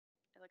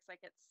looks like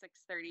it's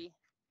 6:30.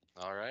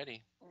 All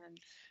righty. And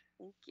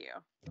thank you.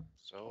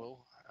 So,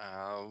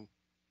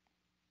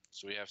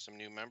 so we have some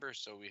new members.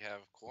 So we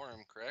have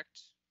quorum,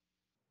 correct?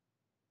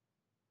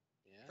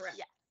 Yes. Correct.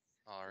 Yes.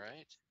 All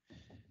right.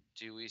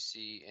 Do we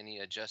see any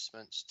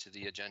adjustments to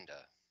the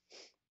agenda?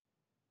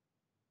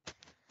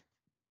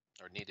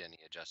 Or need any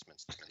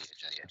adjustments to the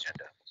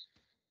agenda?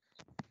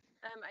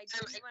 I do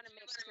want to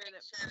make sure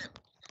that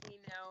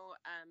we know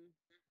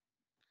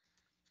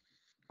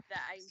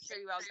that I'm sure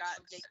you all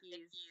got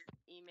Vicky's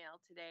email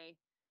today,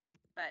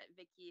 but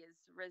Vicky is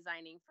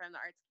resigning from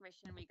the Arts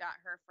Commission. We got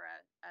her for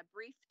a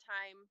brief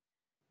time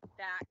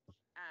back.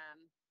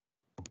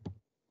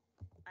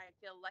 I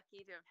feel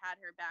lucky to have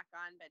had her back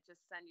on, but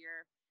just send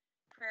your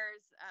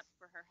prayers up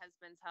for her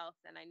husband's health.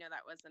 And I know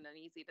that wasn't an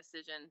easy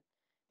decision.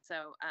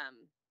 So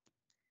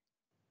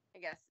I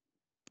guess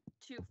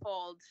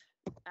twofold,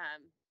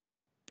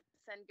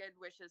 send good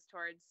wishes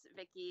towards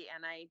Vicky.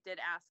 And I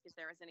did ask if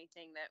there was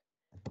anything that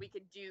we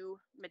could do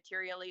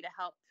materially to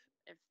help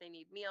if they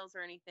need meals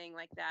or anything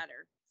like that,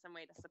 or some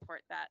way to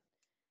support that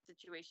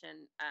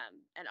situation.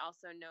 And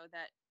also know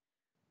that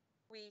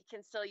we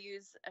can still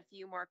use a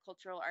few more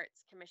cultural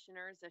arts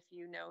commissioners if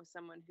you know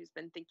someone who's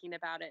been thinking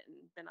about it and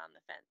been on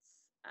the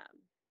fence.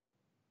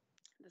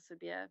 This would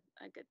be a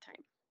good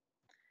time.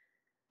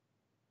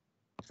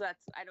 So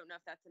I don't know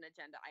if that's an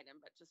agenda item,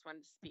 but just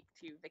wanted to speak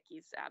to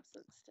Vicky's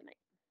absence tonight.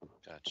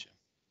 Gotcha.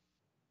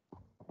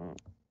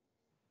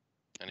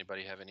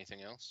 Anybody have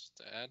anything else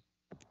to add?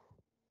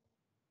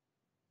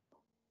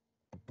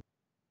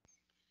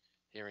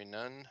 Hearing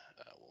none,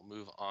 we'll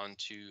move on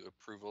to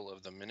approval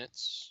of the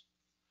minutes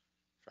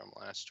from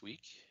last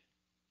week.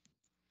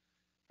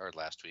 Or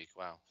last week,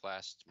 wow,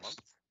 last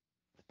month,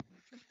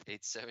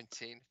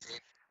 8/17.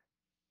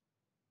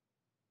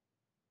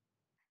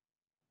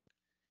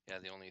 Yeah,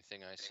 the only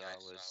thing I saw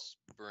was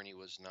Bernie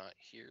was not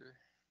here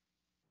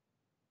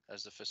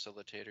as the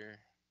facilitator,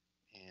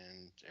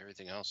 and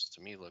everything else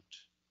to me looked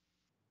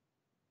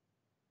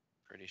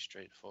pretty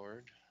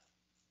straightforward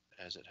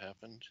as it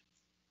happened.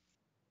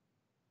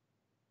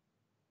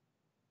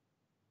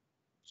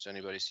 Does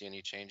anybody see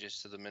any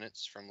changes to the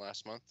minutes from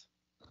last month?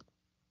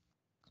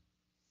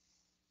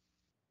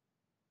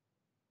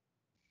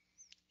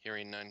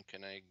 Hearing none,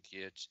 can I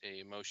get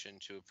a motion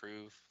to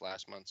approve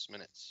last month's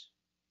minutes?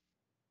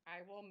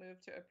 I will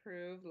move to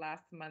approve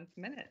last month's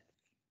minutes.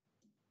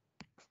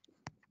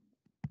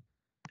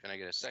 Can I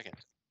get a second?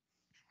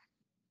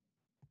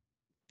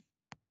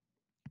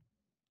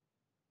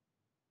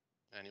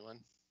 Anyone?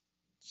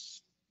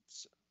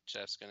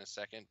 Jeff's going to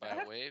second by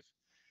a wave.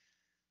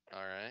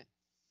 All right.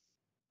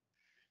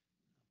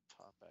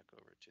 Pop back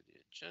over to the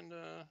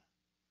agenda.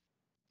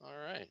 All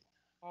right.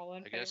 All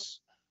in favor? Guess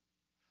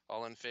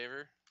all in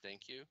favor.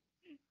 Thank you.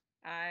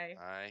 Aye.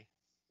 Aye.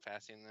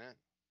 Passing that.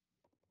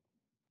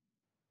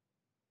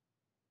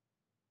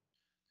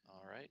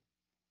 All right.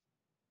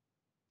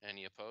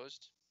 Any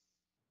opposed?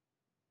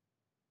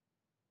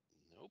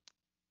 Nope.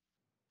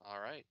 All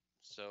right.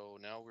 So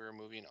now we're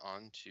moving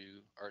on to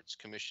Arts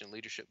Commission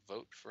leadership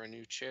vote for a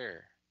new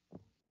chair.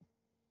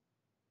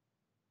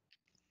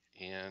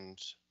 And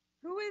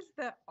who is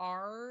the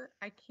R?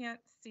 I can't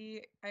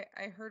see.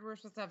 I heard we're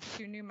supposed to have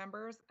 2 new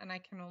members and I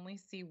can only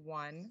see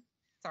 1.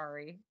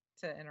 Sorry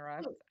to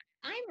interrupt. Oh,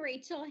 I'm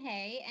Rachel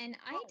Hay, and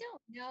I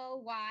don't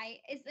know why.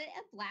 Is it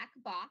a black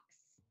box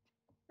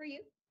for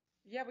you?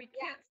 Yeah, we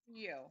can't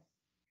see you.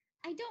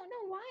 I don't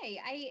know why.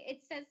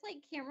 It says like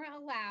camera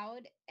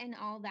allowed and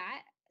all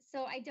that.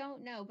 So I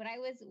don't know, but I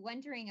was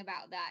wondering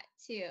about that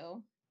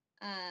too.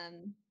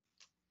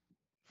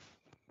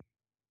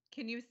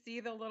 Can you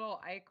see the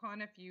little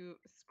icon? If you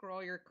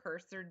scroll your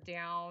cursor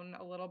down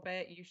a little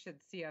bit, you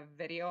should see a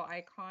video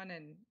icon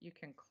and you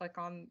can click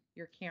on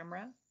your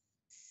camera.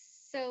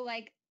 So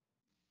like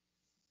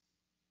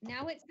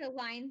now it's the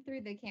line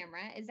through the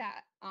camera. Is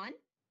that on?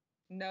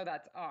 No,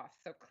 that's off.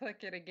 So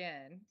click it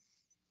again.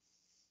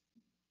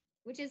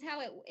 Which is how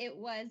it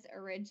was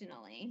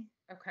originally.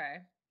 Okay.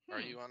 Are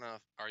you on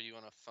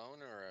a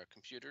phone or a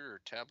computer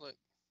or tablet?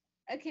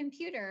 A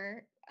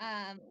computer.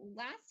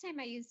 Last time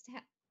I used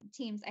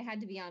Teams, I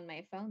had to be on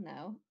my phone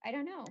though. I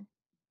don't know.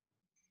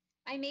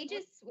 I may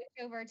just switch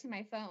over to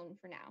my phone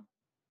for now.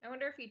 I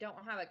wonder if you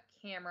don't have a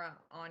camera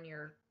on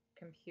your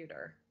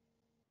computer.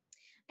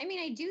 I mean,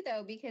 I do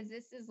though, because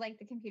this is like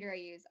the computer I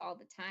use all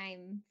the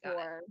time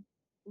for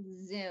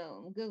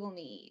Zoom, Google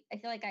Meet. I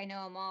feel like I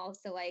know them all.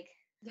 So like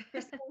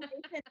for some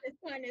reason, this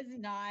one is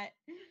not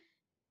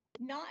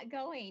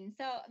going.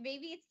 So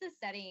maybe it's the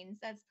settings.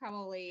 That's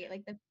probably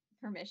like the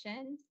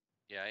permissions.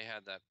 Yeah, I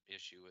had that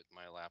issue with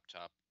my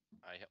laptop.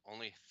 I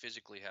only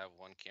physically have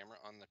 1 camera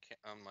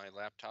on my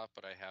laptop,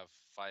 but I have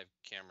 5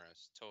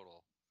 cameras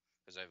total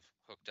because I've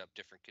hooked up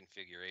different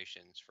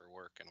configurations for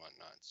work and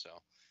whatnot.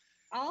 So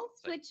I'll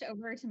switch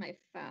over to my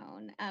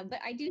phone, but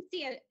I do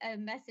see a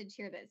message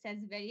here that says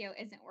video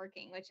isn't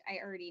working, which I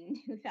already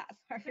knew that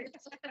part.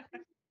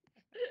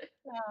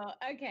 So,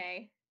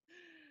 okay.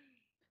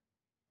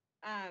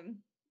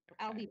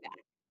 I'll be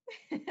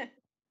back.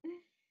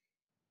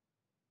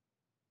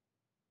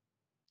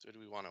 So do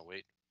we want to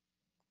wait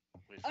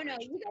Wait Oh for no,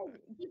 Rachel you to come guys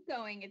back. keep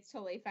going. It's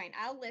totally fine.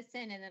 I'll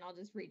listen and then I'll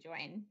just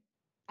rejoin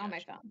on my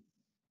Gotcha. phone.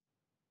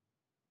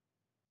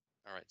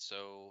 All right,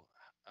 so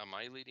am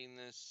I leading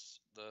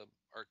the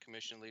art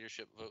commission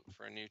leadership vote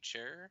for a new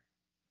chair?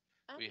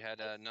 We had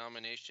a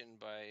nomination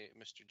by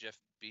Mr. Jeff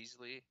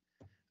Beasley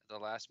at the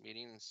last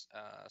meeting.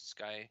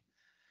 Sky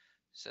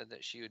said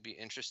that she would be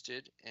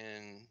interested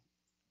in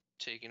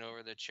taking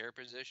over the chair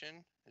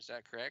position. Is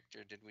that correct,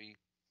 or did we?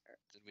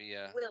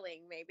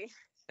 Willing, maybe.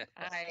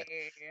 I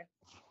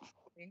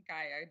think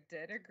I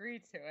did agree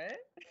to it.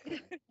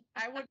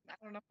 I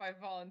don't know if I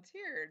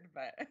volunteered,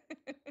 but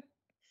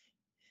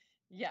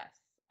yes,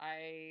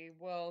 I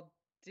will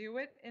do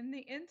it in the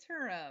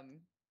interim.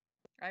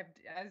 As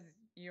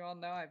you all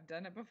know, I've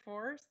done it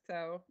before,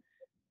 so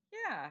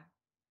yeah,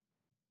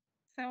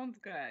 sounds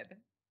good.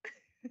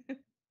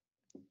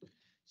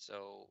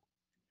 So,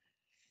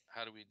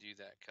 how do we do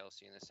that,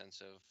 Kelsey? In the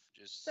sense of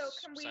just So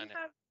can we sign it?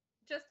 have,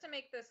 just to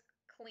make this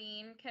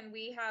clean, can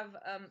we have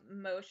a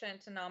motion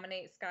to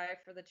nominate Sky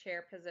for the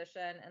chair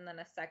position and then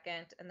a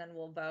second, and then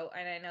we'll vote?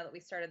 And I know that we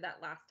started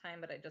that last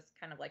time, but I just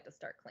kind of like to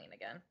start clean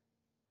again.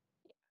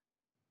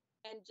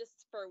 And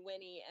just for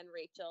Winnie and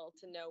Rachel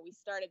to know, we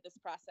started this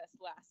process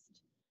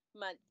last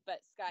month,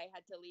 but Sky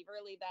had to leave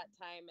early that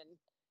time, and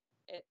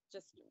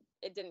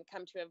it didn't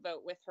come to a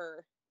vote with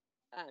her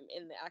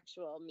in the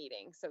actual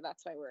meeting. So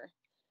that's why we're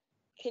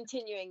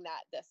continuing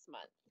that this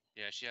month.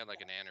 Yeah, she had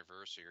like an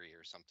anniversary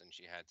or something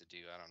she had to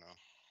do. I don't know.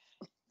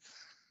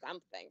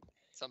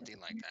 Something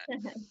like that.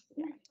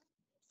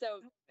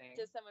 So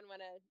does someone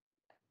want to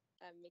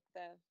make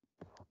the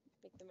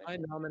I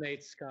motion?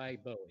 nominate Sky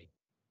Bowie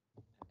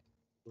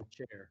for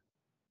chair.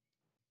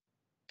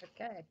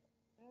 Okay,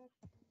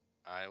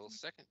 I will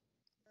second.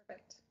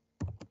 perfect.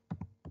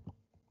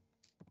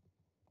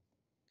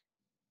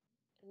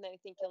 And then I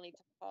think you'll need to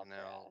call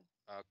Now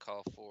for I'll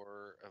call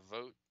for a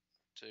vote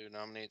to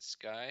nominate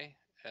Sky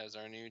as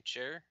our new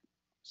chair.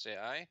 Say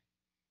aye.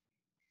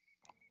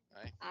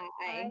 Aye.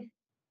 I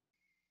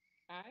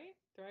Aye?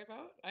 Do I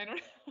vote? I don't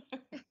know.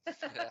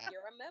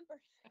 you're a member.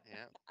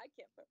 Yeah. I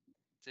can't vote.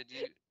 Did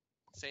you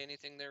say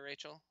anything there,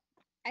 Rachel?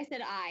 I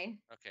said I.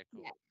 Okay,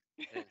 cool.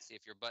 Yeah. I didn't see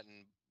if your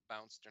button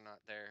bounced or not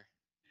there.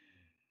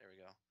 There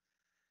we go.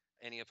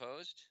 Any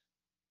opposed?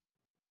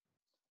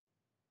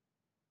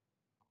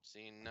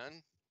 Seeing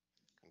none.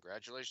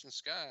 Congratulations,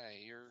 Sky.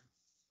 You're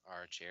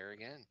our chair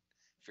again.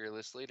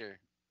 Fearless leader.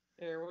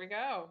 There we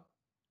go.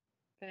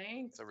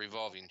 Thanks. It's a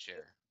revolving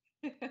chair.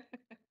 And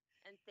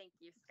thank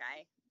you,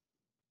 Sky.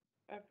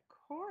 Of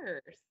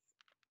course.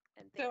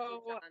 And thank you,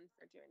 So- John,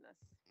 for doing this.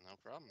 No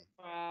problem.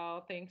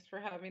 Well, thanks for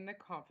having the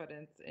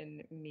confidence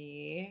in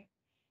me.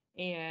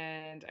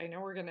 And I know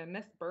we're going to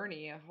miss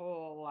Bernie a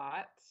whole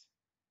lot.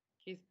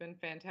 He's been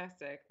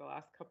fantastic the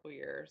last couple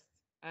years.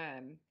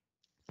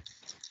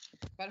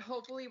 But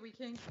hopefully we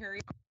can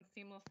carry on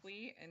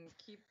seamlessly and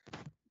keep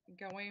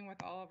going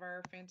with all of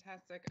our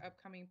fantastic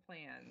upcoming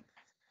plans.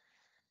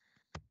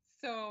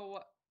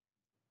 So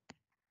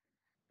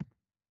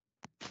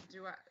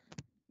do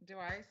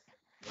I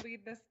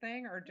lead this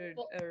thing, or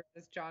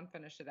does John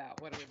finish it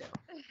out? What do we do?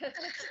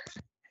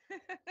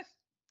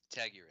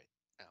 Tag you right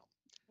now.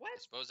 What? I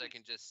suppose I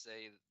can just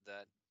say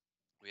that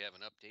we have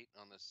an update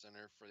on the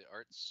Center for the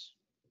Arts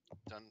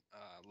done,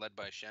 led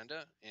by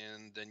Shanda,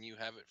 and then you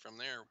have it from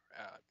there.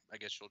 I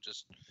guess you'll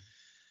just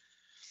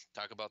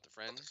talk about the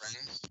friends.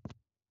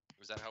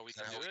 Is that how we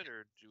can do it,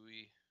 or do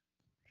we?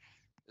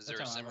 Is there a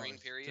That's how I've simmering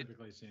always period?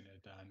 Typically seen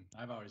it done.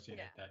 I've always seen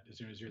Yeah. it that as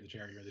soon as you're the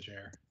chair, you're the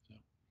chair. So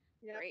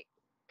Yep. Great.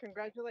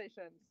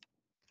 Congratulations.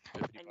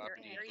 And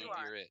here you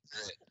Boopity are. rit.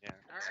 Yeah.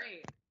 All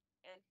right.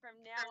 And from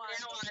now on,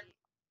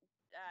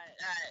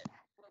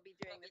 we'll be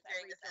doing this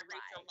every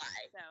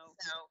July. So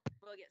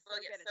we'll get so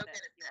good at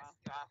this, you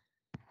all.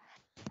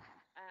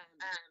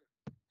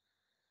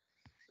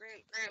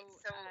 Great.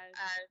 So,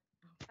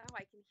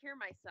 I can hear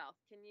myself.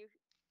 Can you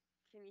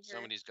hear?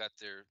 Somebody's got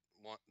their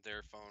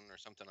phone or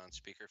something on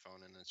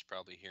speakerphone, and it's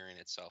probably hearing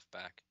itself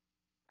back.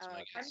 That's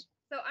my guess.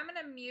 So I'm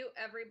going to mute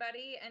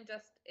everybody, and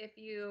just if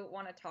you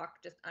want to talk,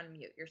 just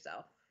unmute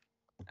yourself.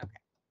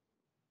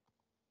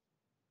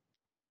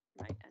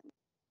 My end.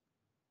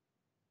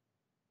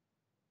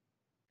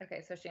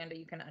 Okay, so Shanda,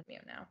 you can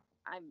unmute now.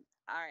 I'm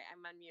all right.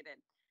 I'm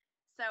unmuted.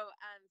 So,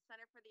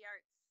 Center for the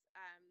Arts,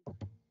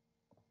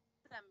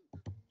 some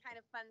kind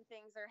of fun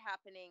things are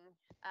happening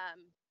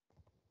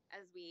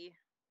as we,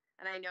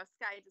 and I know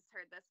Sky just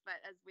heard this, but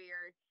as we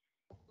are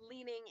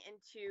leaning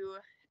into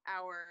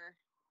our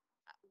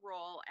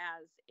role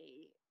as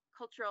a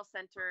cultural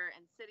center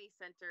and city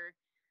center,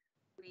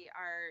 we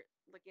are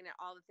looking at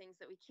all the things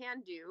that we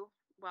can do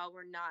while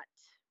we're not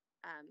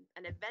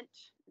an event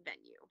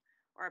venue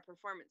or a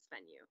performance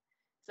venue.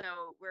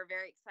 So we're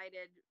very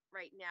excited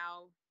right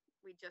now.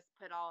 We just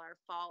put all our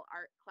fall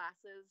art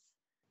classes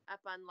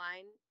up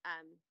online.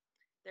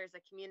 There's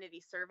a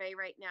community survey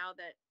right now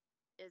that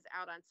is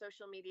out on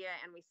social media,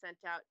 and we sent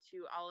out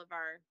to all of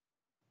our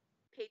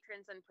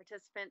patrons and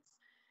participants,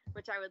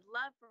 which I would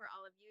love for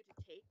all of you to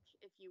take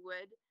if you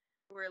would.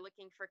 We're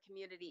looking for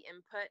community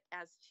input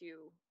as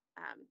to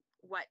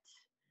what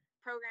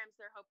programs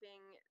they're hoping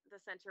the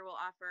center will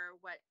offer,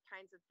 what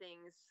kinds of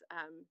things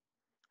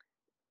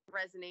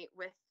resonate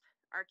with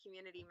our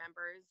community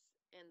members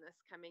in this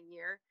coming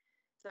year.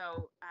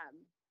 So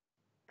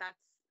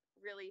that's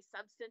really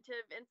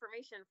substantive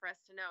information for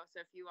us to know. So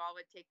if you all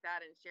would take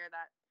that and share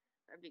that,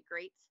 that'd be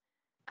great.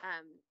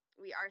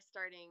 We are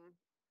starting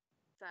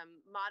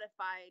some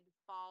modified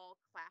fall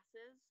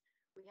classes.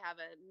 We have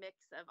a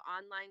mix of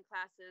online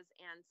classes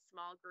and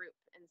small group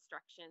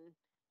instruction,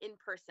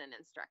 in-person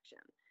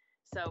instruction.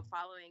 So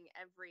following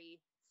every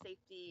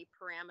safety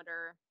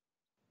parameter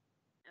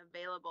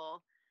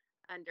available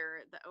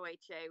under the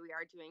OHA, we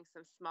are doing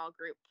some small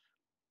group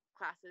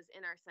classes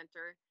in our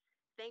center,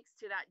 thanks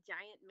to that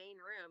giant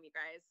main room, you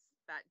guys,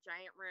 that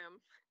giant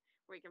room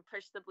where you can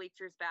push the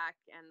bleachers back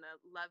and the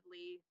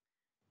lovely,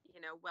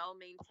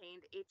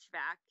 well-maintained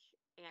HVAC,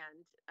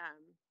 and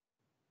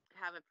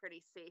have a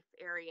pretty safe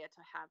area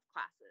to have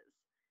classes.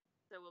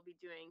 So we'll be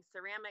doing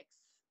ceramics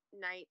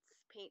nights,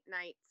 paint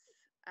nights,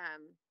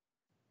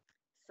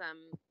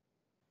 some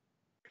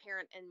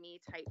parent and me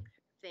type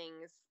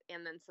things,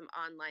 and then some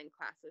online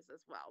classes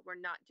as well. We're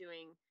not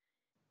doing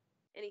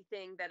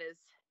anything that is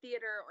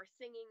theater or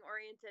singing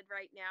oriented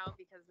right now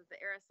because of the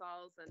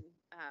aerosols and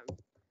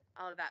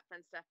all of that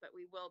fun stuff, but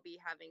we will be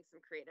having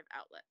some creative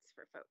outlets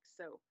for folks.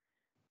 So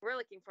we're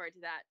looking forward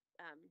to that.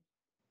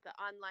 The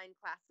online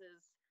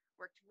classes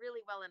worked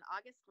really well in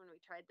August when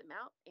we tried them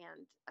out,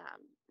 and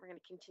we're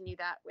going to continue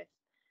that with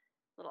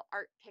little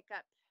art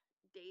pickup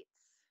dates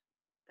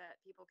that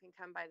people can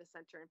come by the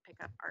center and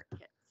pick up art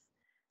kits.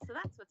 So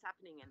that's what's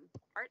happening in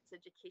arts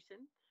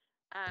education.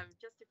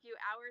 Just a few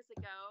hours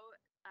ago,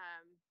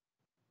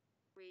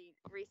 we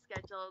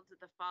rescheduled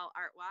the fall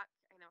art walk.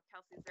 I know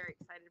Kelsey's very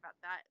excited about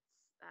that.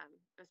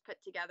 It was put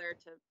together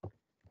to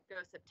go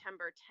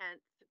September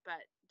 10th,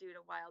 but due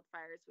to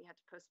wildfires, we had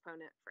to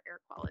postpone it for air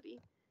quality.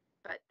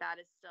 But that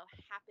is still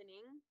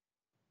happening.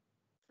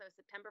 So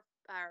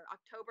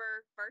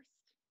October 1st,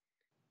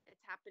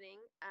 it's happening.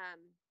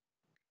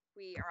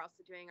 We are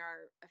also doing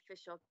our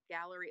official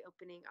gallery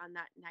opening on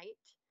that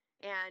night.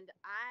 And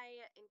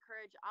I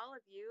encourage all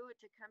of you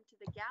to come to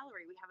the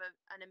gallery. We have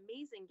an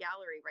amazing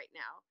gallery right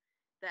now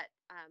that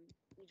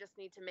you just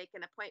need to make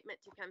an appointment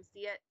to come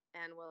see it,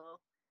 and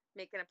we'll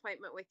make an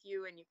appointment with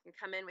you, and you can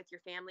come in with your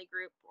family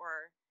group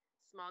or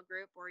small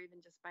group or even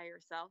just by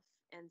yourself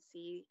and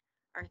see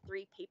our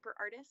 3 paper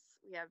artists.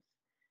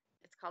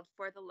 It's called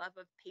For the Love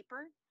of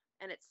Paper,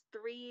 and it's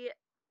 3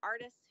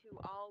 artists who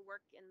all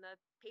work in the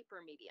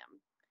paper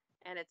medium,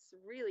 and it's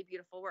really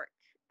beautiful work.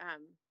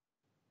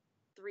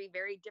 3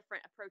 very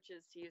different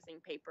approaches to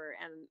using paper,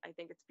 and I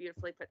think it's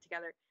beautifully put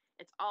together.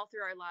 It's all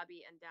through our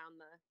lobby and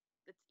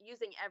it's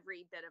using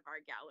every bit of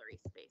our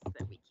gallery space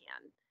that we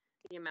can,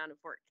 the amount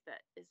of work that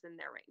is in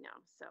there right now.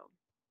 So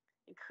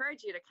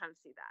encourage you to come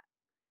see that.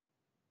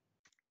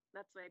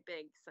 That's my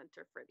big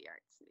Center for the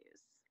Arts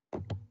news.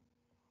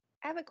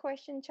 I have a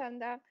question,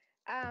 Chanda.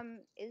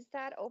 Is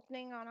that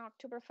opening on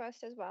October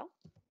 1st as well?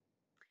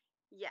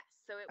 Yes,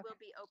 so it will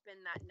be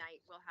open that night.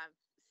 We'll have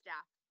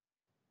staff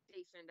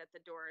stationed at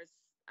the doors,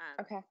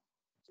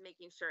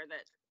 making sure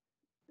that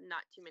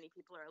not too many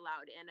people are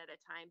allowed in at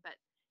a time, but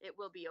it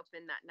will be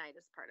open that night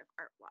as part of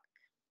Art Walk.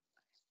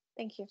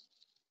 Thank you.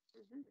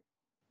 Mm-hmm.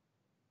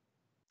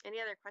 Any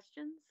other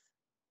questions?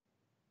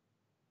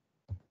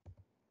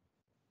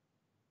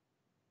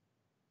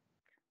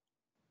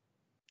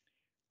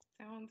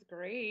 Sounds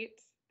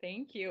great.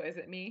 Thank you. Is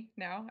it me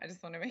now? I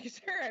just want to make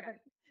sure. I haven't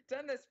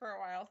done this for a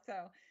while. So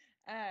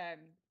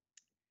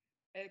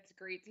it's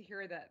great to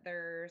hear that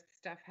there's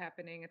stuff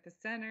happening at the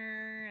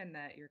center and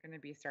that you're going to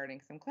be starting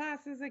some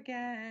classes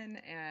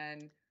again.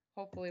 And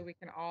hopefully we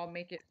can all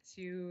make it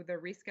to the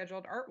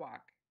rescheduled art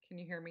walk. Can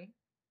you hear me?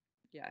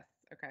 Yes.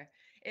 Okay.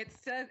 It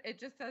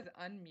just says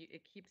unmute.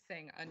 It keeps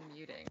saying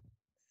unmuting.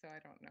 So I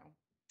don't know.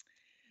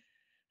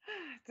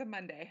 It's a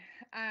Monday.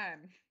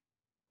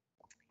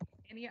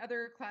 Any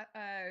other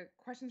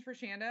questions for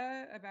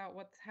Shanda about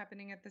what's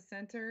happening at the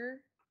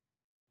center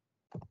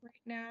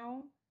right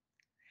now?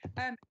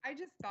 I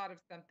just thought of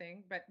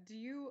something, but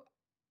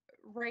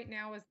right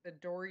now, is the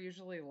door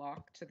usually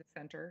locked to the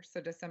center? So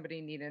does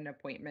somebody need an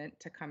appointment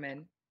to come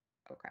in?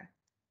 Okay.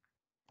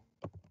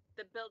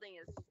 The building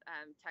is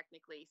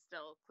technically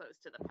still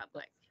closed to the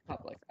public.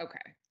 Okay.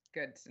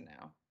 Good to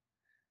know.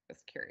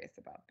 Was curious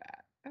about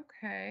that.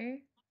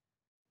 Okay.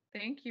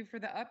 Thank you for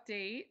the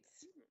update.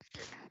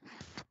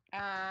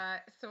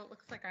 So it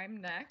looks like I'm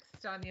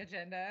next on the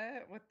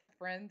agenda with the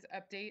Friends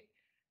update.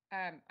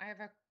 I have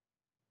a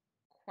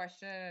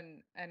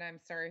question, and I'm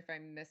sorry if I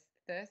missed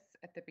this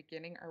at the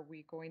beginning. Are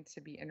we going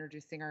to be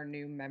introducing our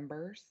new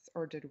members,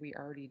 or did we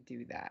already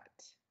do that?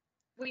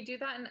 We do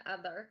that in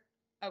other.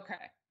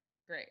 Okay,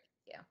 great.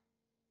 Yeah.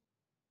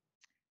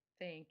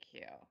 Thank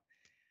you.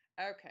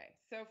 Okay,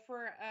 so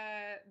for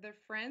the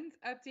Friends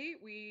update,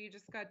 we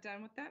just got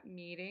done with that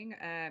meeting.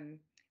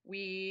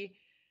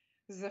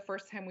 This is the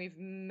first time we've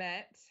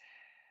met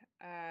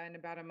in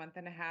about a month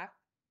and a half.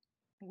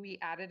 We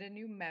added a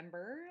new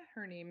member.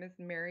 Her name is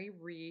Mary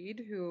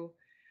Reed, who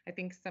I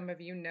think some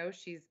of you know.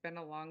 She's been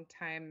a long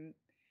time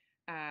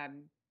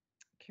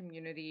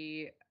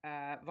community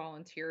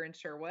volunteer in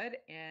Sherwood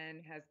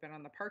and has been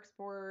on the Parks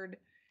Board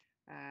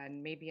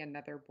and maybe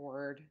another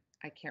board.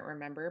 I can't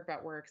remember,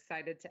 but we're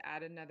excited to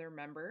add another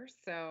member.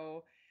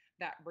 So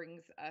that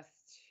brings us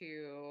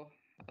to,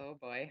 oh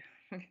boy,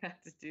 I'm gonna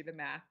have to do the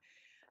math.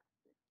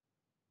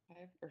 5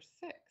 or 6?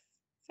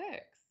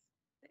 6.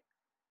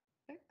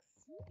 6.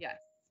 Yes.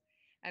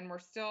 And we're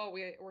still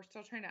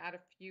trying to add a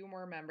few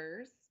more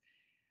members.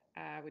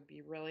 Would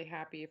be really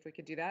happy if we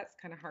could do that. It's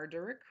kind of hard to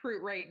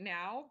recruit right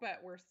now, but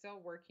we're still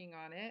working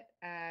on it.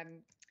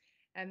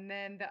 And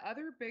then the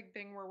other big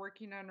thing we're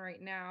working on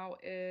right now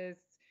is,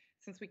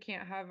 since we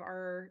can't have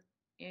our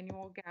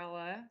annual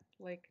gala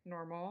like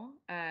normal,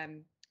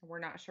 we're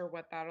not sure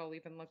what that'll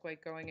even look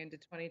like going into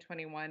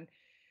 2021.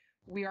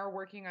 We are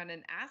working on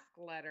an ask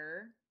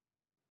letter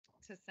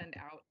to send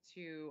out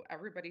to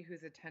everybody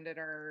who's attended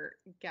our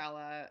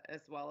gala,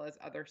 as well as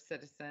other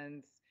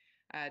citizens,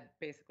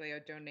 basically a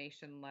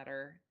donation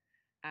letter,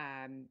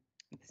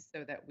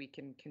 so that we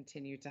can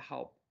continue to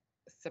help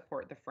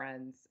support the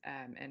Friends.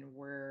 And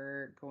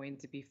we're going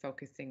to be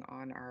focusing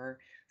on our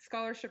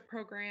scholarship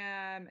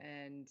program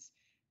and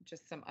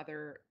just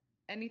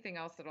anything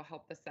else that'll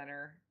help the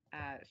center.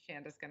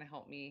 Shanda's going to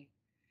help me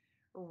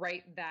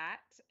write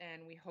that,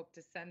 and we hope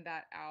to send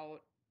that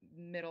out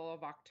middle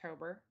of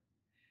October,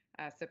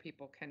 so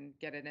people can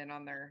get it in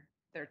on their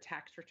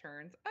tax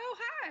returns. Oh,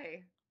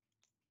 hi.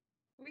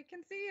 We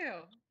can see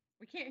you.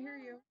 We can't hear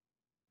you.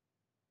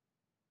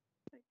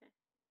 Okay.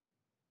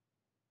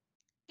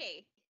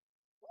 Hey.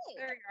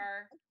 There you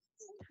are.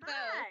 So,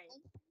 Hi.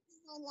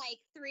 I'm on like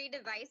 3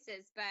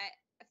 devices, but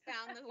I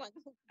found the one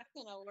that's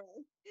gonna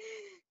work.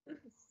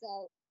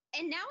 So,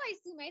 and now I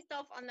see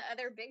myself on the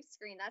other big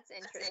screen. That's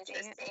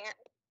interesting.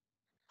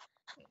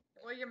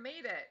 Well, you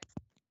made it.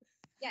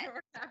 Yes. So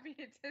we're happy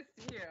to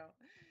see you.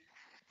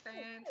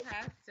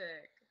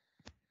 Fantastic.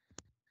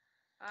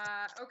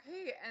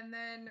 Okay, and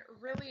then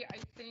really, I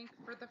think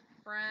for the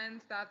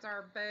Friends, that's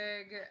our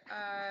big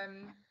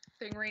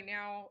thing right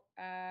now.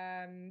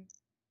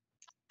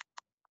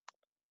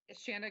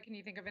 Shanda, can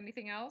you think of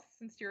anything else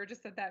since you were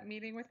just at that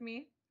meeting with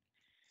me?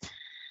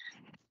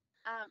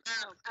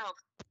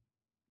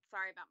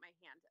 Sorry about my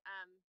hand.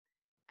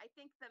 I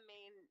think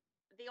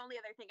the only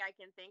other thing I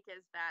can think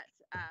is that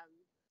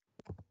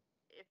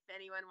if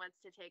anyone wants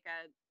to take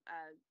a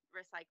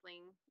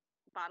recycling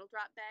bottle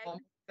drop bag,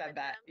 Said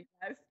that.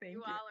 Yes, thank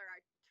you. You all are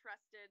our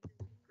trusted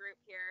group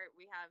here.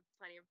 We have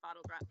plenty of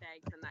bottle drop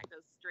bags, and that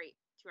goes straight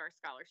to our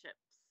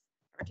scholarships,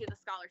 or to the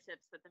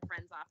scholarships that the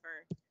Friends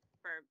offer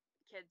for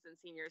kids and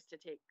seniors to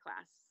take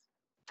class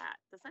at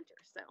the center.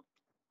 So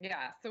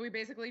yeah, so we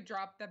basically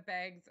drop the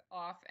bags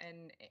off,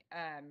 and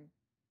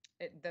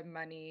the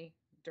money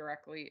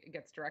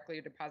gets directly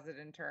deposited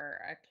into our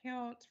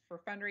account for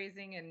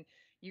fundraising, and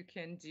you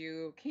can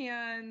do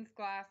cans,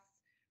 glass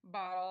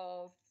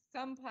bottles,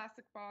 some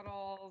plastic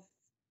bottles.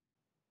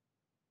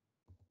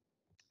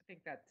 I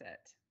think that's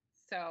it.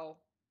 So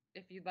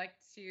if you'd like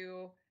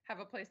to have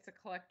a place to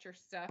collect your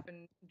stuff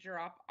and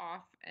drop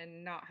off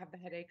and not have the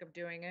headache of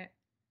doing it,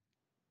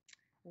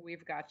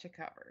 we've got you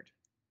covered.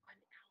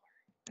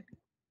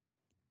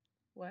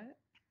 1 hour. What?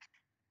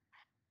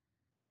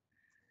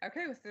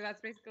 Okay, so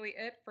that's basically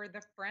it for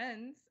the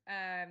Friends.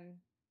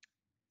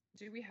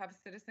 Do we have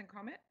citizen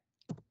comment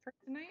for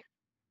tonight?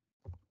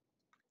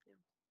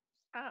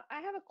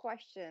 I have a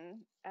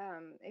question.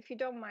 If you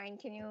don't mind,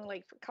 can you,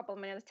 like, for a couple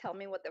of minutes, tell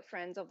me what the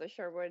Friends of the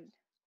Sherwood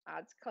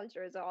Arts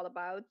Culture is all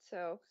about?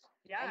 So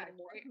I know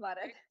more about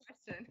it.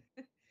 Great question.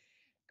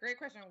 Great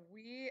question.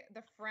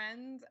 The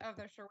Friends of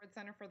the Sherwood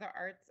Center for the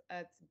Arts,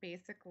 it's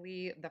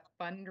basically the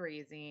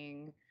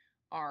fundraising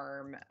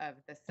arm of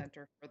the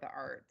Center for the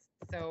Arts.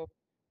 So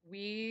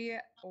we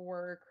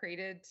were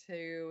created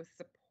to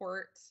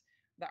support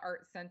the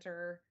Art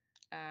Center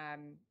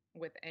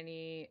with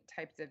any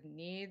types of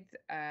needs,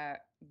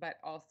 but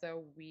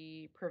also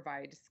we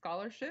provide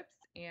scholarships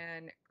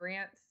and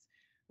grants.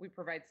 We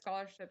provide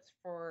scholarships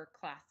for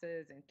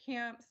classes and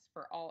camps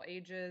for all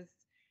ages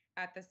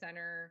at the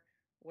center,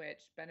 which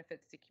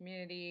benefits the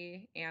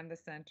community and the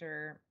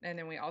center. And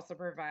then we also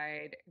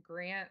provide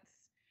grants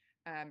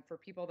for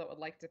people that would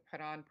like to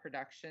put on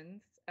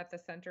productions at the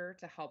center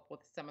to help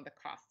with some of the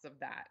costs of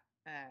that.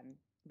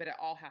 But it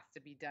all has to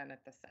be done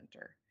at the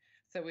center.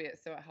 So it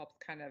helps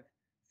kind of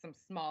some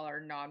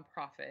smaller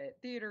nonprofit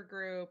theater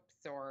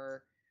groups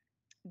or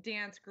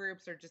dance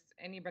groups, or just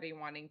anybody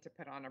wanting to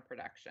put on a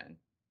production.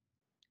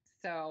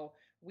 So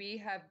we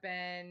have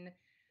been,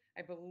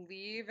 I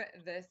believe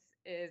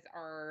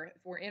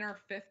we're in our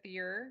 5th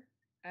year.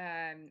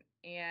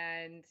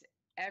 And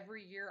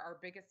every year our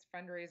biggest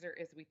fundraiser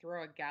is we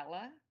throw a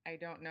gala. I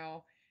don't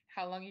know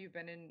how long you've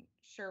been in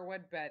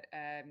Sherwood, but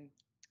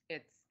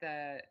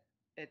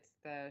it's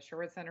the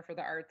Sherwood Center for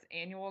the Arts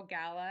annual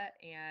gala,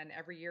 and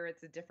every year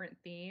it's a different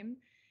theme.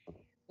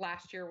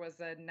 Last year was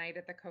a night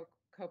at the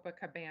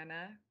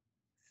Copacabana,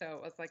 so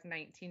it was like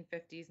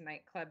 1950s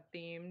nightclub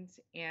themed,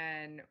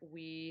 and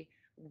we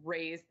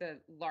raised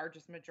the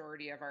largest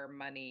majority of our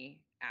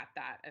money at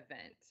that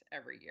event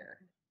every year.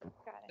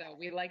 Got it. So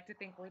we like to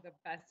think we're the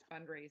best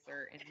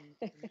fundraiser in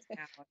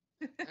town.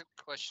 I have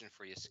a question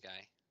for you,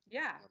 Sky.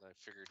 Yeah. Well, I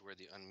figured where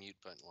the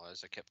unmute button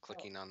was. I kept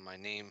clicking on my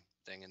name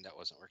thing and that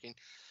wasn't working.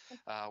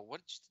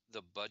 What's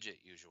the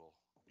usual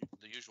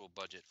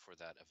budget for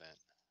that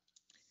event?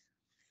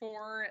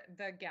 For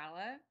the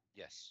gala?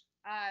 Yes.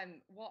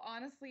 Well,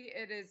 honestly,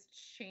 it has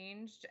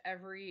changed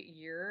every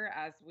year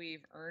as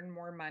we've earned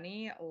more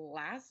money.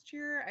 Last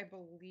year, I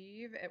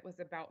believe it was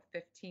about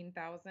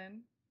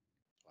 15,000.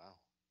 Wow.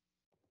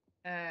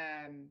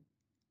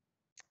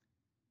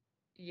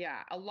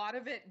 Yeah, a lot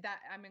of it that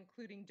I'm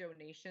including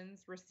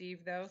donations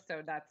received though,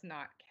 so that's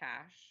not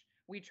cash.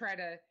 We try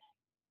to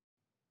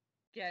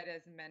get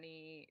as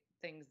many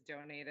things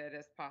donated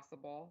as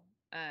possible.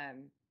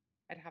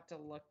 I'd have to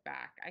look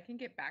back. I can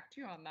get back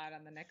to you on that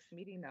on the next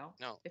meeting though.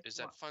 No, if is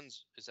you that want.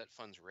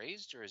 funds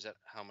raised, or is that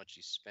how much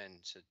you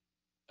spend to?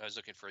 I was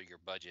looking for your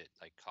budget,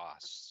 like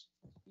costs.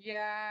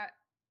 Yeah,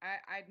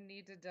 I'd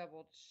need to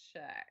double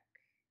check.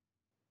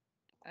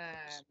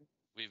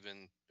 We've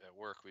been at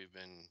work. We've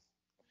been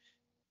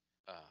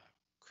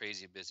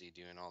crazy busy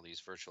doing all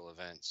these virtual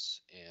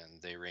events,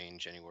 and they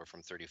range anywhere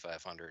from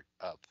 3,500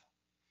 up.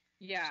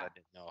 Yeah. So I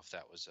didn't know if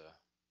that was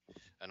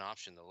an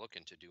option to look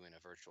into doing a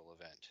virtual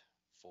event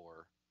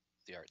for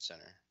the art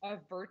center. A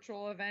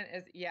virtual event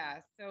is,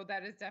 yeah. So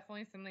that is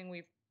definitely something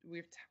we've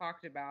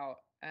talked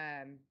about.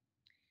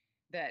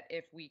 That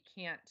if we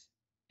can't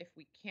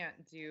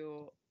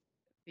do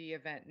the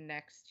event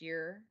next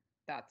year,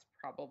 that's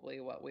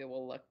probably what we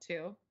will look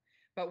to.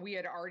 But we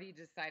had already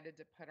decided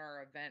to put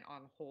our event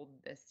on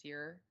hold this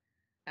year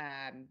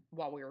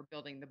while we were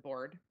building the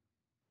board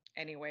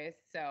anyways.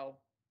 So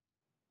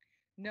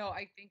no,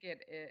 I think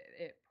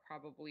it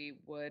probably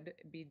would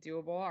be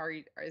doable.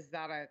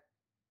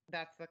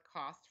 That's the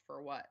cost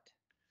for what?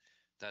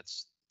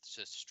 That's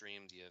to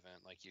stream the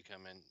event. Like you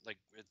come in,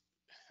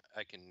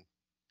 I can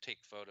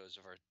take photos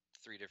of our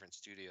 3 different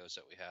studios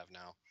that we have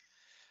now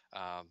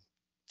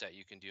that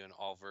you can do an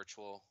all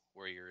virtual,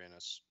 where you're in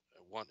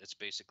it's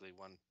basically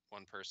one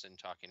person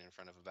talking in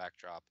front of a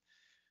backdrop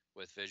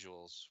with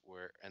visuals,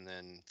 and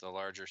then the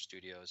larger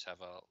studios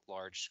have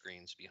large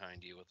screens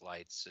behind you with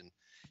lights, and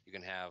you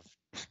can have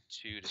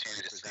 2 to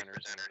 3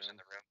 presenters in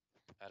the room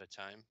at a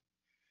time,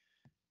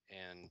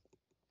 and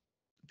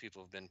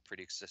people have been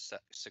pretty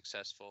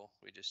successful.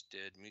 We just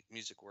did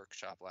music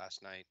workshop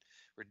last night.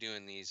 We're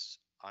doing these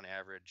on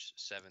average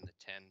 7 to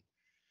 10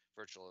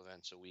 virtual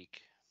events a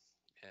week,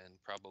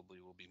 and probably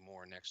will be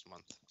more next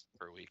month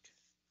per week.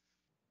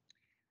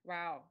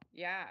 Wow.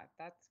 Yeah,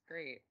 that's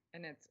great.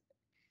 And it's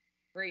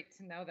great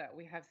to know that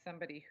we have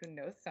somebody who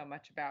knows so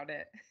much about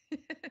it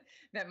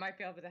that might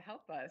be able to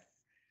help us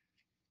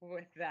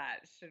with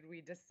that should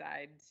we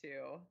decide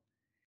to.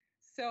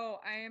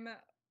 So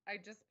I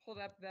just pulled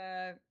up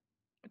the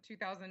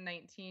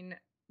 2019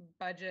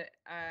 budget.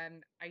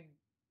 I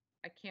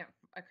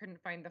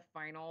couldn't find the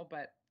final,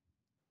 but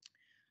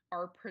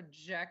our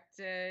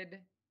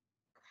projected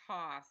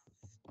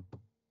costs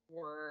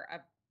were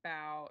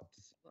about,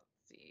 let's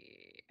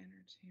see,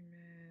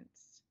 entertainment.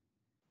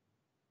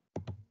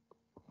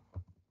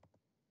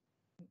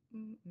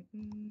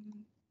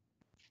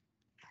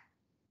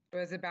 It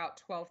was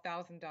about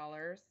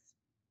 $12,000.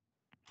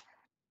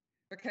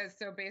 Because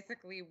so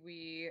basically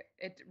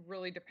it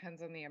really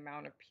depends on the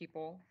amount of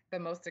people. The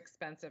most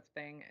expensive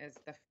thing is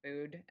the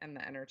food and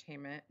the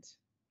entertainment.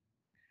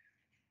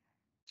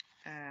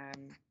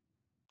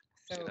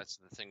 So that's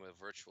the thing with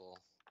virtual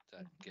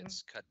that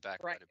gets cut back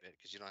quite a bit,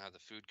 because you don't have the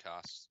food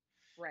costs.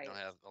 Right. You don't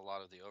have a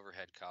lot of the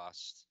overhead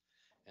costs,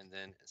 and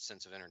then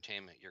sense of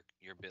entertainment,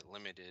 you're a bit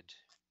limited.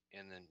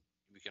 And then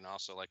we can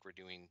also, like we're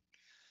doing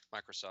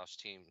Microsoft's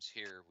Teams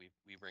here,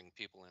 we bring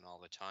people in all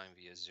the time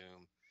via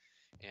Zoom,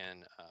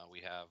 and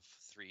we have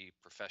 3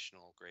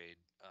 professional grade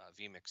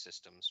vMix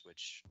systems,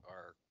 which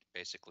are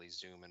basically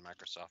Zoom and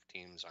Microsoft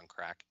Teams on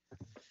crack,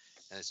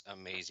 and it's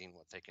amazing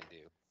what they can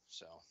do.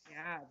 So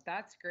yeah,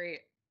 that's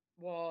great.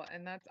 Well,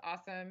 and that's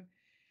awesome,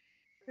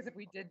 because if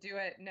we did do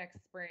it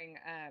next spring,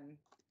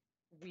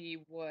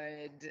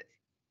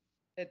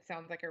 it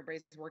sounds like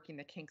everybody's working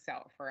the kinks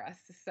out for us.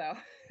 So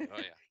oh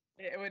yeah,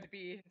 it would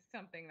be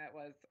something that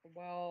was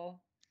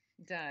well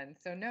done.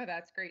 So no,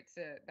 that's great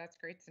to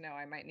know.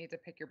 I might need to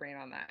pick your brain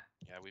on that.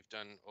 Yeah, we've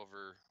done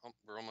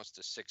we're almost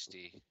to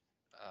 60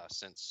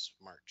 since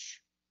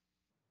March.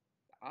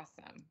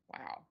 Awesome.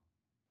 Wow.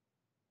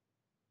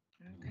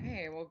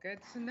 Okay, well, good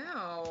to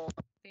know.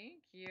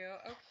 Thank you.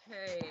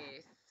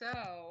 Okay,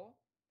 so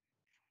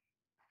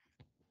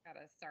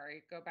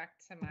go back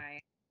to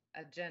my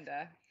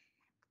agenda.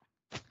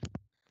 Here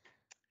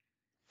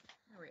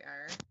we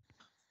are.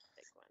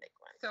 Big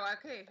one. So,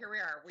 okay, here we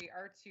are. We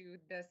are to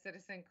the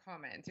citizen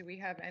comment. Do we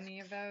have any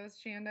of those,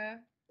 Shanda?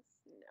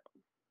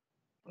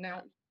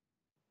 No.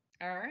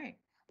 All right.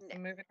 So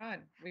moving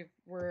on.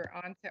 We're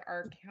on to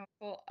our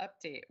council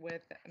update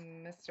with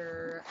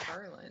Mr.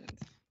 Garland.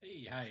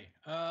 Hey, hi.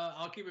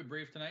 I'll keep it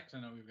brief tonight because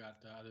I know we've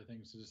got other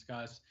things to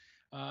discuss.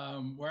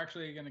 We're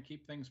actually going to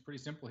keep things pretty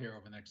simple here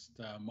over the next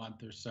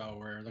month or so.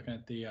 We're looking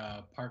at the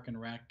Park and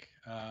Rec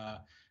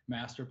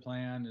master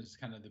plan is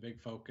kind of the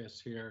big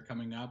focus here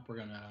coming up. We're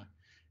going to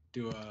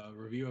do a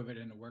review of it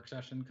in a work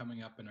session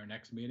coming up in our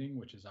next meeting,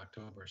 which is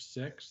October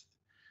 6th.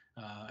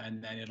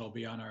 And then it'll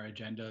be on our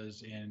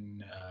agendas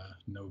in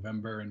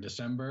November and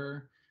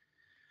December.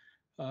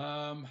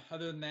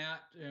 Other than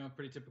that,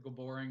 pretty typical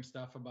boring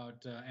stuff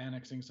about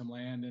annexing some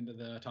land into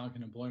the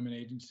Tonkin Employment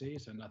Agency.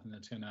 So nothing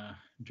that's going to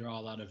draw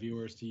a lot of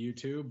viewers to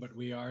YouTube, but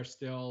we are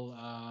still,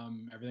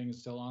 everything is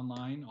still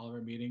online. All of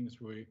our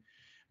meetings, we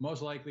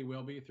most likely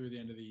will be through the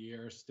end of the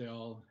year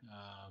still.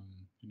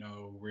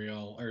 No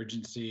real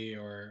urgency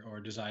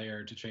or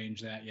desire to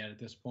change that yet at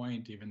this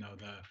point, even though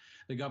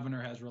the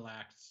governor has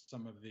relaxed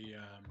some of the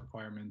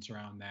requirements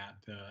around that.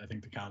 I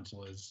think the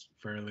council is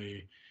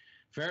fairly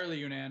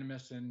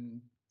unanimous in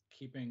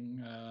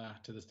keeping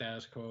to the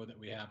status quo that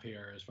we have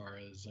here as far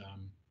as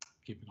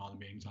keeping all the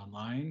meetings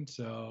online.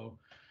 So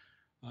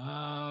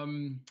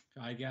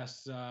I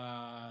guess,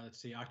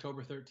 let's see,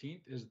 October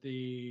 13th is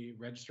the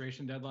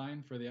registration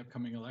deadline for the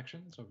upcoming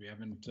election. So if you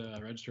haven't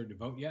registered to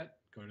vote yet,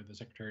 go to the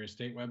Secretary of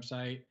State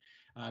website.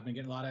 I've been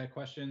getting a lot of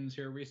questions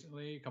here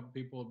recently. A couple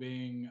people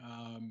being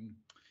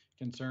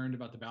concerned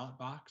about the ballot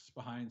box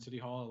behind City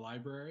Hall and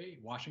Library.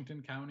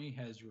 Washington County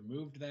has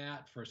removed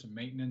that for some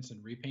maintenance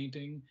and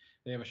repainting.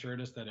 They have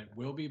assured us that it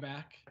will be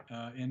back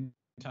in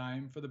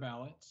time for the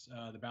ballots.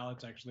 The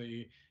ballots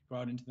actually go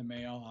out into the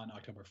mail on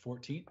October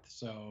 14th.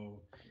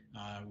 So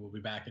we'll be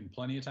back in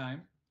plenty of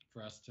time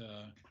for us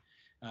to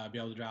be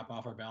able to drop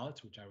off our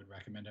ballots, which I would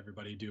recommend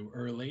everybody do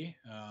early.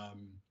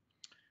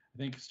 I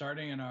think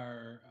starting in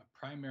our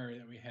primary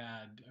that we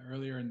had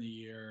earlier in the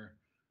year,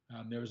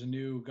 there was a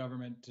new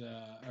government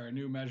or a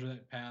new measure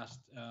that passed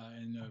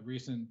in a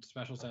recent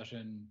special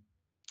session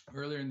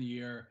earlier in the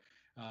year.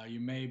 You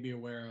may be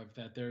aware of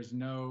that there's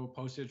no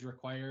postage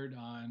required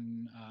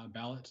on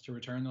ballots to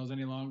return those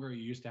any longer.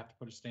 You used to have to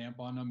put a stamp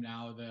on them.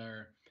 Now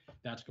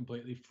that's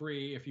completely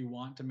free if you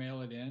want to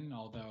mail it in,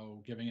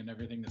 although given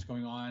everything that's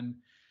going on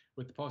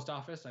with the post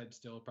office, I'd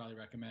still probably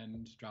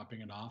recommend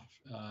dropping it off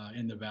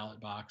in the ballot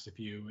box if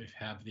you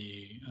have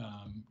the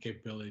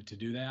capability to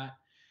do that.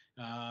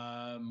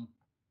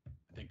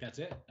 I think that's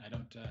it. I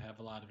don't have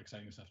a lot of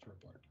exciting stuff to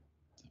report.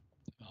 So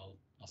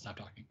I'll stop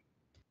talking.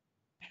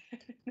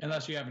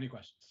 Unless you have any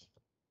questions.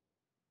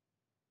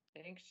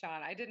 Thanks,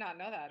 Sean. I did not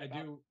know that.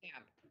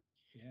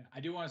 Yeah,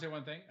 I do want to say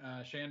one thing.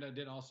 Shanda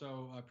did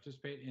also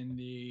participate in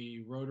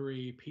the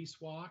Rotary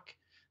Peace Walk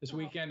this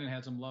weekend and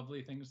had some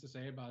lovely things to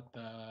say about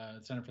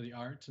the Center for the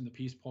Arts and the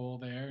Peace Pole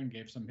there, and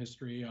gave some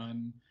history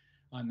on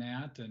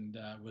that, and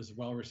was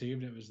well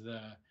received. It was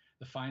the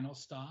final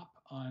stop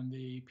on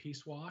the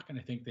Peace Walk, and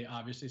I think they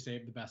obviously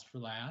saved the best for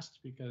last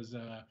because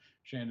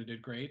Shanda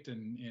did great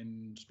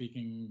in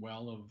speaking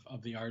well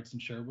of the arts in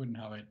Sherwood and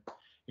how it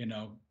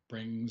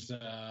brings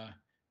a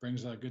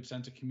good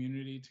sense of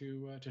community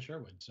to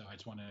Sherwood. So I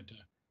just wanted to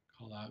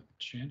call out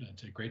Shanda and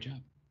say great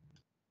job.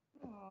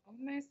 Oh,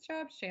 nice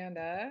job,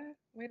 Shanda.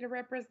 Way to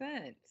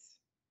represent.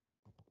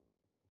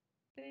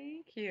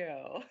 Thank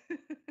you.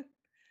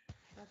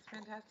 That's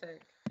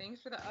fantastic.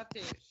 Thanks for the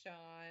update,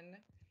 Sean.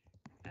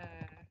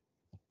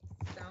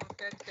 Sounds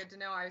good. Good to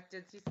know. I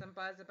did see some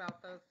buzz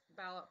about those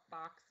ballot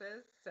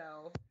boxes,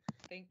 so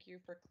thank you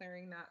for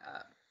clearing that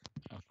up.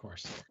 Of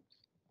course.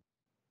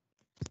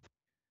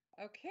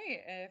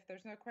 Okay, if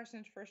there's no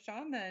questions for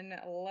Sean, then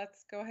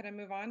let's go ahead and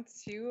move on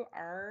to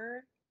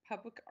our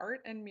public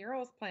art and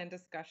murals plan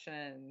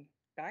discussion.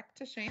 Back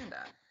to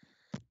Shanda.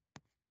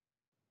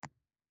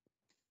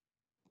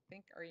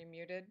 Are you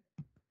muted?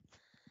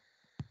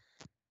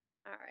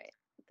 All right.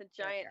 The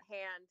giant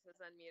hand was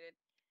unmuted.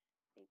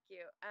 Thank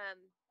you.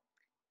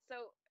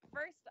 So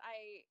first,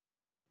 I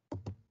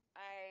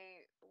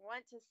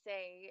want to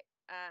say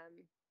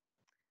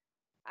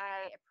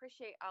I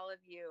appreciate all of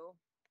you.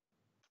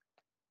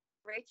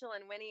 Rachel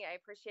and Winnie, I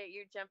appreciate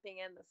you jumping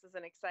in. This is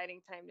an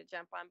exciting time to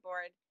jump on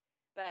board.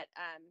 But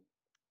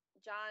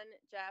John,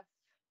 Jeff,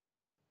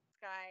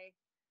 Sky,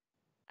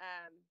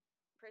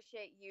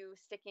 appreciate you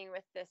sticking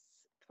with this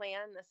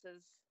plan. This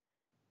is,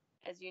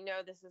 as you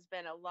know, this has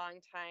been a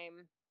long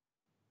time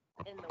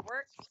in the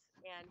works,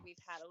 and we've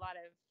had a lot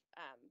of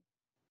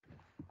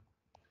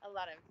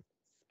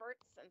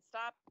spurts and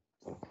stops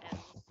and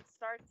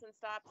starts and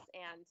stops,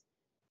 and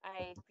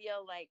I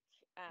feel like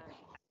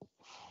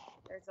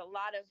there's a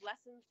lot of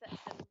lessons that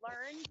have been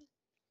learned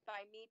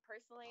by me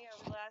personally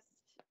over the last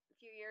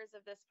few years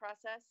of this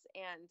process,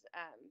 and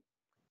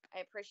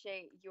I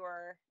appreciate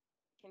your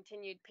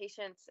continued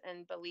patience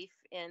and belief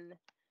in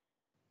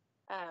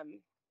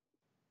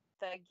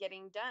the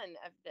getting done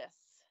of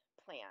this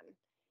plan.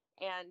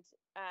 And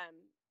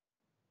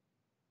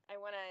I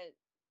want to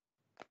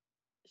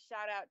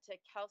shout out to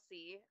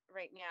Kelsey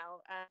right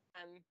now.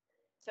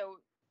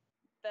 So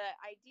the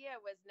idea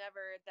was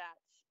never that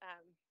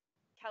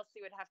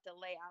Kelsey would have to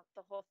lay out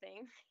the whole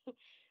thing,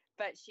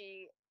 but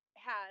she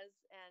has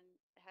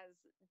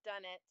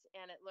done it,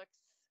 and it looks,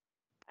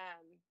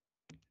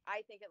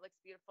 I think it looks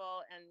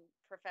beautiful and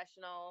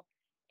professional,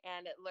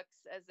 and it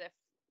looks as if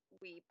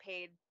we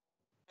paid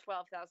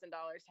 $12,000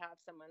 to have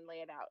someone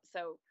lay it out.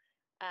 So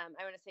I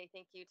want to say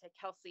thank you to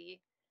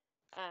Kelsey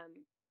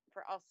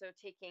for also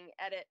taking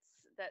edits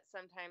that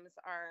sometimes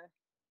I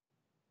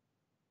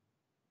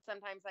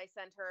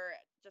send her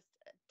just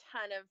a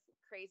ton of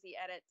crazy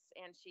edits,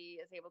 and she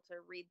is able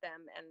to read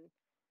them and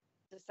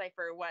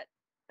decipher what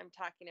I'm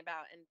talking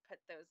about and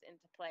put those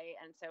into play.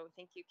 And so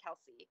thank you,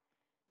 Kelsey.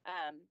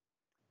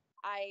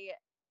 I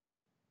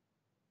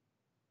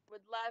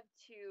would love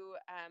to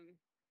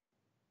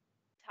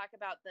talk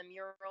about the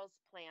murals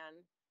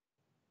plan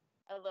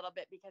a little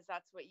bit, because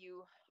that's what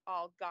you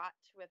all got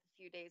with a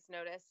few days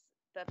notice.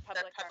 The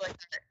public art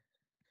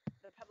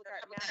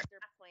master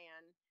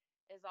plan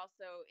is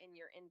also in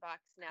your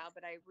inbox now,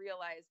 but I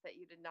realized that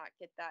you did not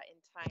get that in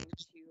time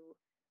to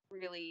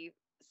really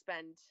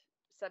spend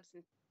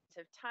substantive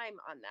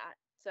time on that.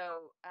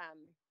 So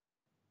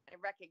I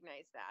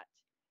recognize that.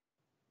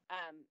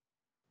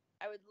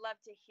 I would love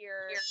to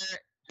hear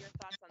your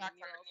thoughts on the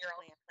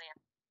murals plan.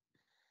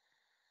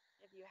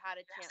 If you had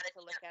a chance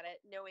to look at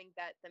it, knowing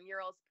that the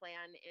murals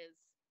plan is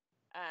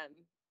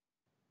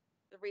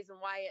the reason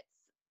why it's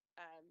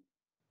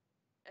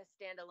a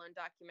standalone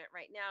document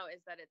right now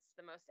is that it's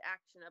the most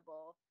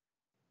actionable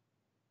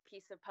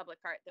piece of public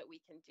art that we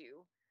can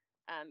do.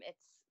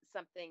 It's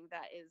something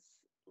that is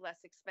less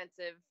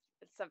expensive.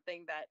 It's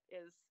something that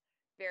is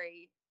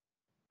very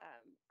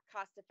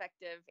cost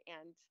effective,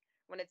 and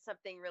when it's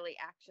something really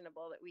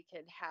actionable that we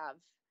could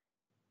have,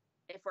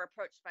 if we're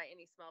approached by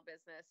any small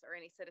business or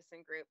any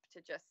citizen group,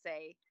 to just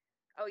say,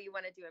 oh, you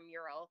want to do a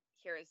mural,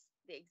 here's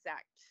the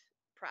exact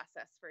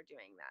process for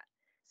doing that.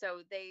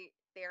 So they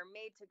are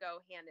made to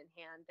go hand in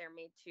hand. They're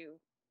made to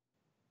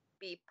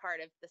be part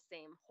of the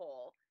same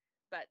whole,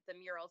 but the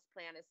murals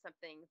plan is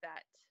something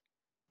that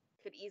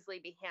could easily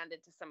be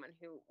handed to someone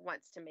who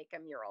wants to make a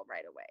mural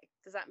right away.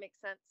 Does that make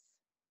sense?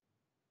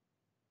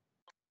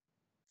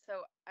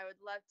 So I would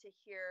love to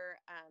hear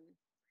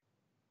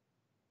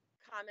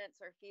comments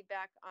or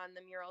feedback on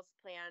the murals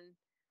plan.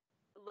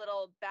 A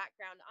little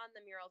background on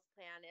the murals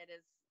plan: it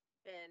has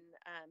been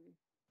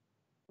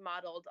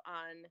modeled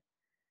on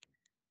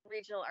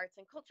Regional Arts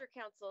and Culture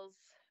Council's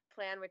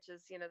plan, which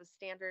is, the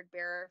standard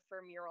bearer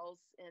for murals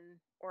in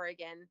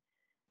Oregon.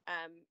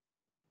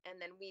 And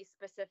then we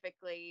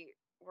specifically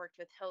worked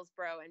with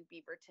Hillsborough and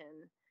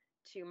Beaverton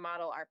to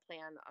model our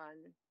plan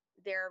on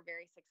their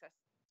very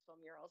successful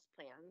murals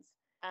plans.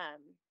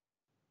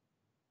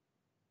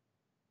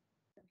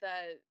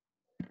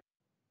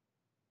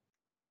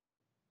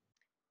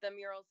 The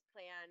murals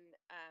plan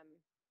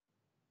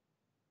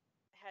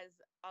has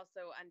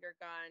also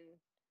undergone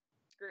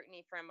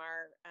scrutiny from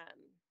our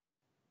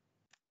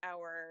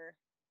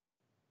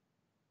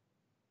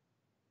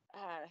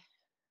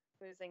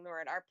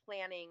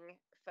planning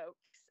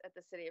folks at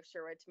the city of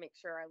Sherwood, to make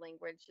sure our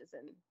language is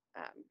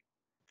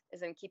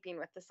in keeping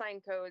with the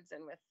sign codes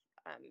and with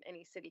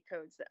any city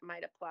codes that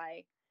might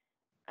apply.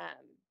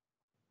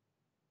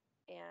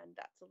 And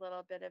that's a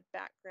little bit of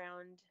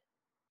background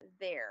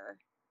there.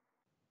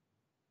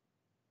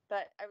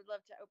 But I would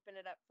love to open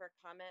it up for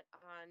comment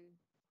on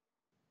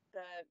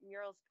the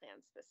murals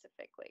plan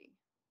specifically.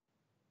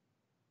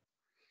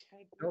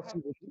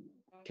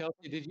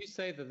 Kelsey, did you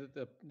say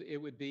that it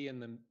would be in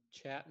the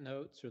chat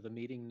notes or the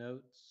meeting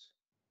notes?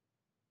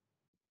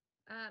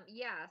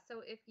 Yeah,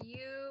 so if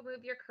you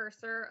move your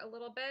cursor a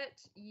little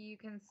bit, you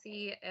can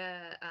see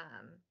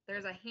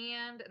there's a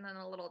hand and then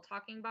a little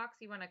talking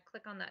box. You want to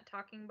click on that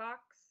talking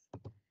box,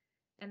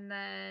 and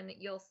then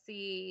you'll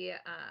see,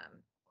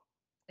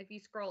 if you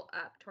scroll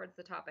up towards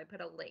the top, I put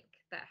a link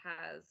that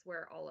has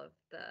where all of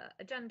the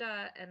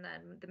agenda and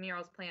then the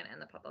murals plan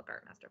and the public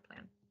art master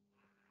plan.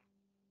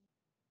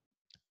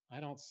 I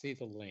don't see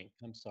the link.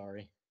 I'm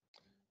sorry.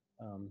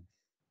 I'm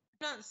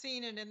not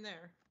seeing it in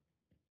there.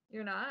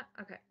 You're not?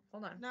 Okay,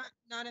 hold on.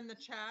 Not in the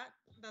chat.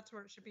 That's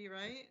where it should be,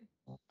 right?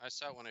 I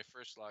saw it when I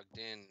first logged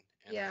in,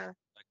 and Yeah.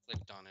 I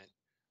clicked on it.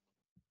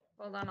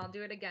 Hold on, I'll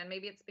do it again.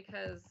 Maybe it's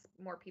because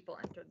more people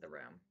entered the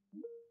room.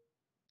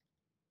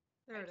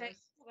 There it is.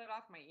 Pulled it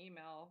off my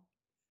email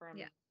from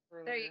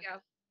earlier. There you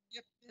go.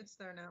 Yep, it's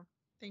there now.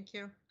 Thank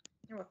you.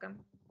 You're welcome.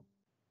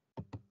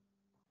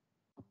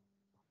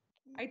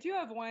 I do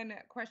have one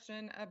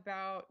question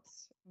about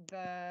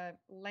the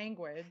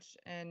language.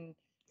 And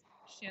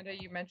Shanda,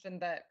 you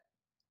mentioned that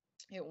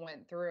it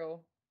went through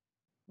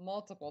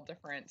multiple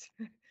different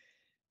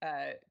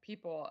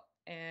people,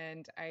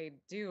 and I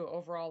do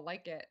overall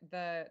like it.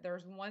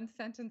 There's one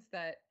sentence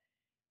that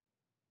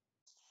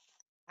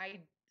I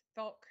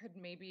felt could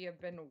maybe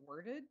have been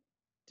worded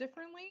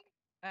differently,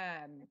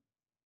 and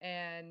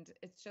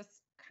it's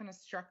just kind of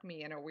struck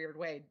me in a weird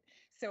way.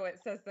 So it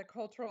says the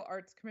Cultural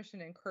Arts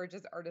Commission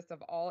encourages artists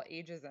of all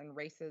ages and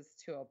races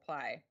to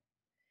apply.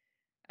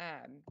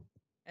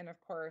 And of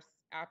course,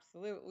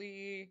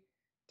 absolutely,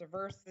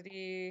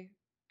 diversity.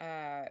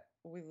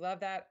 We love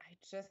that. I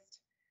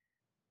just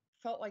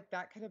felt like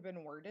that could have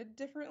been worded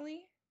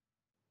differently.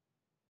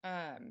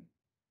 Yeah,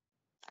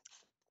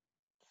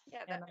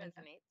 that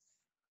resonates.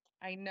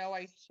 I know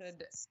I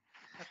should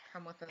have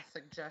come with a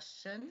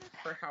suggestion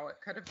for how it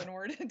could have been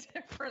worded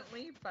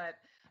differently, but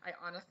I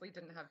honestly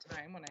didn't have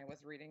time when I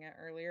was reading it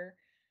earlier.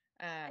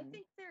 I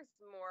think there's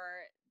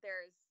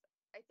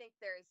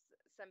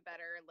some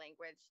better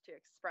language to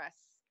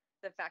express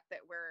the fact that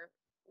we're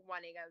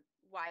wanting a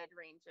wide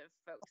range of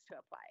folks to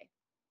apply.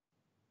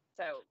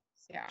 So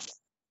yeah.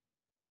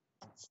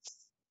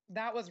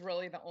 That was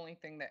really the only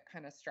thing that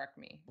kind of struck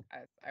me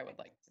as I would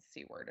like to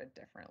see worded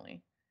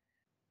differently.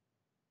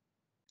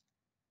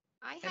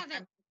 I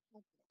haven't.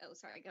 Oh,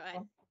 sorry. Go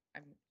ahead.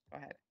 Go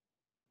ahead.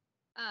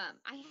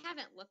 I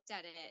haven't looked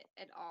at it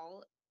at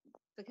all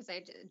because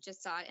I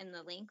just saw it in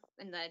the link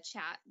in the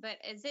chat. But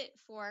is it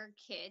for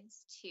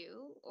kids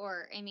too?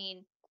 Or, I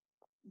mean,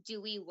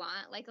 do we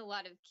want like a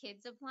lot of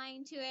kids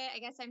applying to it? I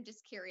guess I'm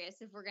just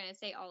curious if we're going to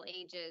say all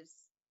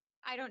ages.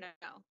 I don't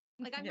know.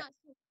 Like, I'm not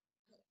sure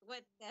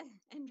what the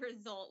end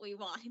result we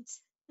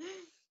want.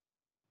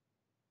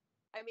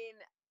 I mean,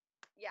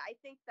 yeah, I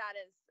think that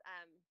is,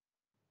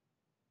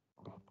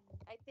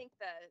 I think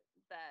the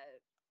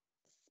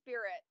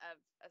spirit of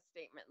a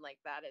statement like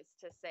that is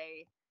to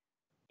say,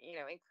 you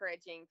know,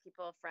 encouraging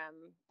people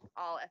from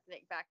all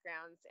ethnic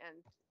backgrounds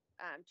and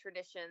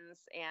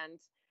traditions and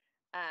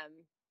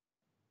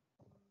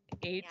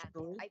age and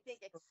groups. I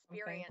think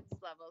experience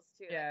levels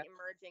too, Yeah. like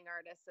emerging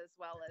artists as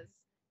well as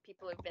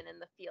people who've been in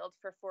the field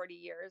for 40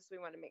 years. We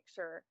want to make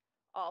sure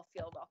all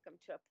feel welcome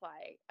to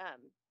apply.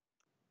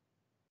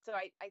 So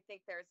I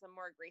think there's a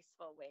more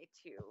graceful way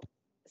to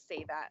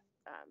say that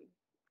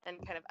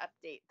and kind of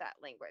update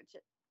that language.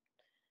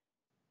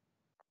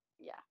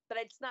 Yeah, but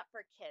it's not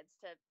for kids,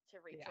 to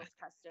Rachel's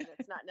question.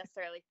 It's not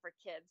necessarily for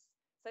kids.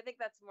 So I think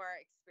that's more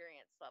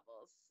experience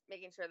levels,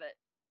 making sure that,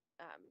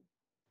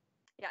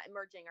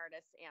 emerging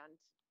artists and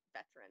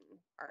veteran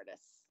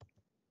artists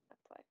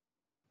apply.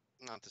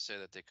 Not to say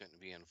that they couldn't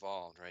be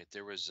involved, right?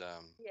 There was, I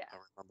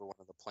remember one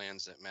of the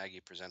plans that Maggie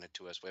presented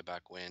to us way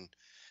back when,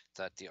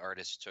 that the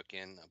artists took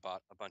in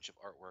about a bunch of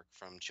artwork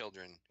from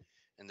children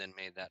and then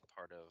made that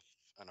part of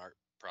an art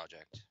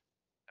project.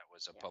 That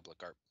was a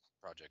public art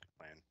project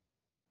plan.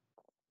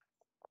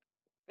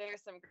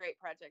 There's some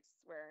great projects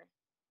where,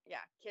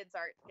 kids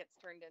art gets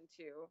turned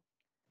into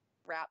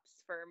wraps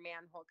for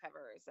manhole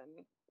covers,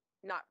 and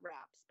not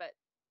wraps, but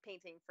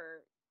painting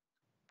for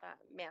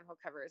manhole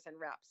covers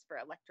and wraps for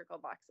electrical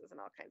boxes and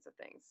all kinds of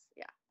things.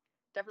 Yeah,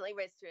 definitely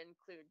ways to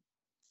include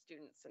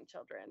students and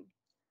children.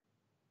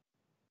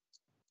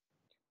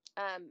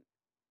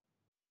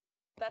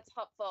 That's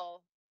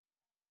helpful.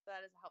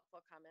 That is a helpful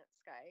comment,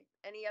 Sky.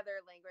 Any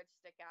other language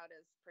stick out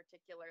as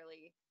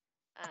particularly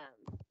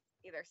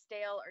either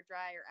stale or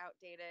dry or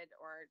outdated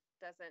or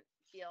doesn't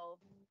feel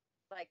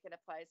like it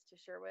applies to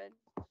Sherwood?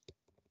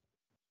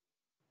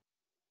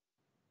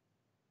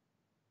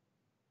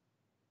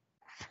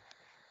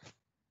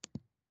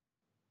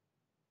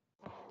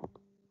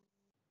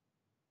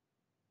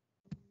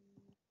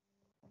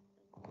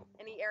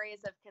 Any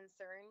areas of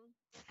concern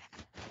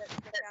that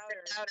stick out,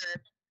 or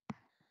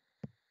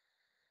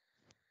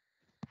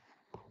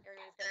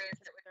areas that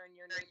concern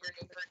your neighbors?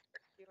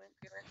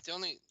 The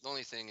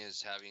only thing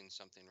is having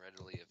something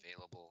readily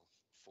available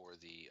for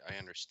I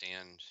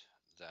understand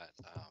that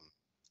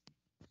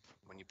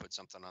when you put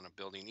something on a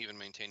building, even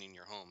maintaining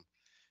your home,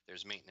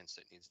 there's maintenance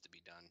that needs to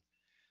be done.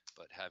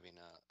 But having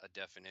a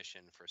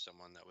definition for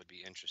someone that would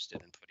be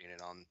interested in putting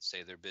it on,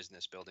 say, their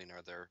business building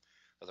or their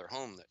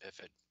home, if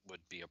it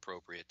would be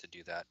appropriate to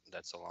do that,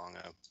 that's along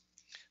a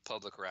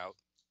public route,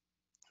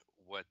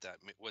 what that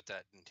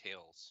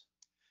entails,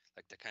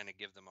 like to kind of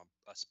give them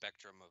a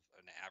spectrum of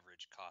an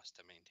average cost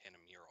to maintain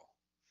a mural.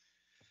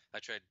 I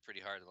tried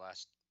pretty hard the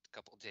last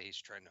couple of days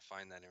trying to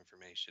find that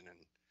information,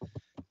 and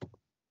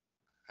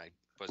I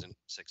wasn't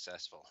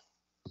successful.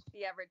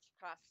 The average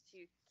cost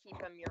to keep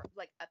a mural,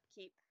 like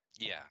upkeep.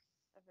 Yeah.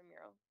 Of a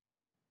mural.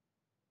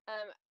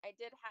 I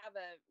did have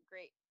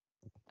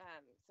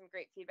some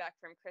great feedback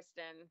from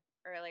Kristen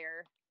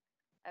earlier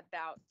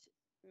about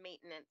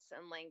maintenance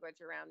and language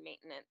around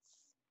maintenance.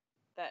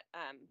 That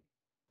I'm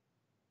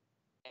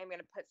going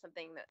to put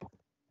something that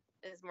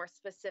is more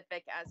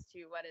specific as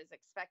to what is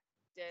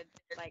expected,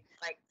 like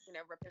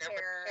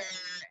repair.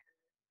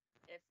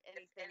 If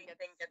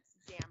anything gets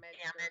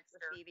damaged or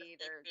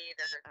graffitied, or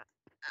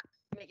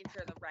making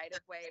sure the right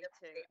of way to.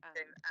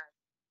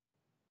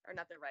 Or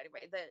not the right of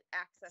way, the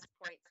access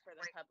points for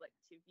the public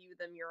to view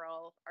the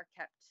mural are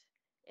kept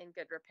in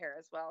good repair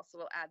as well. So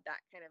we'll add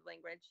that kind of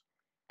language.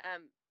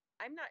 I'm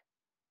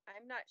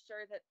not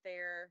sure that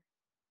there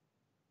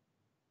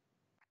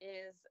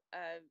is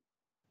an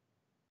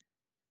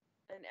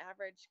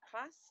average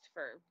cost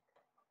for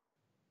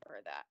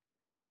that.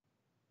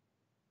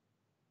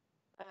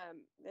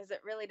 As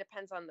it really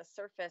depends on the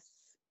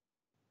surface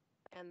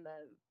and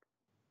the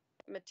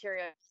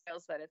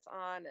materials that it's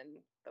on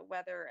and the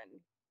weather.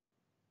 And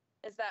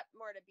is that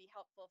more to be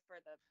helpful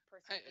for the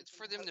person? It's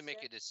for them to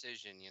make a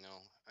decision,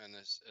 and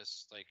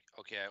it's like,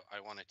 okay,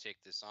 I want to take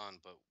this on,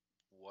 but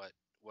what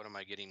am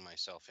I getting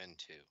myself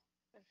into?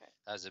 Okay.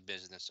 As a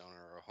business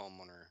owner or a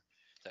homeowner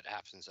that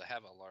happens to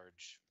have a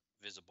large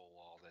visible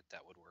wall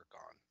that would work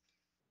on.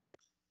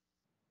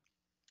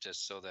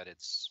 just so that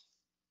it's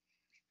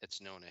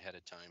known ahead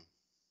of time.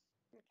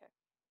 Okay.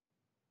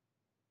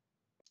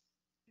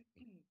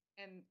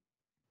 And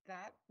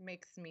that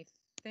makes me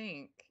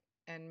think,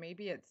 and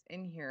maybe it's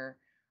in here,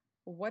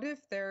 what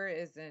if there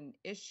is an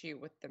issue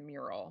with the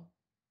mural?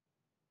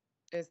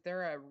 Is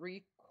there a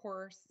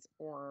recourse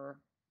or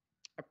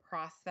a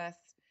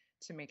process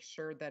to make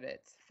sure that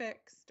it's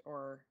fixed,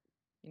 or,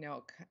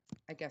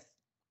 I guess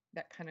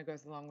that kind of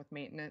goes along with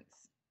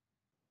maintenance?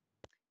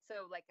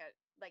 So like a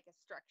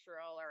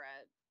structural or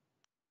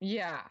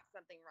Yeah,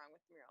 something wrong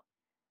with the mural.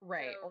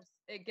 right. So- Or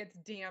it gets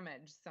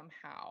damaged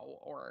somehow,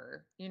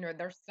 or,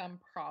 there's some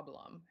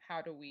problem.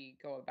 How do we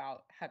go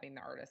about having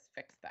the artist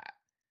fix that?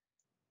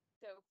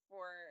 So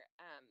for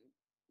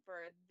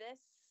this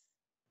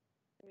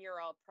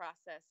mural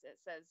process, it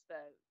says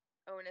the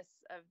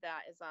onus of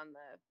that is on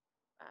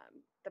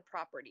the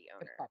property The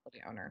owner.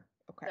 property owner.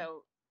 Okay.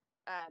 So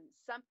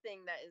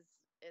something that is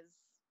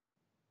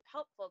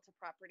helpful to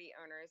property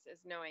owners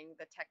is knowing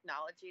the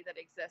technology that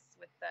exists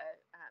with the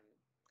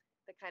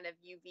kind of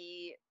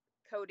UV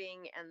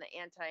coating and the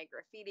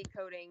anti-graffiti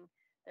coating.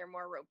 They're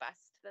more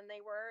robust than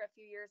they were a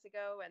few years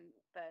ago, and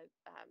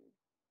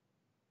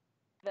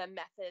the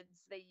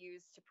methods they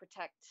use to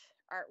protect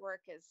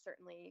artwork is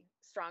certainly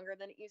stronger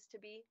than it used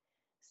to be.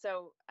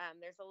 So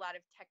there's a lot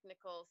of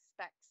technical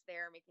specs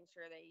there, making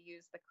sure they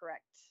use the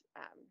correct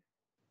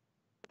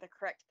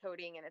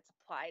coating and it's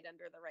applied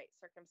under the right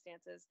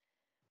circumstances.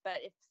 But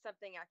if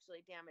something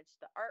actually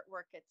damaged the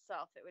artwork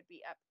itself, it would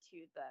be up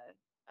to the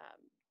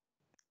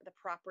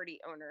property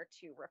owner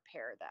to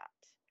repair that.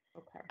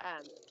 Okay.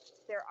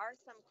 There are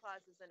some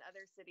clauses in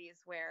other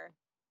cities where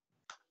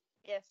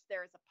if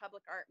there's a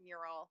public art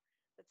mural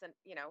that's in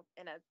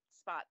a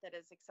spot that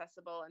is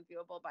accessible and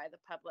viewable by the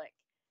public,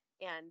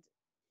 and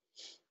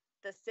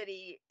the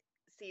city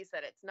sees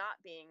that it's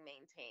not being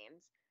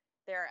maintained,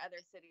 there are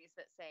other cities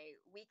that say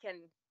we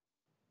can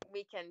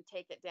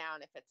take it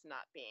down if it's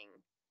not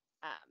being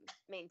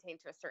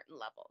maintained to a certain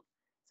level,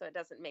 so it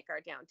doesn't make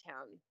our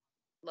downtown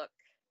look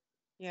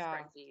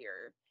scrungy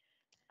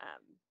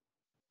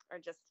or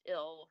just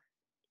ill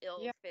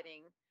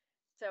fitting.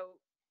 So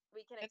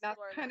we can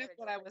explore. And that's kind of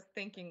what I was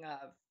thinking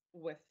of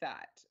with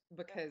that,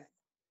 because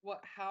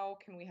how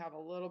can we have a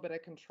little bit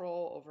of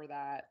control over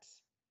that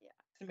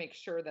to make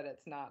sure that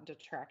it's not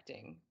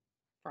detracting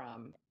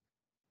from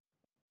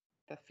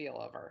the feel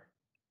of our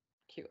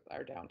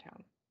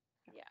downtown?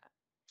 Yeah.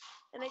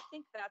 And I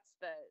think that's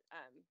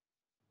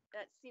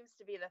that seems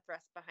to be the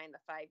thrust behind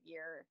the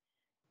 5-year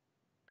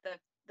the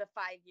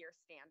 5-year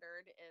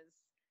standard. Is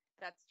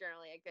that's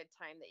generally a good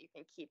time that you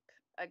can keep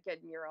a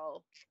good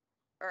mural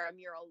or a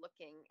mural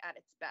looking at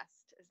its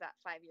best, is that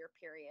 5-year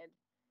period.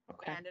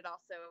 Okay. And it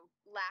also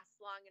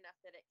lasts long enough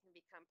that it can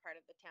become part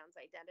of the town's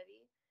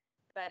identity.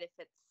 But if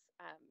it's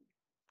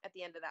at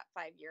the end of that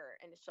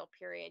 5-year initial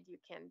period, you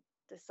can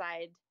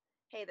decide,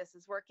 hey, this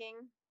is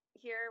working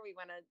here, we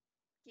want to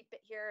keep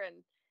it here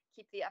and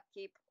keep the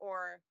upkeep,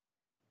 or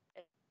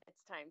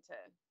it's time to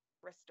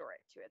restore it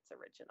to its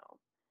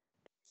original.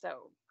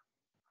 So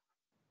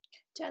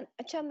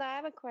Chanda, I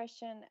have a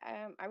question.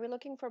 Are we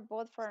looking for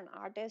both for an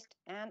artist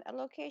and a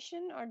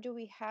location, or do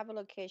we have a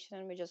location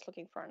and we're just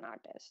looking for an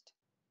artist?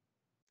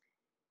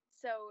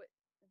 So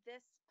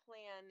this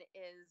plan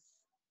is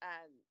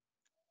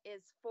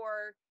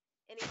for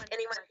anyone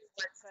who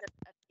wants to put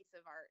a piece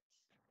of art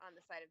on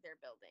the side of their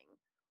building,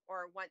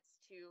 or wants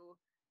to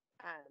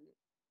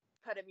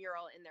put a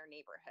mural in their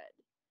neighborhood.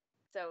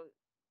 So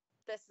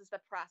this is the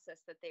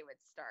process that they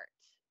would start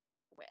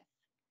with.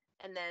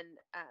 And then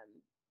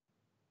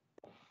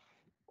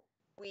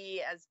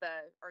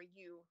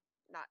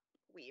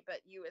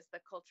you as the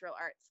Cultural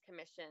Arts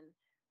Commission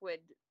would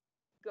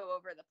go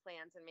over the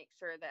plans and make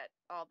sure that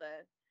all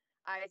the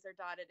I's are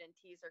dotted and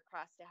T's are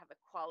crossed to have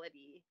a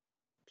quality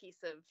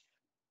piece of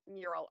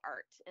mural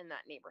art in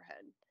that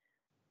neighborhood.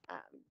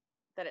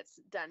 That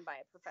it's done by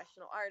a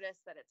professional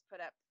artist, that it's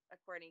put up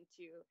according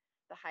to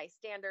the high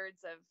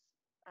standards of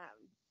a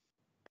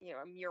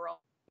mural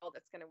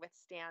that's going to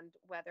withstand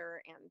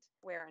weather and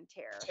wear and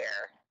tear.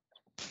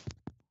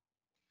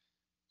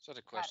 So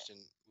the question,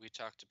 we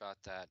talked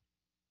about that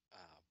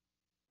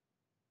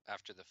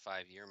after the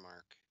 5-year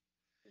mark.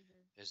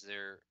 Mm-hmm. Is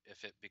there,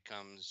 if it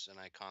becomes an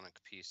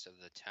iconic piece of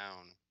the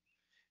town,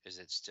 is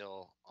it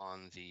still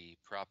on the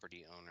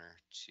property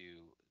owner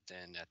to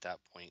then at that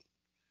point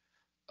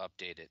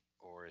update it?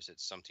 Or is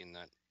it something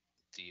that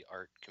the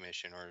art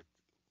commission or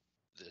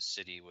the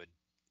city would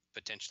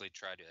potentially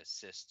try to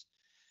assist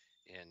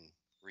in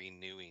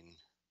renewing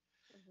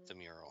the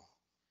mural?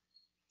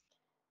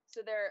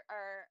 So there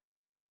are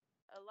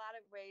a lot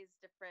of ways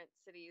different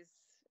cities,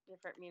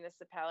 different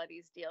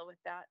municipalities deal with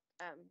that.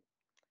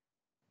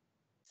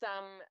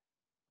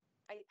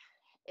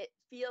 It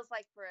feels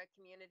like for a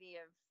community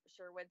of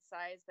Sherwood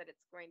size that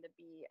it's going to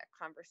be a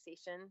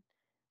conversation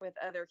with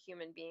other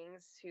human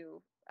beings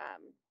who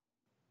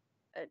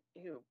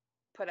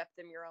put up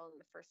the mural in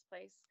the first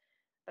place.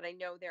 But I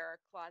know there are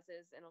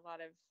clauses in a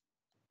lot of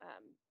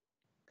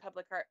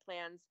public art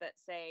plans that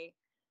say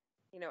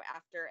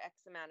after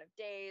X amount of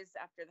days,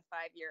 after the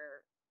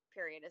 5-year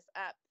period is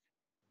up,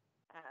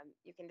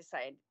 you can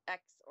decide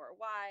X or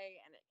Y,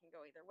 and it can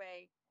go either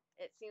way.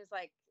 It seems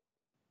like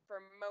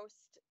for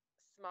most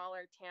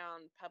smaller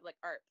town public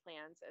art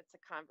plans, it's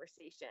a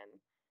conversation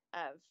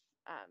of,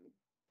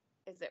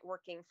 is it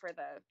working for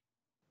the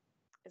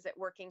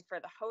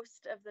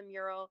host of the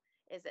mural?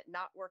 Is it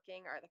not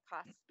working? Are the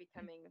costs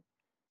becoming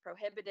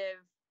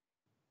prohibitive?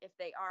 If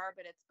they are,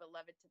 but it's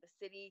beloved to the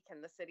city,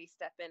 can the city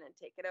step in and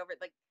take it over?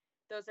 Like,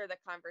 those are the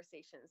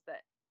conversations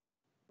that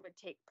would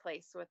take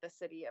place with a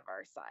city of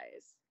our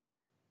size.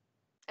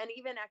 And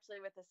even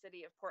actually with the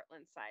city of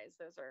Portland size,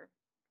 those are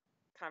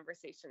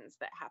conversations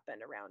that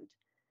happen around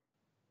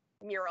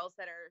murals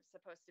that are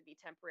supposed to be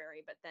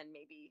temporary, but then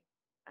maybe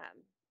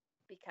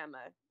become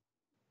a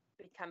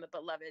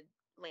beloved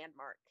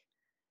landmark,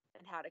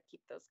 and how to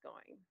keep those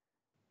going.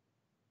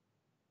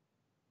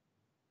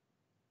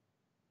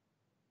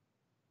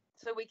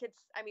 So we could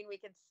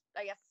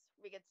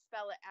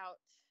spell it out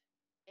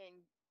in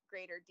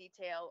greater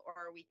detail,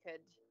 or we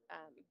could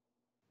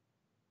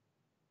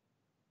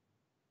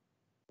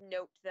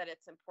note that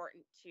it's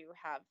important to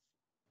have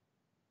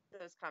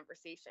those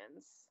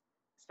conversations,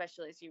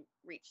 especially as you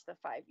reach the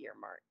 5-year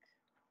mark.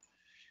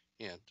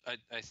 Yeah,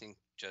 I think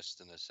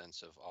just in the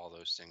sense of all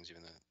those things,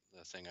 even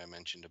the thing I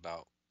mentioned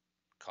about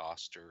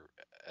cost or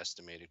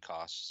estimated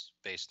costs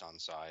based on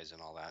size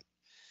and all that,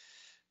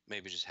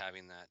 maybe just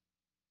having that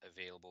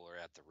available or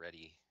at the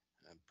ready,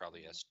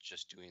 probably us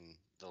just doing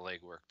the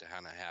legwork to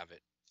kind of have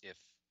it if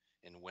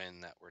and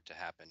when that were to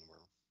happen, we're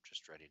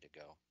just ready to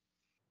go.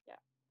 Yeah.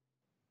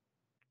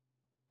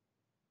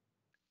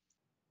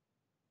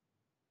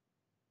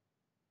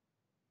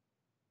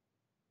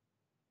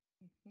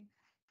 Mhm.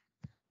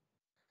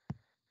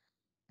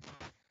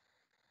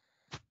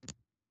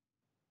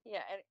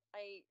 Yeah, and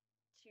I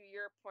to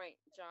your point,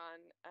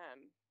 John,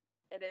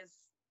 it is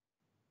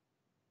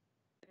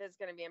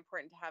going to be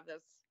important to have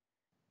those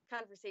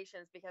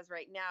conversations, because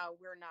right now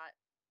we're not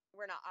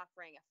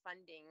offering a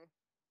funding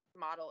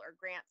model or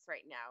grants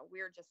right now.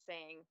 We're just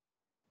saying,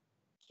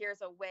 here's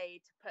a way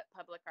to put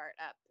public art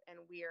up, and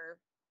we're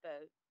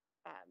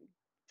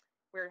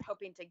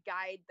hoping to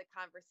guide the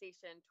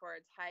conversation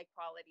towards high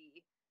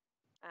quality,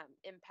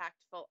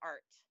 impactful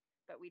art.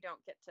 But we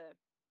don't get to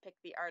pick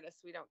the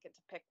artists. We don't get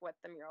to pick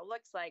what the mural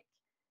looks like.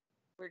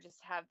 We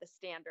just have the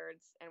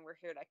standards, and we're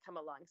here to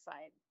come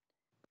alongside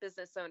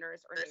business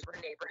owners or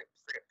neighbor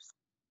groups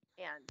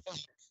and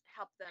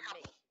help them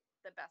make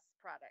the best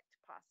product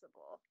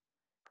possible.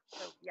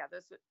 So yeah,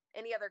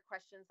 any other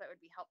questions that would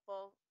be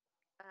helpful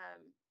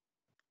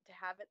to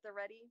have at the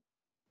ready?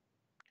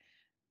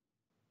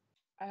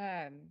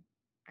 I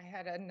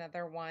had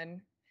another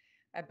one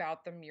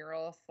about the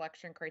mural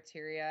selection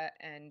criteria,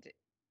 and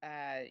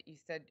you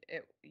said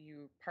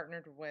you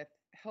partnered with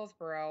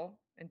Hillsborough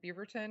and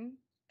Beaverton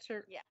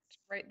to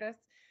write this,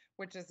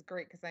 which is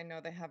great because I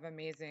know they have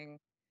amazing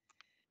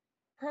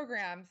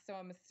programs. So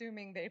I'm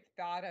assuming they've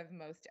thought of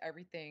most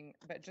everything,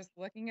 but just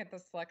looking at the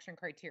selection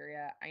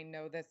criteria, I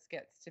know this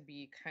gets to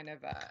be kind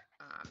of a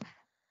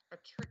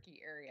tricky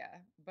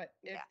area. But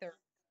if there's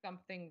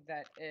something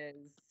that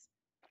is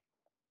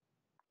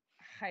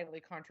highly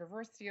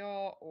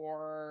controversial,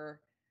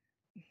 or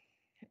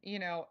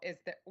is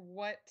that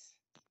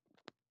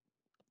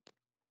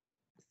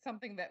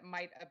something that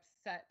might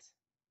upset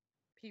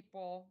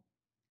people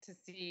to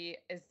see,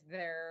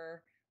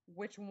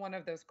 which one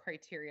of those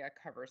criteria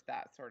covers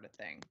that sort of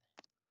thing?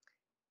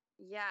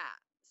 Yeah,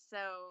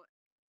 so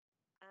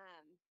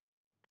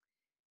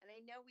and I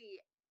know we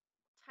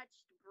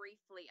touched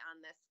briefly on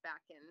this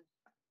back in,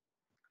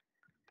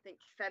 I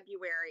think,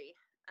 February.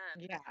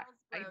 We're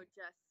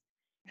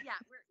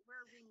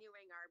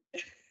renewing our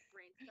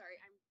brain. Sorry,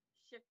 I'm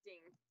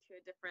shifting to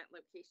a different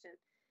location.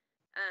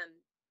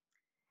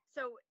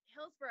 So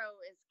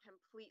Hillsborough is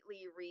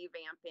completely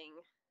revamping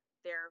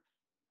their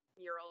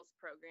murals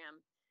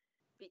program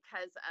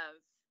because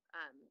of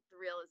the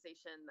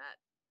realization that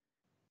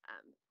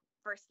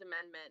First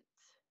Amendment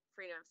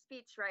freedom of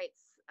speech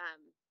rights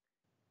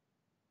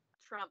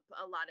trump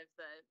a lot of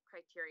the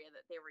criteria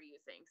that they were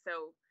using.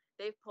 So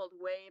they've pulled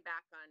way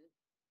back on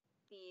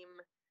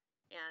theme,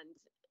 and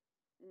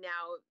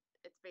now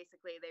it's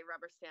basically they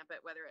rubber stamp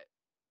it whether it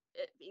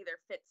either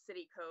fits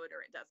city code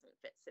or it doesn't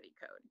fit city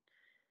code.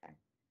 Okay.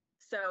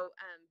 So,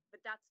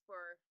 but that's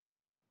for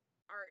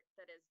art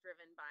that is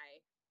driven by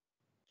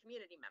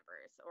community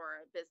members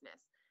or a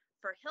business.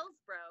 For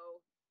Hillsborough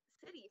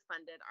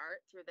city-funded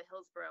art through the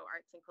Hillsborough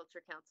Arts and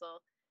Culture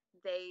Council,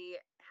 they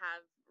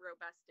have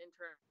robust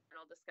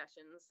internal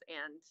discussions,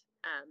 and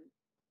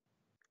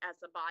as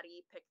a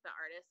body, pick the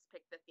artist,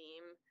 pick the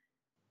theme,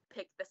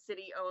 pick the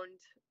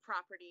city-owned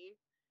property,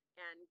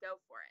 and go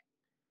for it.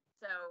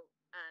 So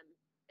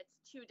it's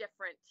two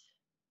different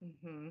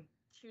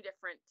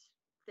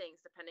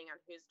things depending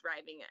on who's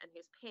driving it and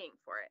who's paying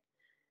for it.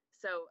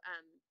 So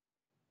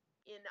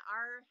in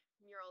our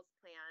murals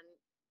plan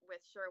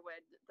with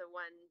Sherwood, the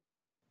one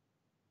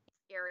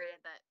area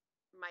that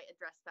might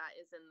address that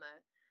is in the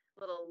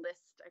little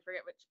list. I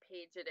forget which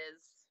page it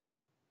is.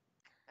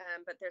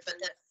 but there's a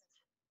list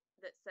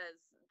that says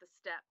the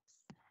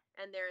steps,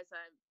 and there's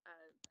a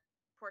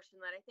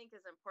portion that I think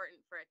is important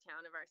for a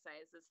town of our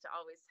size is to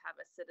always have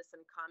a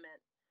citizen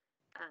comment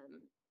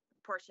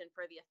portion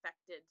for the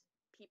affected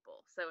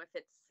people. So if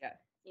it's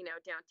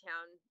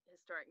downtown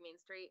historic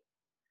Main Street,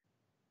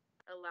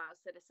 allow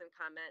citizen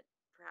comment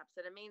perhaps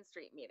at a Main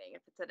Street meeting.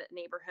 If it's at a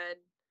neighborhood,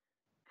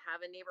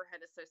 have a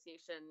neighborhood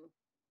association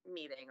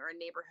meeting or a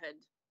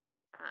neighborhood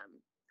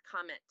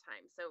comment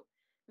time. So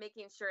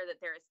making sure that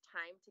there is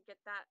time to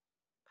get that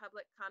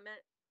public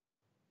comment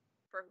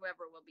for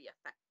whoever will be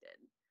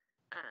affected.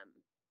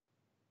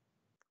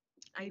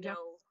 I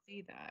know. Don't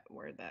see that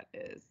where that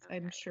is.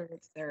 Okay. I'm sure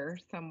it's there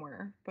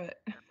somewhere,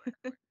 but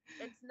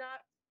It's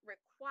not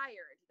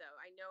required though.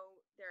 I know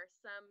there are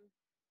some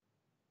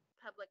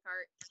public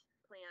art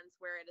plans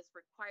where it is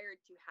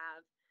required to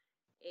have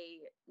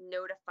a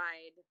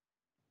notified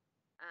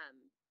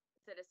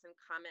citizen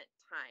comment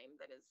time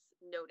that is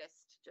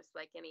noticed just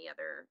like any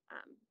other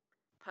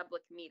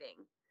public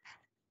meeting.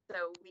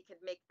 So we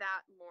could make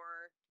that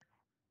more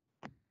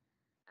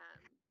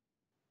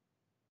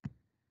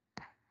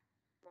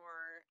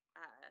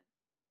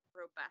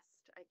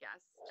robust, I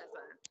guess,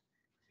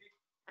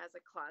 as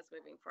a clause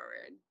moving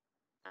forward.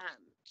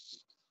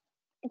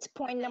 It's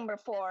point number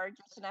 4,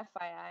 just an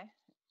FYI.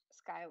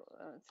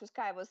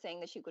 Sky was saying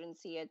that she couldn't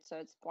see it, so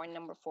it's point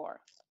number 4.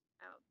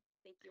 Oh,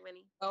 thank you,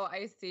 Winnie. Oh,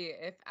 I see.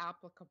 If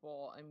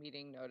applicable, a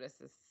meeting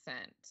notice is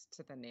sent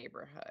to the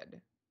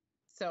neighborhood.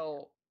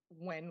 So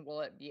when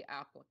will it be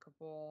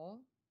applicable?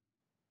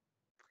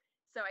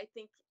 So I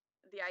think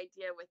the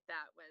idea with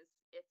that was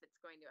if it's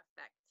going to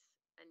affect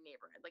a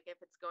neighborhood, like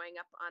if it's going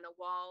up on a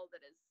wall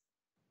that is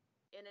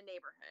in a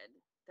neighborhood,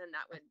 then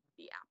that would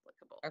be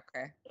applicable.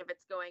 Okay. If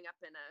it's going up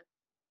in a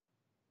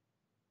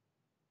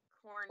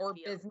cornfield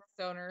or business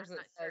owners,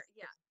 it says,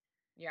 sure.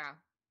 Yeah.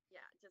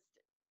 Just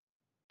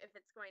if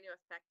it's going to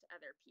affect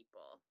other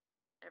people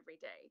every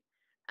day.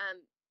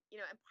 And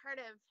part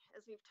of,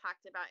 as we've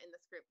talked about in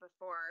this group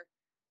before,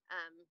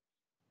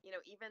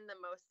 even the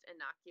most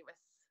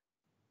innocuous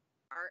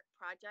art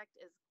project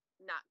is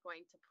not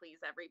going to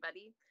please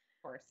everybody.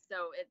 Of course.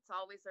 So it's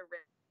always a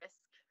risk.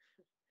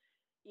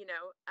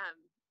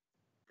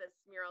 This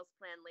murals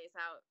plan lays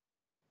out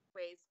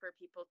ways for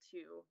people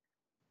to,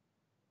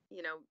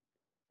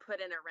 put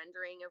in a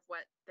rendering of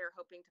what they're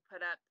hoping to put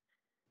up,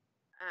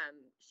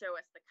 show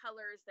us the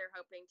colors they're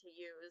hoping to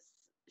use,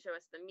 show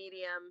us the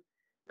medium,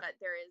 but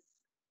there is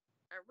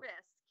a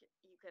risk.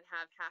 You could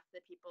have half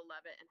the people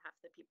love it and half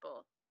the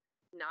people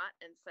not,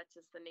 and such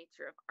is the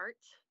nature of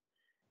art.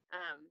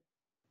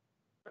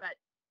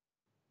 But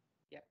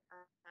yep.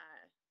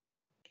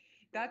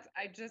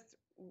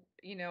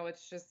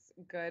 It's just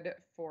good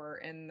for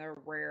in the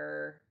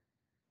rare,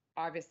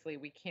 obviously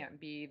we can't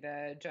be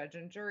the judge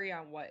and jury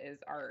on what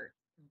is art,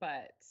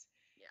 but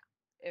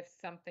if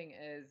something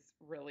is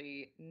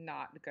really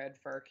not good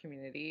for our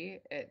community,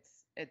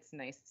 it's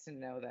nice to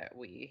know that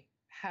we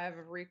have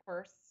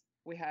recourse.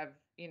 We have,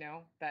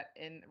 that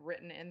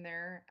written in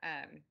there.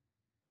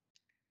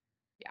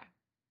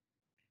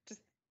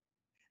 Just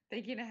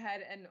thinking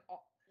ahead, and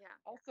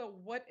also,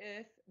 what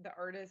if the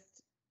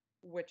artist,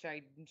 which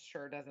I'm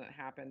sure doesn't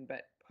happen,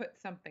 but put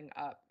something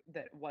up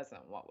that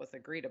wasn't what was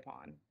agreed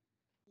upon?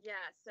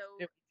 Yeah, so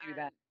do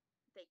that?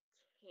 They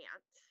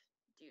can't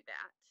do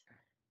that.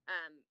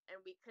 And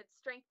we could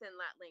strengthen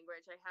that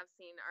language. I have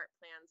seen art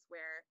plans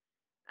where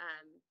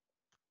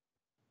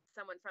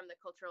someone from the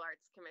Cultural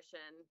Arts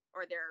Commission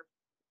or their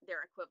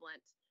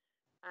equivalent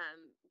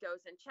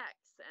goes and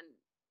checks, and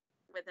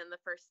within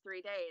the first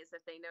 3 days,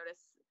 if they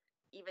notice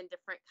even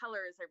different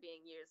colors are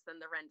being used than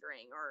the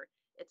rendering, or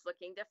it's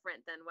looking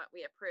different than what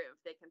we approved,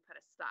 they can put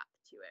a stop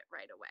to it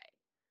right away.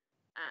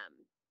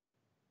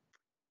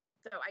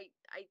 So I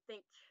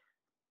think,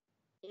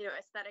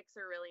 aesthetics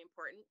are really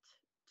important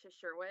to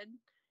Sherwood.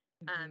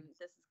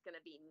 This is going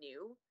to be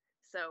new,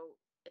 so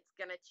it's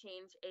going to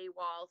change a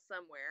wall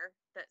somewhere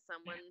that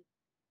someone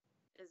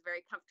is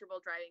very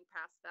comfortable driving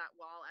past that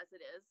wall as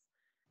it is.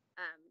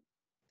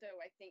 So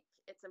I think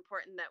it's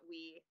important that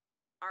we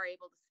are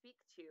able to speak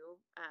to,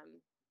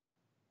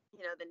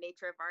 the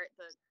nature of art,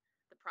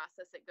 the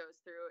process it goes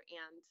through,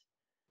 and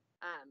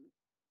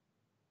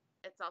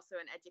it's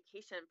also an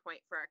education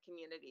point for our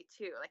community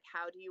too. Like,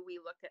 how do we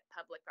look at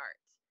public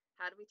art?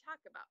 How do we talk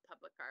about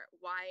public art?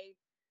 Why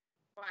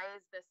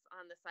is this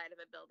on the side of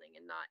a building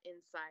and not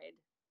inside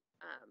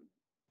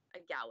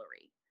a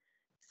gallery?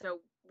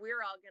 So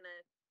we're all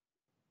gonna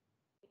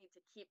need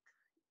to keep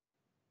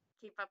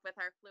up with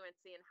our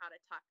fluency and how to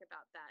talk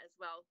about that as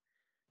well,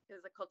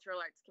 because the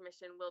Cultural Arts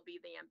Commission will be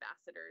the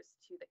ambassadors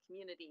to the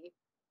community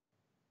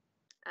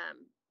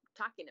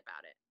talking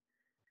about it.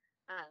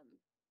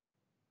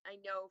 I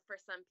know for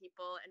some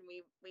people, and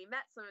we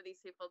met some of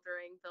these people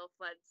during Bill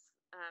Flood's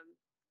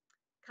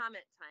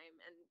comment time,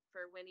 and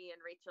for Winnie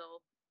and Rachel,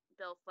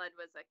 Bill Flood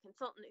was a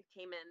consultant who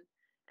came in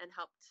and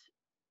helped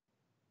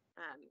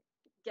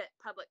get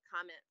public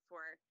comment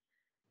for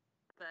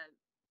the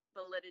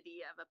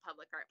validity of a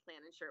public art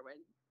plan in Sherwood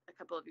a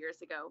couple of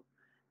years ago.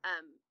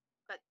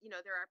 But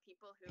there are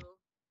people who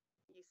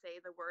you say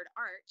the word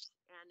art,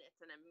 and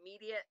it's an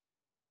immediate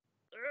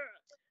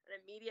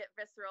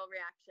visceral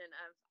reaction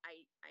of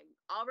I'm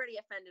already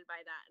offended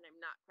by that, and I'm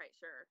not quite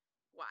sure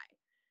why.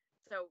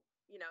 So,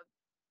 you know,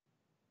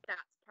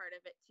 that's part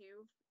of it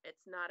too.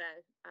 It's not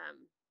an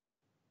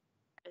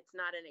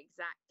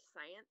exact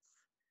science,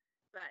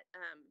 but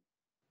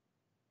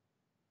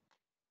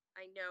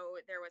I know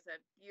there was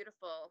a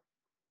beautiful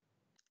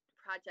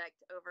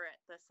project over at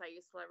the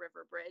Sayusla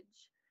River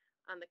Bridge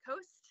on the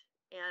coast,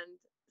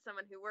 and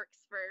someone who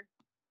works for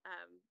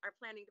our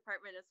planning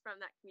department is from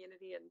that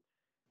community, and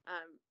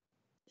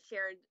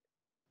shared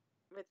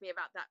with me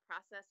about that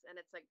process. And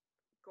it's a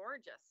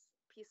gorgeous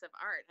piece of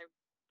art. I've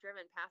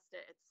driven past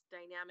it. It's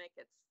dynamic,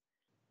 it's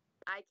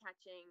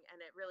eye-catching,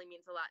 and it really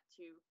means a lot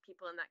to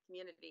people in that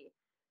community.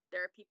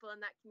 There are people in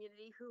that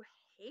community who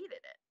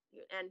hated it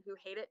and who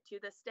hate it to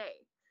this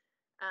day.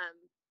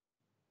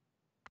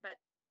 But,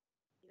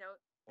 you know,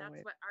 that's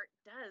what art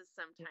does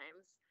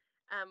sometimes.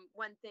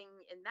 One thing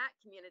in that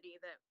community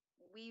that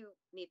we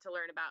need to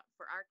learn about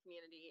for our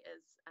community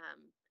is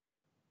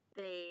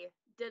they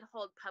did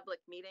hold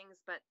public meetings,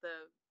 but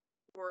the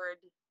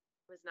word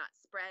was not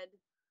spread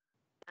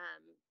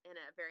in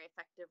a very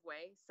effective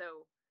way.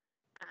 So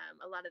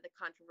a lot of the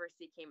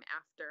controversy came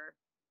after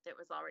it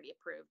was already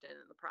approved and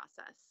in the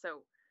process.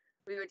 So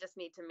we would just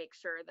need to make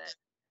sure that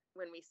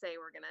when we say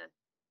we're going to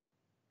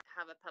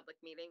have a public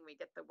meeting, we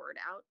get the word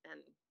out and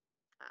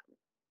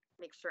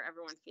make sure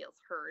everyone feels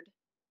heard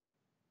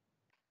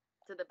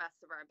to the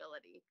best of our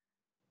ability.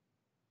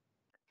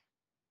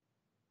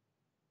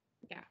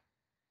 Yeah.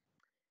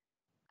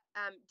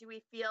 Do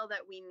we feel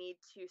that we need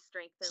to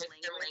strengthen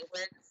language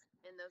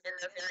in those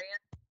areas?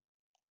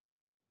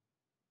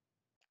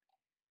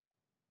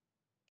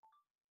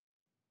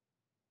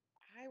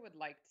 I would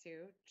like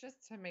to,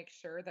 just to make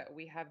sure that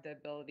we have the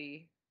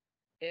ability,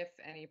 if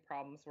any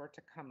problems were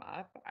to come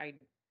up. I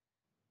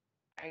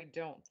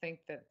don't think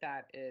that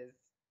that is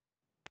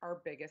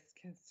our biggest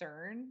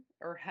concern,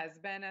 or has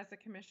been as a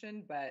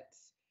commission, but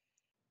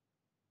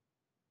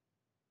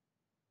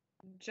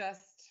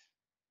just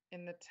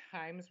in the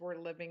times we're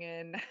living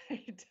in,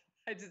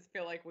 I just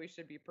feel like we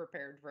should be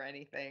prepared for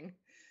anything.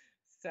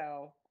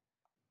 So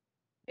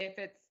if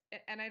it's,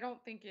 and I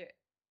don't think it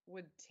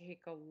would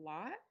take a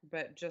lot,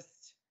 but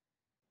just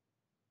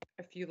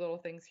a few little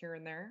things here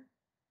and there.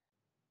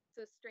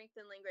 So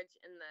strengthen language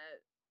in the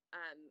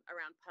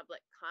around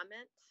public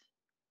comment,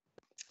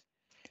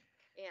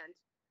 and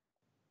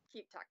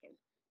keep talking.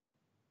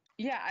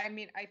 Yeah, I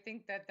mean, I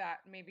think that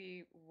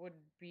maybe would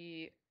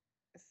be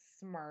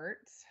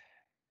smart.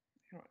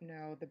 I don't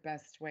know the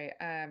best way.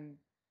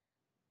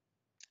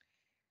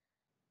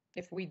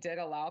 If we did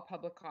allow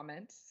public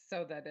comment,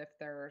 so that if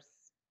there's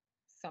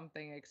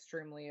something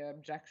extremely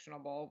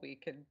objectionable, we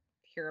could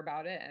hear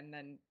about it and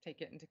then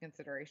take it into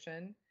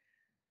consideration.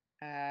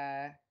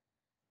 I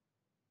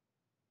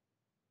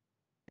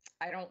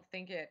don't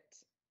think it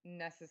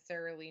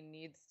necessarily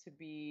needs to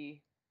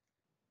be,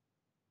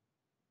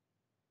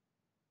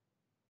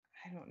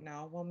 I don't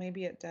know, well,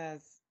 maybe it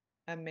does,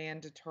 a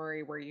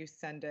mandatory where you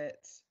send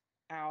it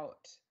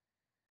out,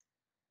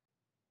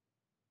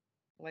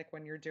 like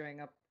when you're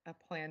doing a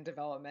plan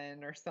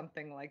development or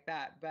something like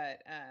that.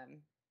 But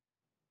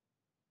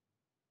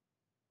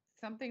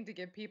something to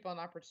give people an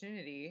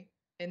opportunity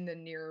in the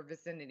near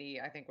vicinity,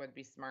 I think would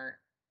be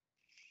smart.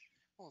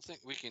 Well, I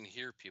think we can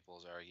hear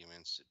people's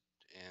arguments,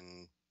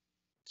 and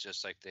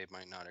just like they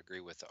might not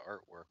agree with the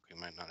artwork, we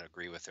might not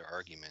agree with their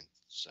argument.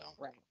 So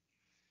right,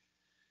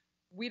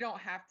 we don't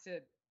have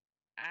to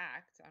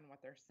act on what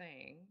they're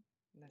saying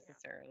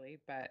necessarily,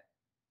 but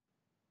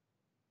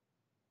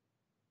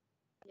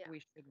we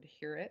should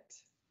hear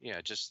it.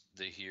 Yeah, just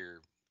the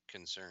hear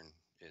concern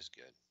is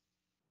good.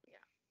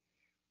 Yeah,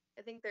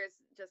 I think there's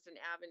just an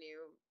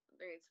avenue.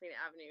 There needs to be an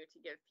avenue to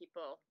give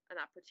people an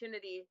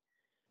opportunity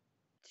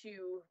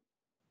to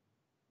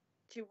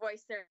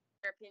voice their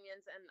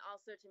opinions, and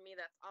also to me,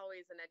 that's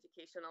always an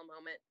educational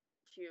moment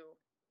to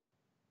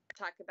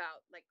talk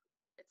about. Like,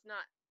 it's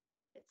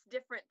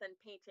different than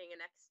painting an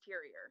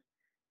exterior,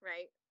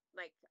 right?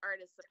 Like,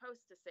 art is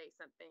supposed to say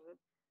something,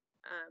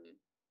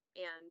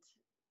 and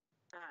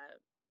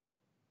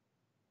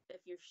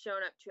if you've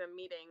shown up to a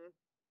meeting,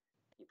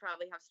 you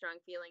probably have strong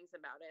feelings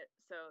about it.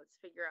 So let's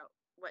figure out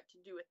what to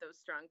do with those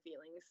strong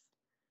feelings,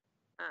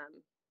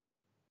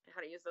 how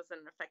to use those in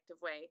an effective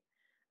way.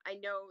 I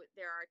know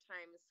there are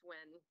times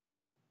when,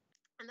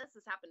 and this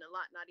has happened a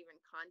lot, not even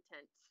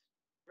content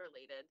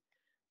related,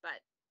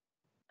 but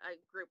a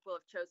group will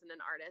have chosen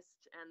an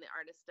artist, and the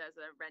artist does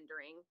a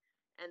rendering,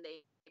 and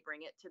they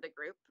bring it to the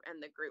group,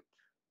 and the group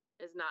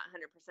is not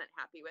 100%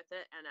 happy with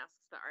it and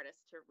asks the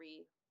artist to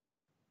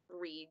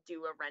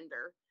redo a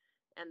render,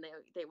 and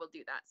they will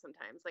do that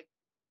sometimes. Like,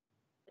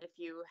 if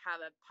you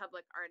have a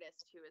public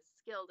artist who is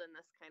skilled in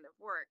this kind of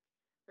work,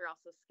 they're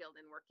also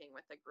skilled in working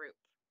with a group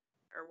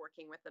or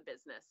working with a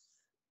business,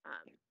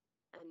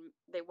 and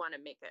they want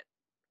to make it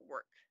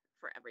work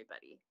for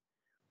everybody.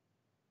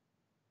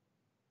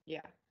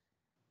 Yeah.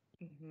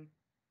 Mm-hmm.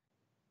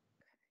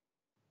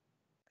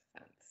 Makes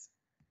sense.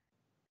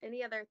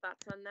 Any other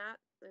thoughts on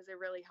that? Those are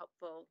really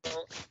helpful.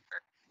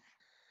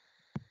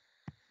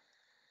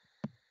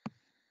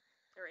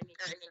 Or any.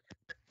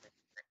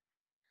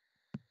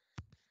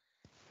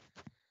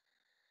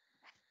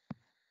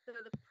 So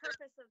the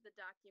purpose of the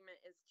document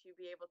is to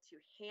be able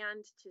to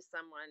hand to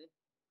someone,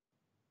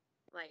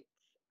 like,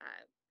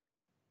 I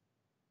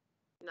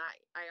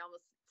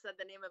almost said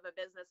the name of a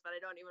business, but I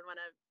don't even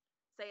want to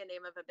say a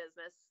name of a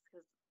business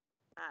because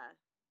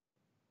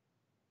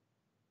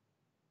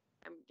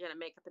I'm going to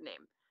make up a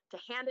name. To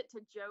hand it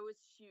to Joe's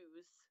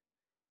Shoes,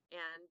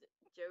 and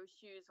Joe's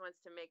Shoes wants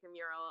to make a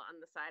mural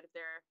on the side of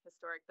their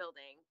historic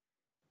building.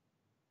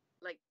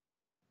 Like,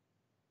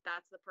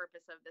 that's the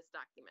purpose of this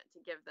document,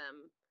 to give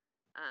them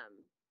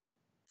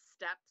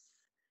steps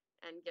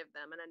and give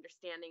them an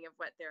understanding of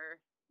what they're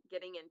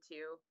getting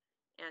into,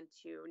 and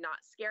to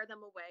not scare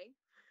them away,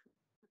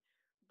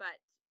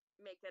 but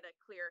make it a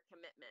clear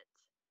commitment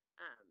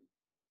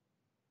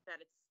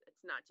that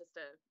it's not just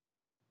a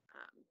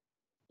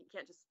you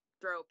can't just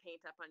throw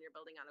paint up on your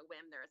building on a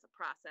whim. There is a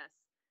process,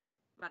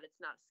 but it's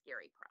not a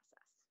scary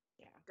process.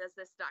 Yeah. Does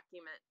this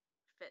document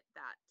fit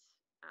that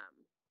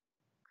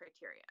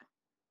criteria?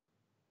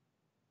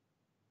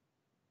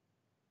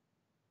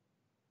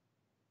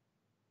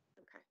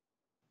 Okay.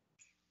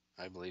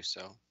 I believe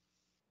so.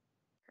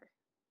 Okay.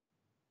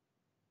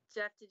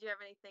 Jeff, did you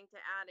have anything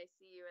to add? I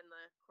see you in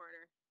the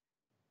corner.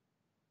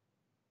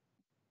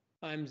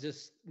 I'm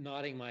just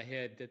nodding my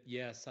head that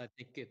yes, I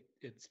think it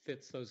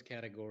fits those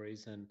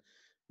categories, and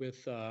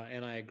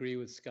and I agree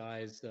with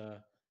Sky's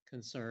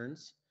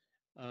concerns,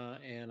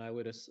 and I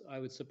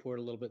would support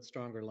a little bit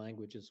stronger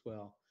language as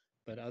well.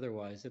 But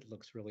otherwise, it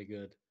looks really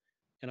good.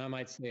 And I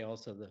might say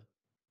also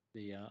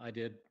I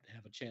did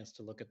have a chance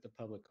to look at the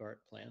public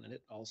art plan, and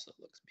it also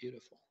looks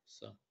beautiful.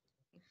 So.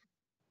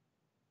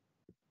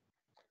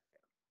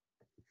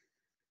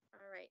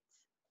 All right.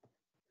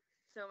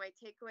 So my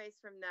takeaways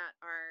from that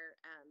are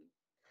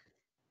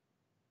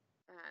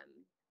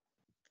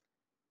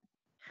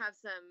have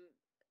some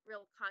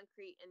real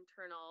concrete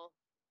internal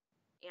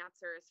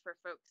answers for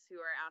folks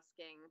who are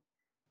asking,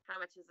 how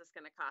much is this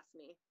going to cost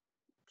me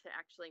to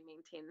actually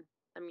maintain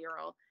a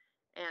mural,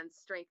 and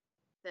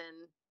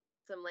strengthen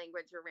some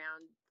language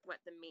around what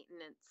the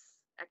maintenance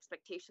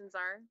expectations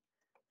are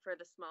for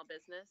the small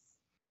business.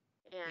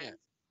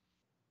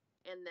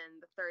 And then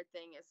the third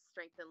thing is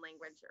strengthen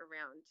language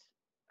around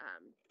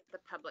the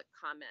public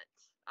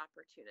comment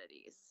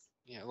opportunities.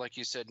 Yeah, like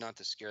you said, not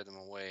to scare them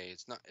away.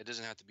 It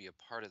doesn't have to be a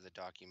part of the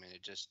document.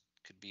 It just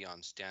could be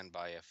on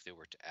standby if they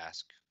were to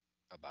ask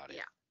about it.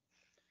 Yeah.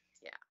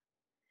 Yeah.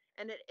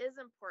 And it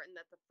is important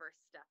that the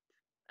first step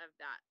of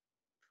that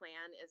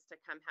plan is to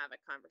come have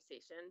a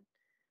conversation.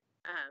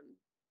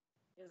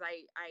 Because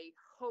I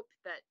hope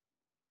that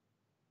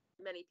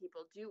many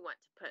people do want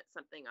to put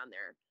something on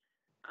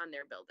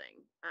their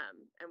building.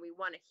 And we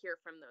want to hear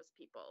from those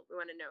people. We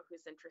want to know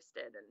who's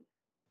interested, and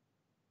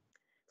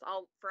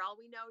for all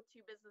we know,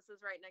 two businesses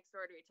right next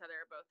door to each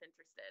other are both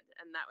interested,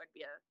 and that would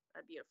be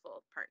a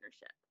beautiful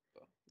partnership.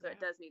 Cool. So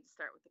it does need to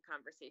start with the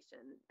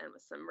conversation and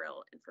with some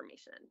real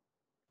information.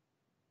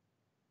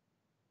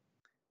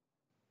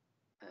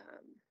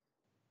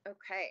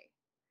 Okay.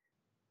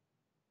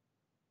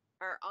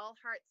 Are all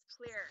hearts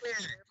clear? Move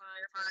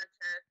on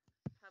to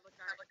public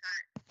art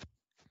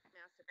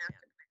master plan.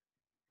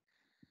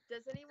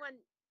 Does anyone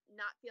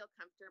not feel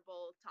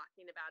comfortable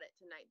talking about it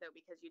tonight, though,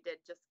 because you did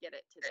just get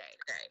it today?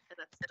 And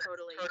that's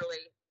totally.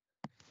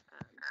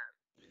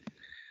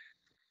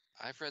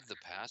 I've read the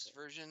past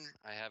version.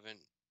 I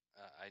haven't.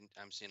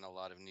 I'm seeing a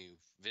lot of new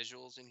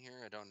visuals in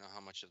here. I don't know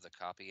how much of the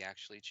copy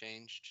actually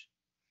changed.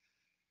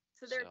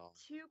 So there are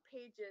 2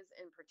 pages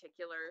in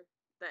particular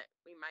that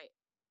we might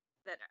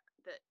that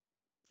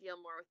deal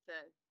more with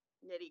the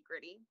nitty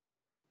gritty.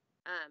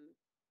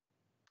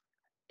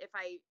 If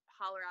I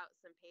holler out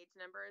some page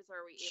numbers,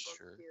 are we able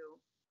to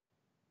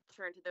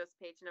turn to those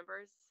page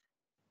numbers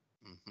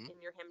in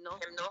your hymnal?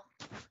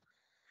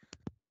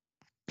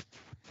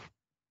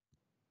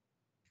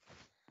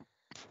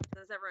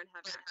 Does everyone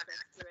have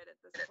access to it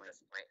at this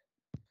point?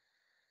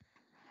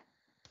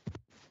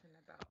 In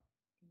about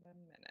 1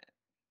 minute.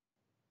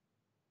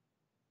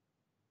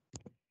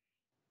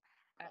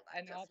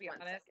 And I'll be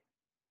honest,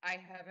 I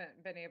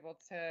haven't been able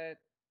to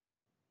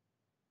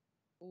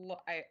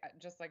look. I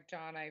just like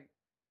John, I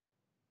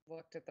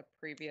looked at the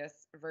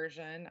previous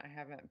version. I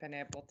haven't been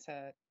able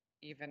to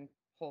even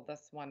pull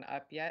this one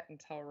up yet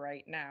until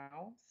right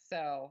now.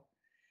 So,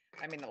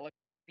 I mean, it looks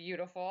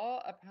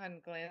beautiful upon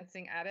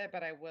glancing at it,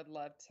 but I would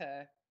love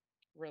to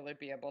really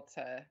be able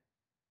to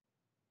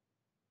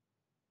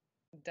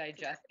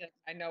digest it.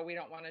 I know we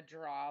don't want to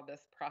draw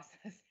this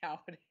process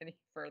out any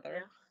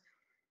further.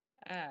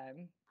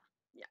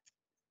 Yeah.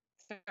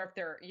 So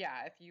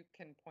if you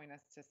can point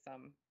us to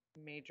some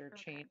major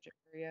change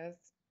areas.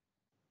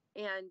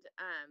 And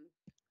I'm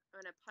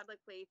going to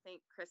publicly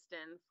thank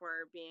Kristen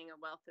for being a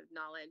wealth of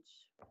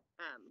knowledge,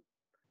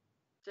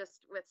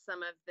 just with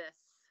some of this,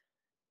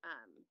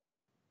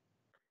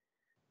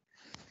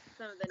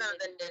 some of the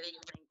nitty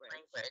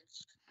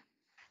language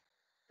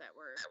that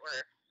we're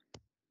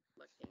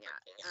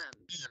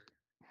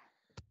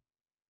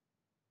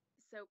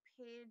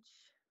page,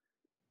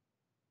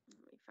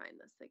 let me find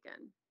this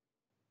again.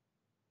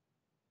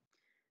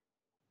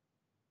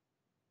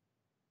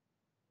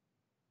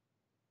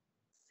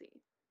 Let's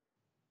see.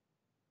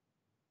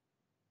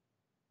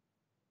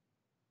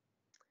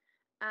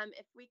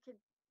 If we could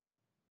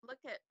look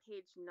at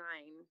page 9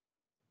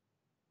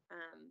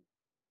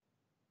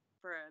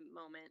 for a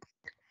moment.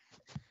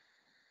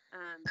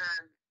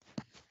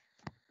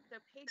 So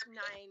page 9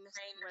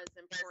 was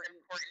important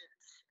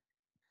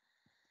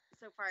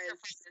so far as,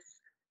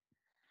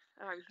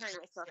 I'm hearing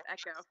myself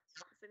echo.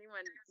 Is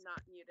anyone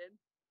not muted?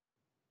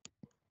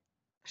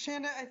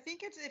 Shanda, I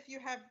think it's if you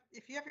have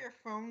your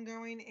phone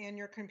going and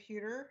your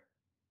computer,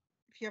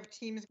 if you have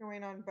Teams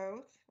going on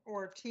both,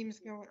 or Teams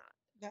going,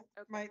 that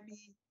might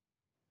be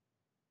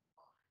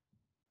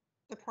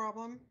the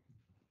problem.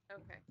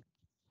 Okay.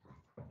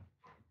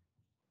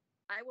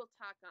 I will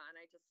talk on.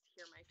 I just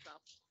hear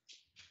myself.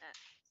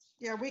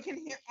 Yeah, we can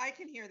hear. I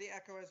can hear the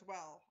echo as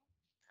well.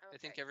 I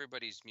think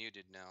everybody's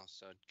muted now,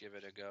 so give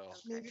it a go.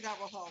 Okay. Maybe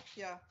that will help.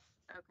 Yeah.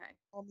 Okay.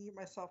 I'll mute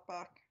myself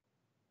back.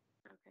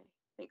 Okay.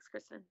 Thanks,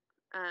 Kristen.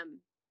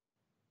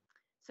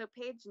 So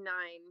page 9,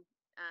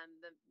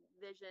 the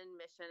vision,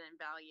 mission, and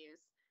values.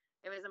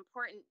 It was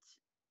important,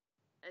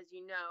 as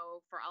you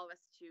know, for all of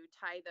us to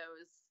tie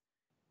those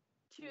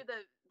to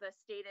the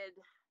stated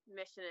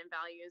mission and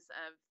values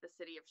of the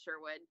city of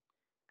Sherwood,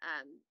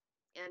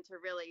 and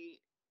to really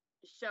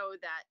show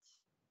that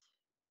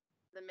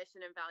the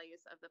mission and values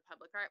of the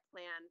public art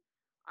plan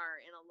are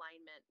in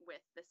alignment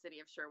with the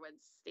city of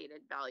Sherwood's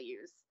stated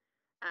values.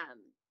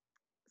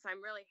 So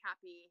I'm really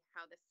happy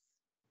how this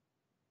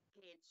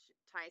page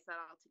ties that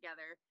all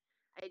together.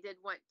 I did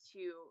want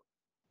to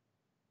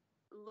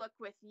look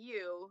with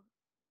you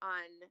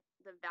on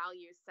the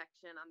values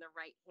section on the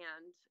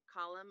right-hand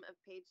column of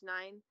page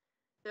 9.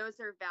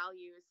 Those are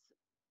values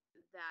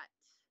that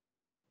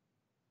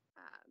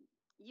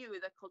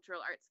you, the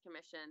Cultural Arts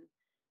Commission,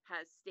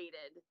 has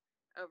stated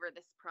over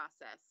this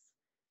process.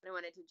 And I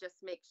wanted to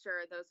just make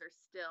sure those are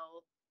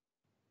still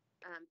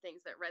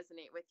things that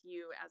resonate with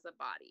you as a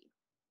body.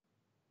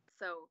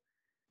 So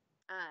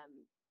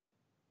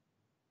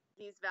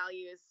these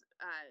values,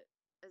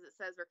 as it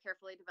says, were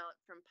carefully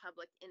developed from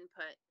public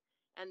input.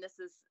 And this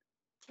is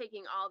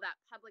taking all that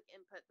public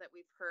input that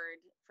we've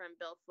heard from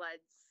Bill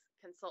Flood's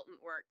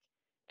consultant work,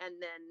 and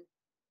then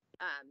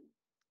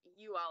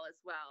you all as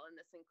well. And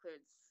this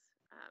includes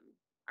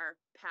our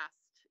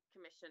past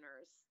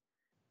commissioners.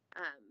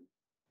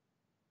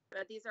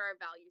 But these are our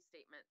value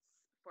statements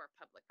for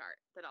public art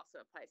that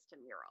also applies to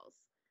murals.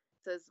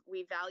 It says,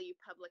 we value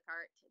public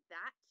art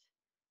that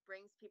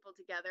brings people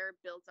together,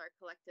 builds our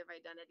collective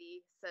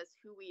identity, says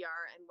who we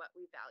are and what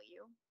we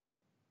value.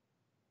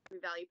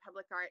 We value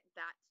public art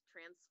that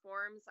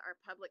transforms our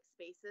public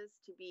spaces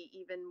to be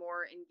even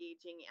more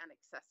engaging and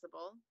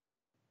accessible.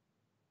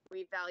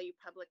 We value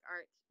public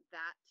art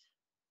that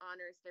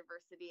honors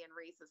diversity and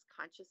raises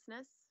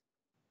consciousness.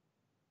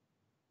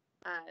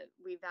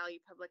 We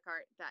value public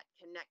art that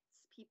connects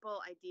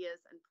people,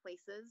 ideas, and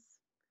places.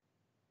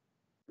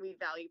 We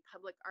value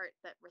public art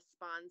that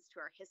responds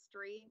to our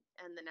history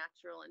and the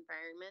natural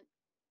environment.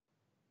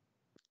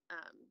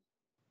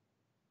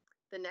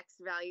 The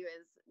next value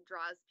is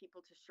draws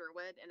people to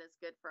Sherwood and is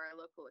good for our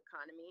local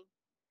economy.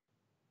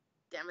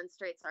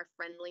 Demonstrates our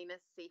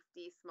friendliness,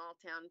 safety, small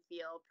town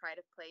feel, pride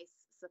of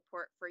place,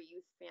 support for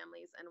youth,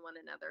 families, and one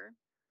another.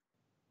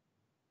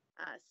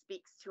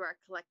 Speaks to our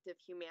collective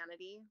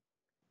humanity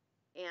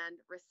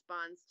and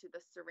responds to the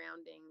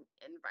surrounding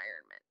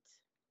environment.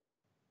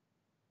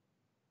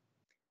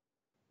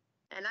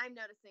 And I'm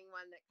noticing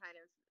one that kind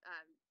of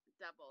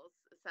doubles.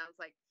 It sounds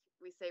like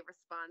we say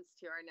responds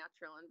to our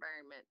natural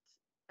environment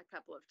a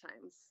couple of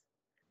times.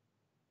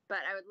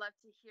 But I would love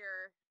to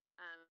hear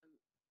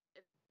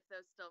if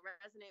those still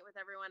resonate with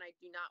everyone. I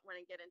do not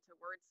want to get into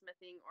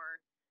wordsmithing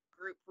or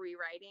group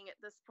rewriting at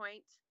this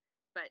point,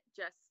 but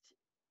just,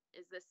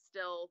 is this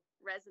still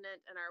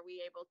resonant, and are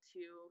we able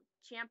to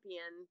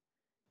champion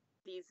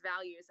these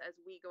values as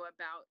we go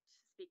about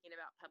speaking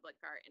about public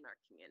art in our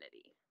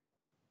community?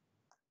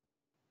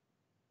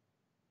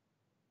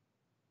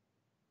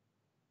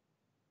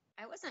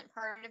 I wasn't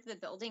part of the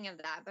building of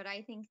that, but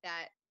I think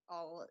that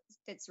all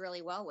fits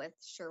really well with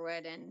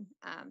Sherwood and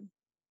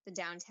the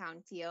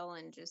downtown feel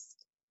and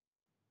just,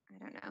 I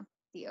don't know,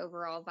 the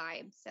overall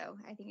vibe. So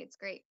I think it's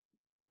great.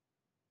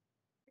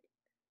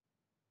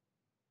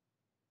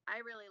 I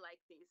really like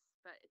these,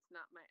 but it's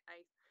not my,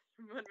 I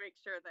want to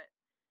make sure that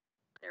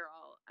they're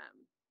all,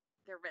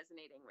 they're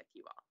resonating with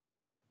you all.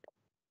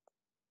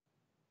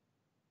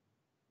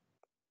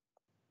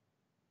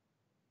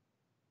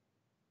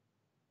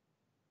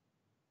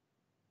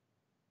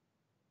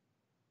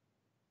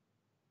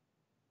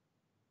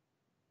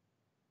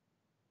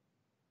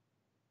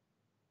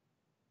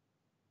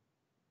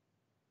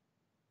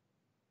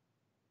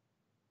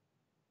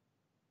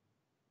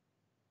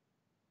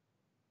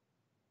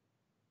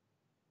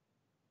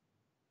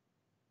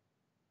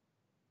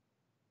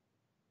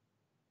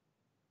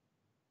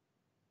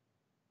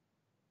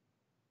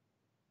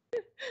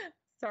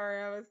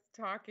 Sorry, I was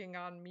talking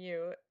on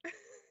mute.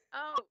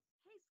 Oh,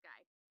 hey,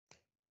 Sky.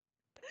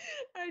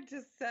 I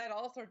just said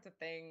all sorts of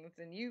things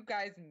and you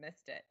guys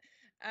missed it.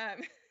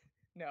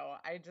 No,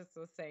 I just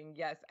was saying,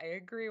 yes, I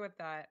agree with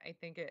that. I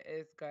think it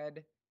is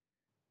good.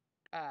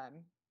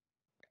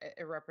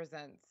 It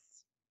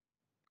represents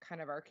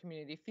kind of our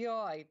community feel.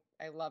 I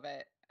love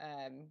it.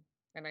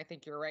 And I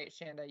think you're right,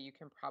 Shanda. You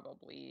can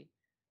probably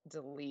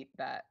delete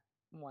that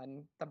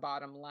one, the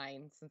bottom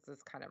line, since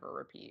it's kind of a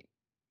repeat.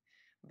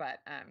 But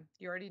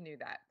you already knew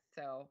that,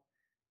 so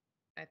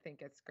I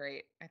think it's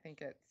great. I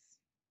think it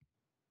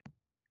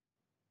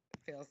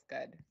feels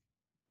good.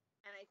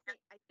 And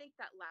I think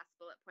that last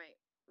bullet point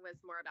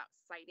was more about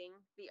citing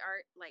the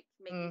art, like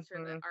making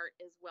sure the art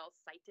is well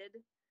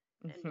cited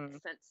and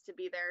makes sense to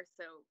be there.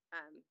 So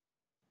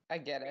I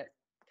get it.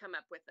 Come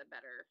up with a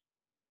better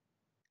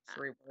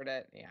reword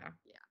it. Yeah.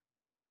 Yeah.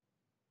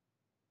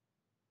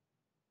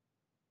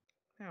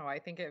 No, I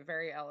think it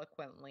very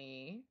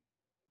eloquently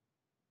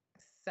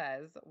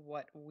says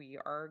what we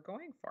are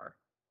going for.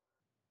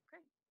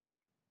 Okay.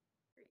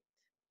 Great.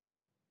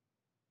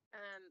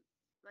 I'm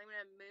going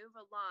to move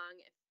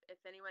along.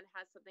 If anyone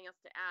has something else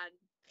to add,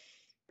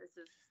 this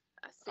is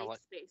a safe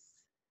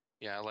space.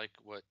 Yeah, I like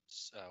what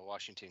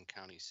Washington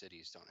County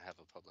cities don't have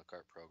a public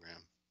art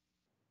program.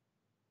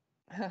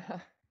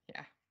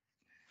 Yeah.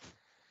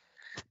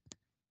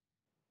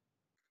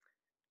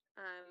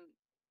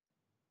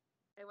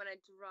 I want to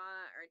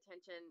draw our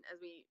attention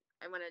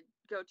I want to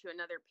go to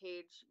another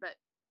page, but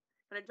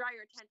I'm going to draw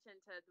your attention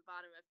to the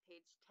bottom of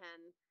page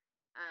 10.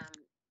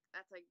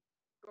 That's a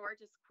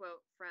gorgeous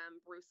quote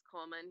from Bruce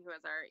Coleman, who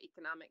is our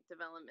economic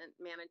development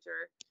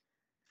manager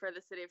for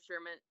the city of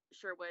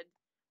Sherwood.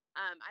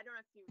 I don't know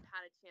if you've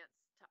had a chance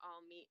to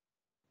all meet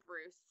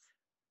Bruce,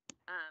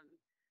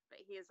 but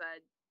he is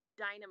a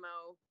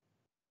dynamo.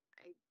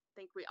 I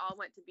think we all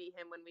want to be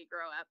him when we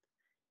grow up.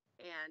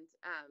 And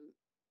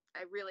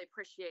I really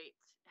appreciate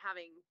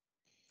having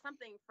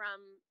something from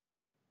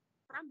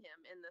him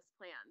in this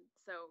plan.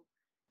 So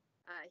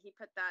he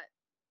put that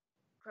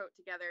quote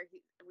together.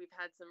 We've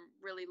had some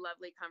really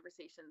lovely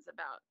conversations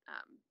about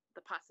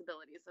the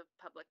possibilities of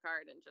public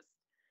art and just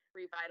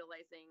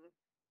revitalizing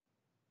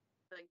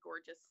the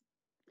gorgeous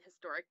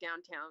historic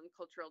downtown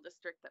cultural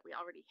district that we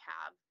already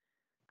have.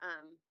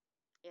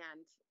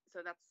 And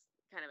so that's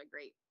kind of a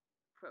great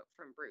quote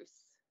from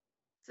Bruce.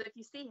 So if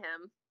you see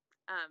him,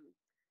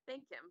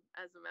 thank him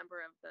as a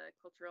member of the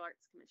Cultural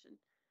Arts Commission.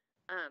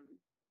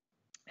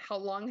 How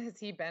long has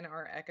he been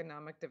our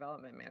economic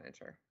development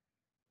manager?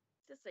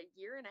 Just a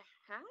year and a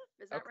half.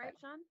 Is that right,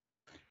 Sean?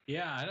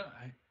 Yeah,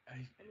 I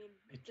mean,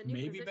 it's a new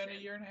maybe position. been a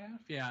year and a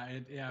half.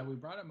 Yeah, we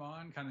brought him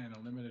on kind of in a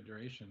limited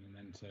duration, and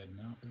then said,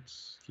 no,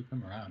 let's keep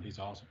him around. He's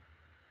awesome.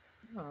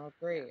 Oh,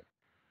 great!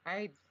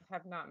 I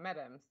have not met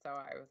him, so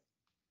I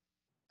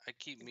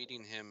keep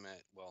meeting him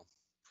at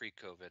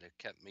pre-COVID. I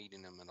kept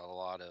meeting him at a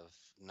lot of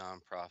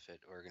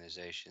nonprofit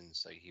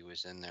organizations. Like he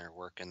was in there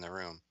working the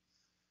room.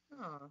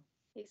 Oh.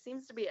 He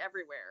seems to be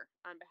everywhere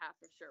on behalf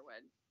of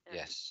Sherwood. And,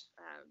 yes.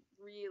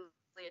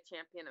 Really a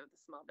champion of the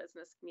small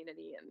business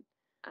community and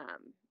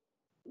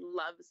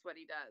loves what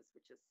he does,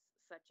 which is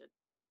such a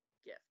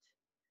gift.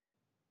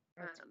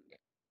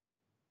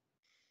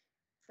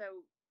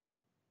 So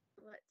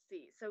let's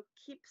see. So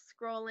keep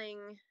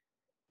scrolling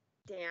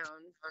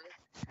down.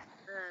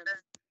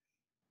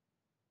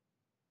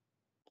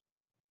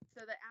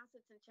 So the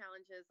assets and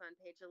challenges on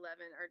page 11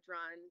 are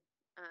drawn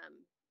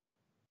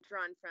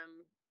from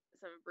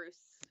some of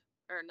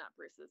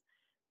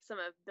some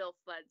of Bill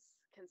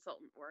Flood's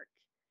consultant work.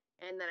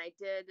 And then I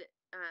did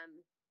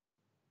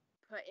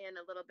put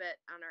in a little bit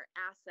on our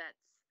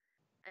assets.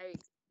 I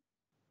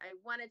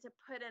wanted to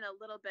put in a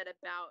little bit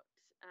about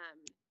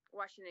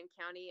Washington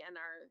County and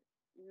our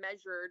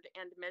measured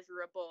and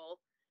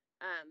measurable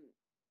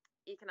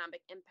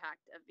economic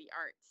impact of the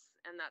arts.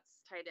 And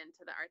that's tied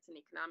into the arts and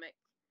economic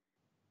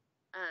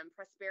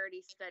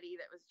prosperity study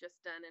that was just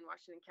done in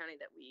Washington County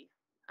that we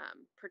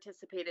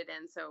participated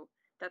in. So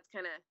that's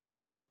kind of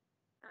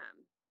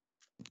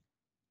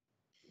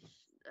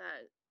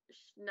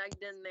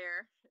snugged in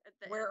there.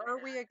 Where are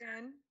we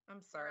again? I'm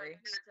sorry.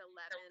 Page 11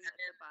 at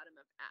the bottom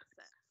of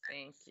assets.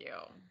 Thank you.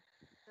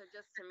 So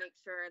just to make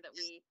sure that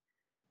we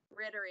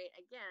reiterate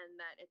again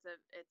that it's a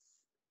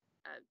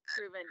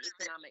proven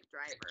economic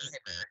driver.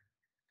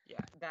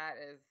 Yeah, that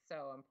is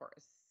so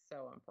important.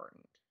 So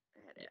important.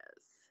 It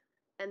is.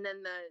 And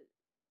then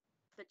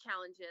the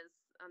challenges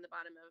on the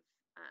bottom of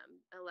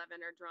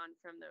 11 are drawn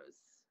from those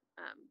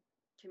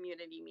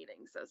community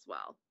meetings as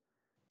well.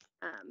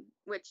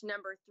 Which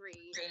number 3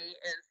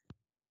 is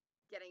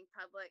getting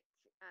public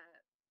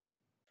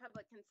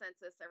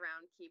consensus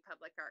around key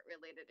public art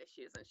related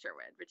issues in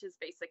Sherwood, which is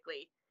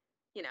basically,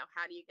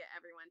 how do you get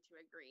everyone to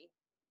agree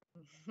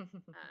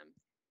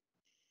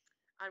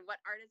on what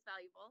art is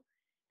valuable?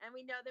 And we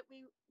know that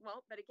we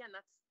won't, but again,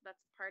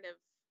 that's part of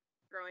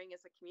growing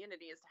as a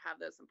community, is to have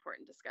those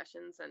important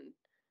discussions and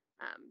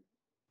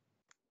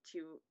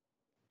to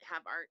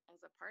have art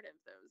as a part of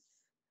those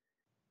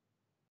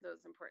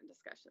important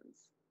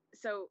discussions.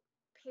 So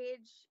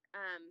if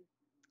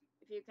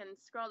you can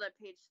scroll to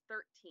page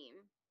 13,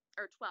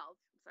 or 12,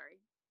 sorry,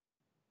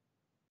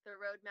 the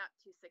roadmap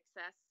to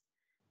success.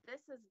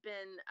 This has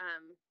been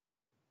a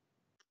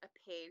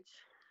page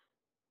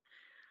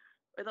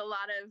with a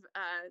lot of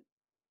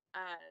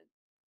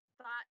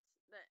thought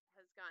that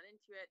has gone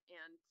into it,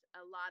 and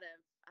a lot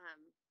of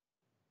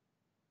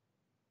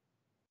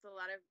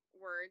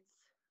words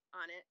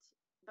on it.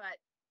 But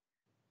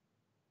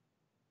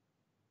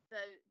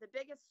the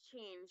biggest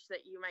change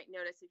that you might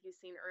notice if you've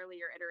seen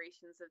earlier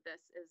iterations of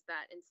this is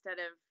that instead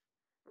of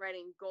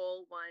writing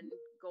goal 1,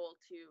 goal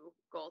 2,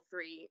 goal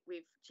 3,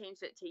 we've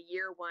changed it to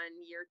year 1,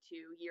 year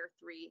 2, year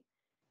 3.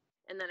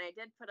 And then I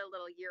did put a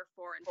little year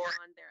 4 and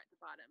beyond there at the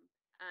bottom,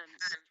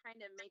 trying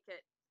to make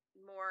it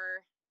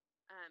more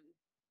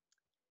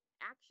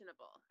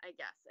actionable, I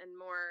guess, and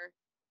more,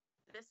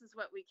 this is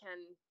what we're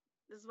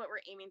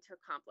aiming to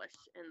accomplish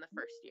in the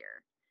first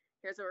year.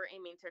 Here's what we're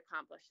aiming to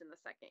accomplish in the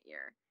second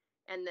year.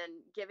 And then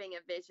giving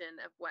a vision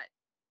of what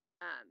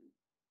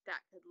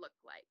that could look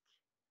like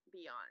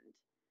beyond.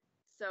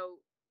 So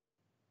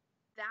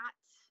that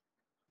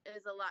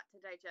is a lot to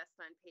digest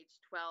on page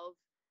 12.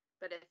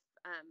 But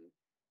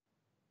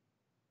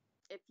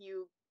if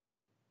you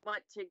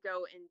want to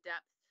go in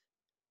depth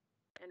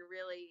and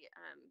really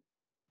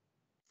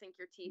sink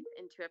your teeth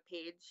into a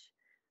page,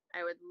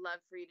 I would love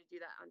for you to do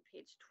that on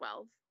page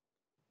 12.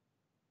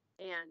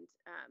 And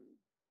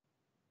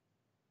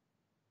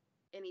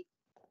any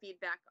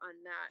feedback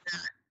on that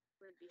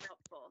would be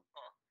helpful.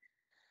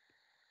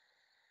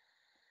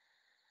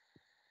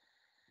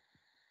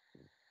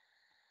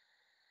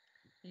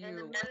 And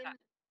the main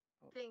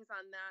things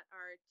on that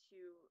are to,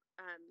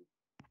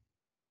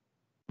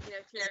 to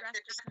address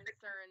the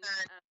concern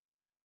of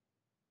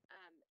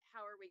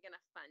how are we going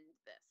to fund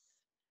this?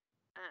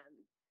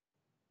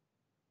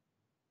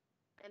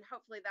 And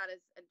hopefully that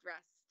is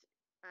addressed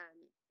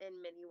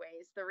in many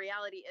ways. The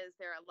reality is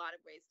there are a lot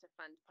of ways to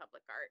fund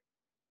public art,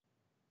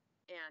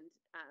 and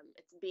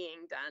it's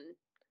being done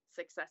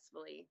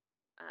successfully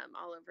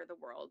all over the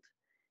world.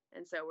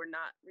 And so we're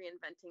not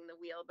reinventing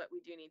the wheel, but we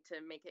do need to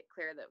make it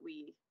clear that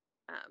we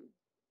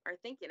are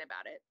thinking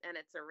about it, and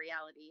it's a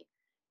reality,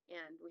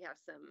 and we have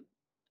some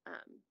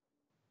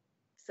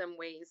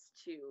ways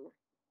to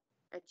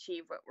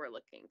achieve what we're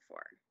looking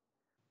for.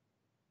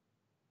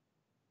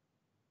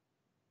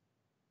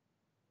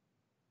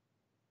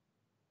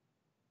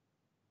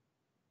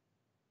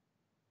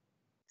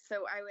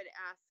 So I would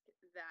ask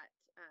that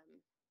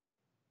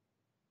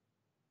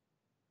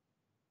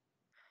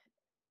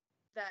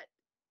that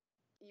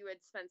you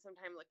would spend some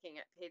time looking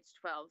at page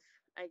 12,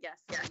 I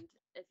guess, and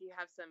if you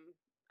have some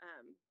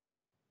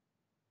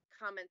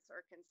comments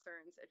or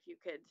concerns, if you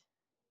could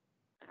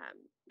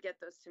get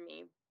those to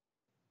me,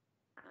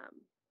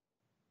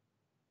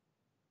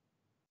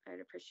 I'd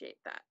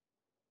appreciate that.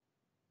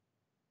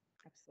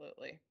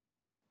 Absolutely.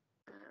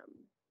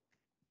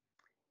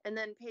 And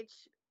then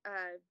page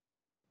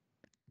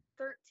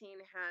 13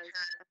 has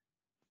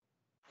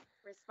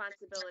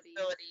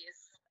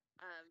responsibilities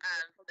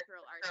of the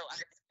cultural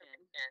arts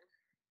commission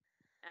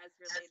as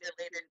related to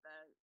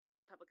the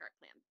public art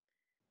plan.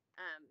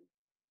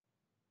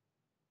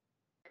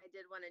 I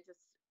did want to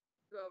just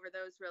go over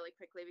those really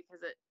quickly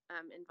because it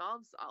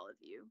involves all of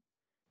you.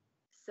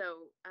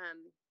 So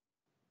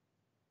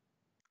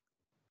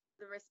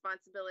the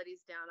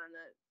responsibilities down on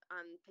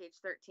page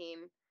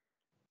 13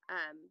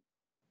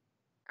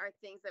 are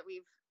things that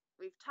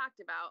we've talked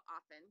about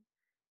often,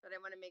 but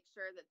I want to make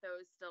sure that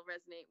those still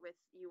resonate with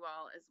you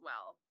all as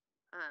well.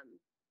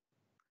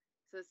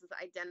 So this is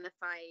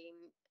identifying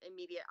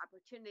immediate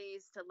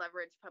opportunities to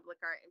leverage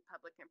public art in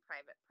public and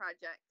private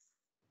projects.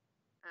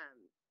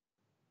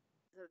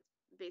 So it's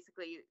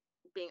basically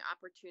being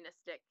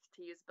opportunistic, to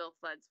use Bill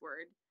Flood's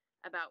word,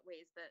 about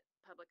ways that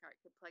public art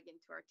could plug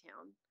into our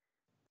town.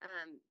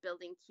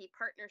 Building key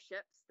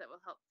partnerships that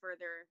will help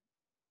further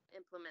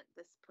implement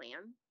this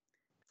plan.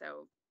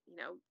 So,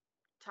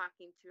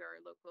 talking to our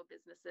local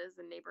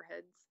businesses and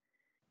neighborhoods.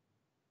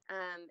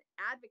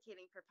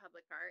 Advocating for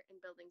public art and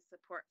building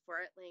support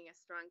for it, laying a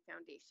strong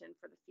foundation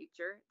for the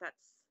future.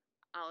 That's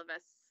all of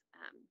us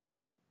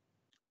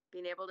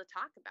being able to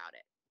talk about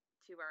it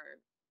to our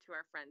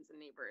friends and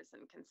neighbors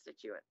and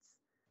constituents,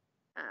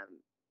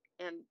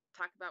 and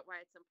talk about why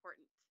it's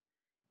important.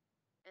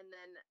 And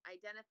then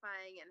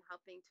identifying and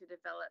helping to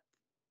develop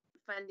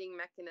funding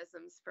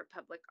mechanisms for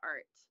public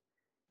art.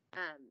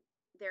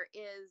 There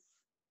is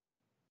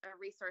a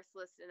resource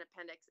list in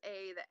Appendix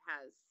A that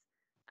has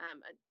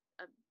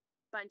a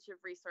bunch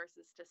of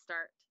resources to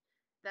start.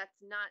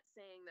 That's not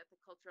saying that the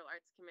Cultural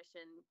Arts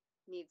Commission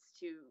needs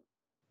to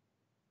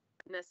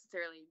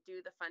necessarily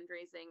do the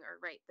fundraising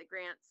or write the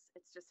grants.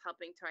 It's just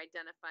helping to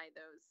identify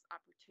those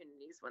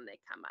opportunities when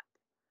they come up.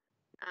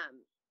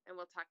 And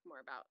we'll talk more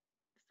about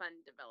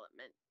fund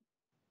development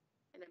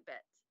in a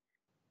bit.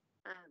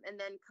 And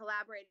then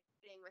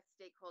collaborating with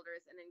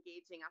stakeholders and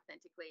engaging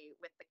authentically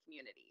with the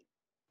community.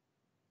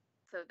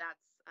 So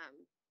that's,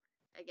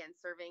 again,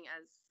 serving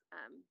as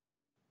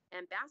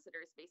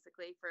ambassadors,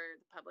 basically,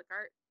 for the public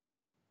art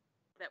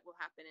that will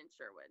happen in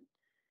Sherwood.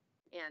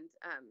 And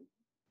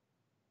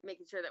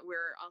making sure that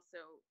we're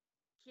also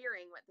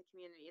hearing what the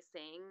community is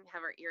saying,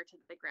 have our ear to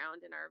the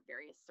ground in our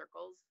various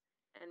circles,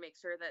 and make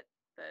sure that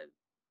the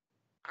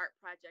art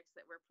projects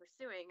that we're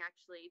pursuing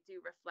actually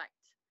do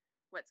reflect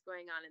what's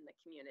going on in the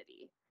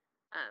community.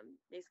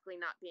 Basically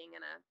not being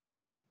in a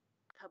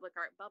public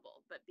art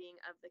bubble, but being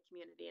of the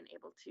community and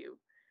able to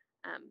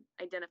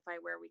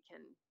identify where we can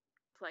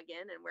plug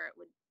in and where it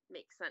would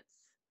make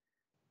sense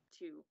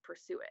to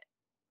pursue it.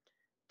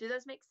 Do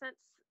those make sense,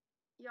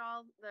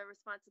 y'all? The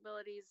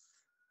responsibilities,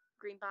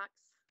 green box,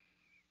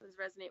 does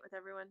resonate with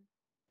everyone?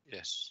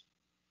 Yes.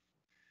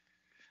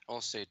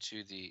 I'll say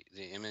too, the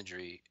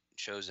imagery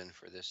chosen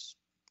for this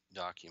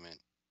document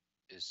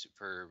is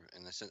superb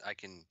in the sense I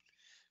can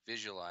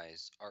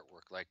visualize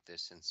artwork like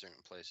this in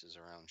certain places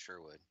around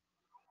Sherwood.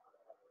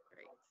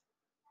 Great.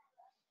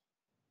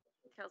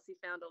 Kelsey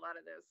found a lot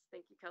of those.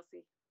 Thank you,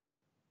 Kelsey.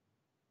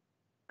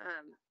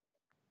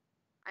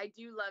 I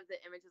do love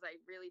the images. I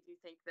really do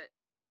think that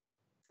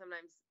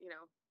sometimes, you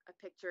know, a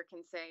picture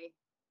can say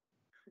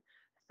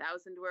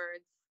 1,000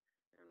 words.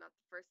 I'm not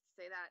the first to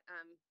say that.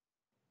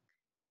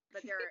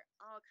 But there are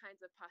all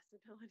kinds of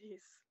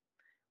possibilities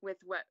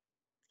with what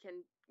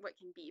can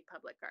be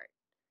public art.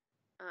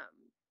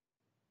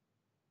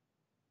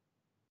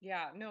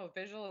 Yeah, no,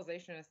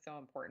 visualization is so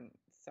important.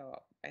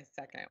 So I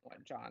second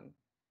what John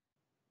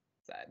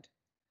said.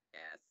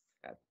 Yes.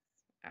 That's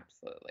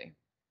absolutely.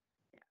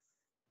 Yes.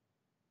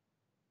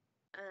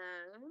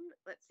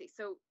 Let's see.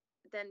 So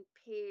then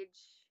page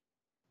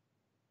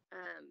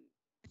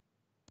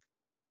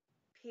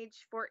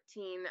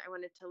 14, I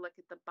wanted to look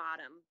at the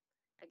bottom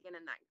again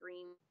in that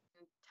green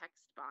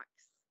text box.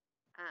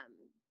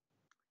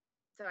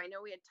 So I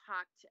know we had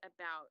talked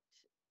about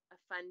a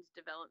fund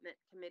development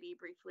committee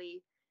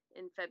briefly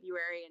in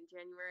February and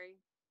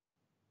January.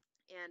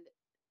 And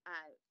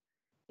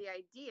the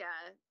idea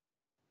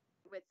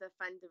with the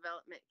fund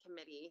development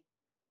committee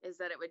is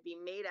that it would be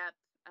made up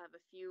of a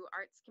few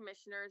arts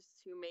commissioners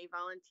who may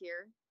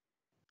volunteer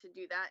to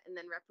do that, and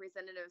then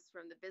representatives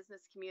from the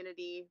business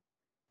community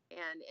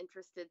and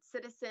interested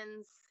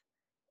citizens.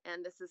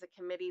 And this is a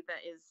committee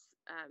that is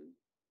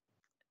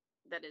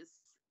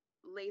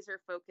laser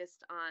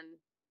focused on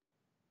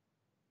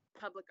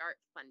public art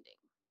funding.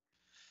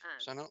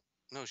 So I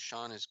know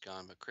Sean is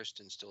gone, but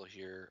Kristen's still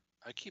here.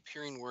 I keep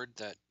hearing word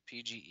that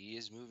PGE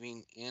is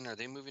moving in. Are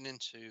they moving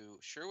into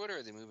Sherwood, or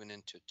are they moving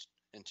into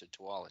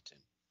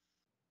Tualatin?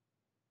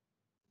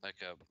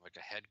 Like a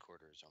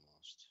headquarters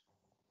almost.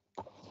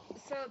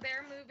 So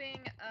they're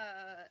moving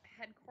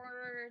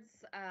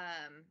headquarters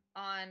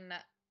on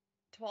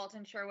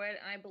Tualatin, Sherwood,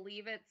 and I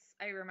believe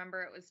I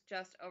remember it was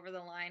just over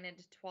the line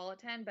into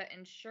Tualatin, but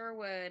in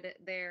Sherwood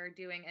they're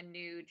doing a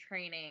new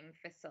training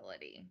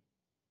facility.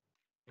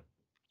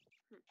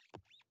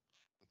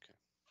 Okay.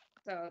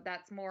 So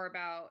that's more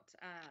about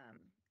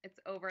it's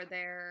over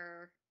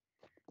there.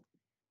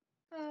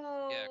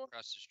 Oh. Yeah,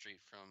 across the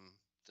street from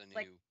the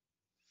new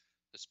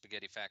the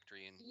spaghetti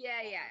factory in Yeah.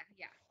 Okay.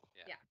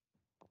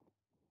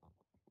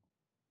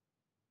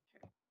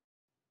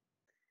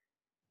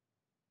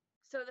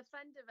 So the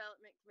fund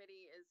development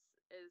committee is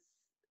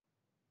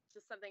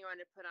just something I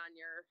wanted to put on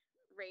your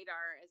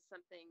radar as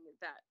something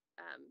that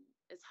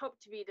is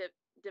hoped to be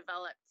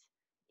developed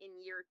in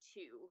year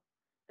 2,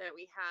 that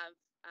we have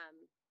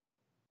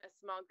a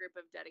small group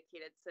of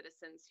dedicated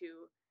citizens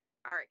who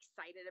are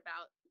excited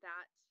about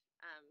that,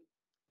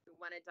 who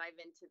want to dive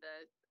into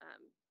the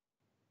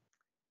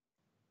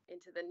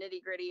nitty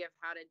gritty of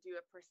how to do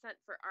a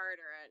percent for art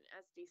or an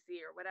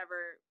SDC or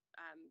whatever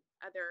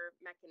other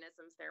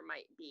mechanisms there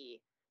might be,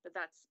 but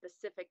that's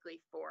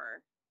specifically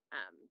for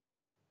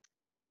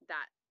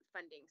that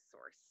funding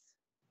source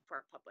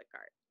for public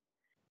art.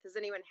 Does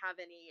anyone have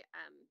any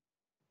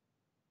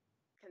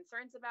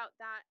concerns about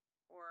that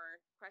or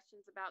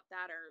questions about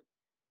that, or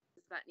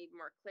does that need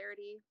more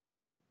clarity?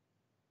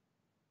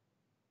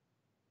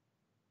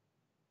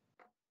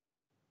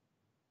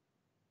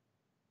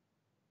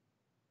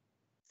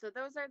 So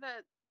those are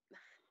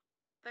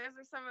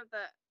some of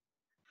the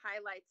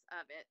highlights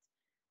of it.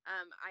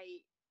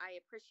 I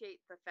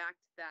appreciate the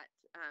fact that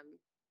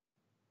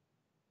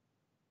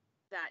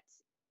that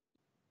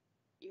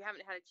you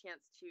haven't had a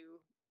chance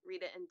to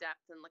read it in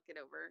depth and look it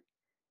over.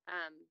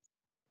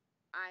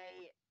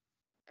 I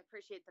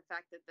appreciate the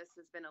fact that this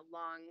has been a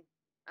long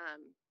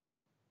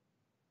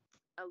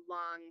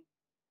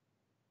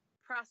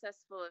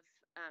process full of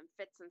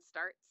fits and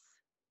starts,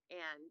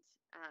 and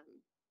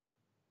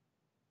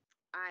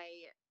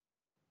I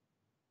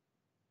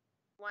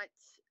want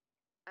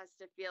us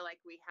to feel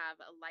like we have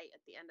a light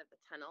at the end of the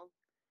tunnel,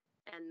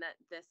 and that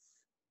this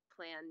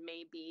plan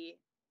may be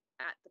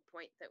at the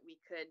point that we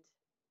could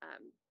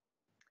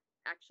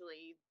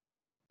actually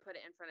put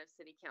it in front of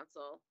City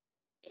Council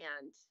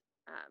and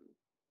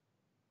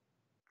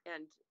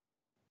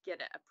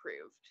get it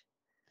approved.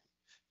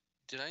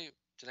 Did I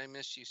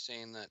miss you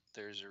saying that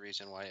there's a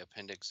reason why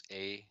Appendix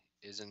A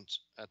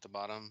isn't at the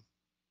bottom?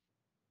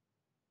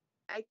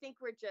 I think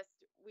we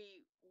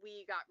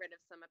got rid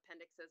of some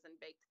appendixes and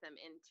baked them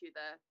into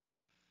the.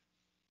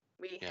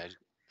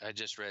 I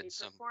just read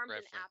some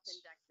reference. An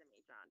appendectomy,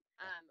 John.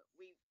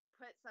 We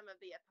put some of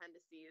the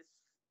appendices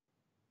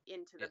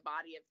into the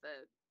body of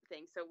the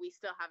thing, so we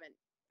still haven't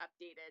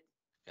updated.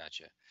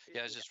 Gotcha.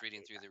 Yeah, I was just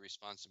reading through the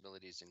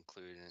responsibilities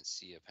included, and it's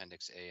see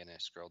Appendix A, and I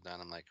scrolled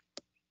down. I'm like,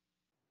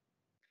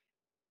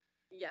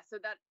 yeah. So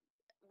that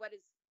what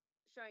is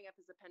showing up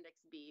as Appendix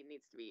B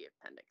needs to be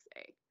Appendix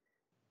A.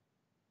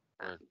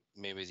 Or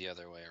maybe the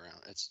other way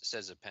around. It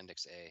says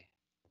Appendix A.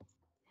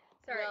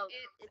 Sorry, Well,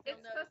 it's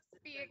supposed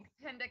to be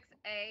Appendix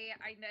A.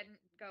 I didn't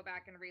go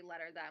back and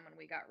re-letter them when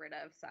we got rid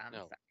of some.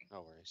 No, Sorry.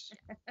 no worries.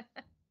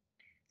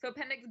 So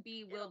Appendix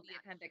B will be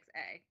Appendix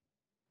A.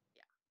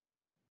 Yeah.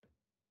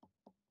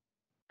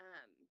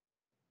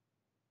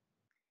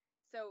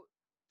 So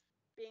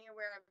being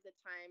aware of the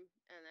time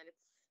and that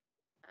it's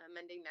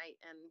Monday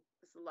night and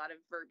there's a lot of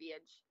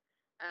verbiage,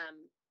 I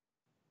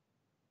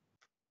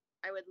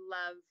would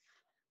love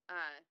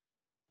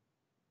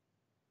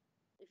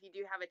if you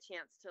do have a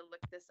chance to look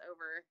this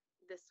over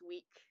this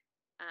week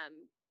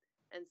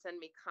and send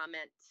me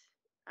comment.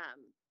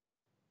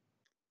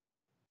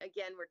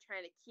 Again, we're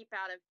trying to keep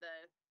out of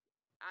the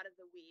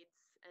weeds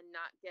and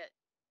not get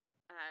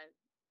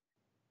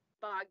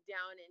bogged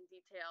down in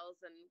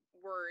details and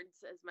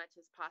words as much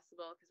as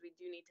possible, because we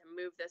do need to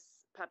move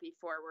this puppy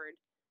forward.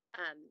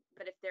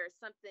 But if there's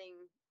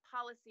something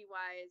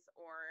policy-wise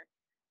or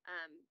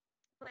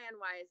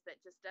plan-wise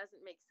that just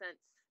doesn't make sense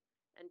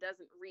and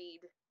doesn't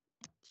read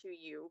to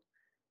you,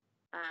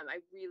 I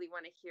really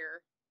want to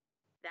hear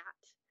that.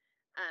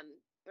 I'm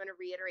going to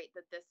reiterate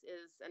that this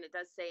is, and it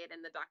does say it in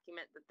the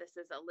document, that this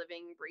is a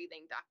living,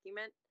 breathing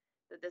document,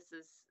 that this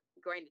is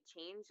going to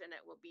change, and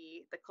it will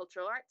be the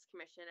Cultural Arts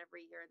Commission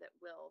every year that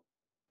will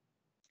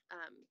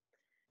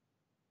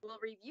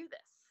review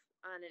this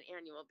on an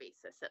annual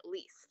basis at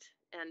least,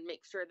 and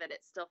make sure that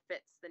it still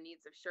fits the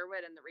needs of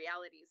Sherwood and the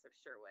realities of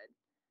Sherwood,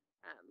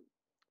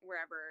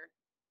 wherever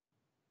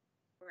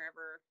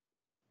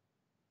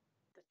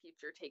the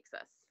future takes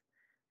us,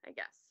 I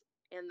guess.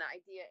 And the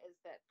idea is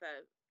that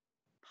the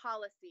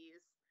policies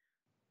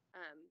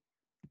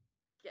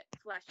get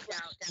fleshed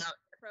out,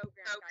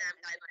 program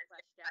guidelines get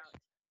fleshed out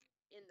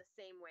in the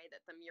same way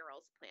that the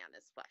murals plan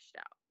is fleshed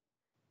out.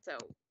 So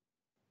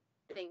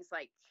things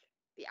like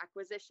the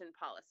acquisition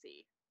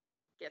policy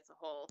gets a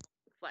whole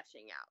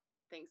fleshing out.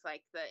 Things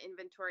like the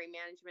inventory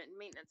management and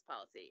maintenance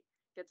policy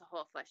gets a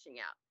whole fleshing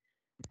out.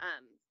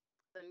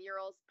 The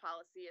murals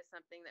policy is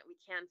something that we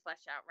can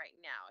flesh out right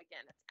now.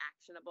 Again, it's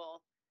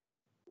actionable.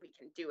 We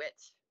can do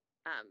it.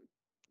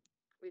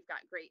 We've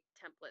got great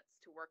templates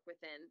to work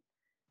within.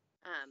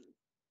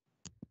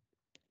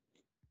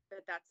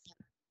 But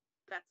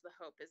that's the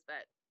hope, is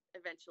that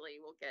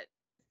eventually we'll get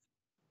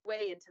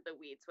way into the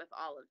weeds with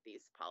all of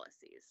these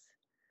policies.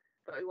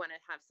 But we want to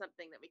have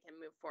something that we can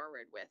move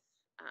forward with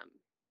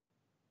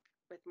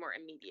more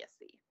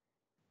immediacy.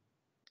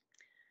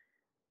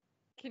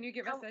 Can you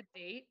give us a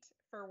date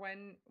for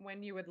when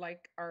you would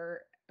like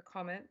our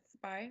comments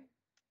by?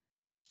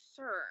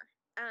 Sure.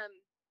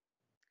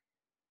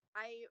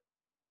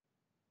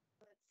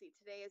 Let's see,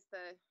 today is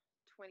the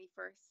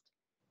 21st.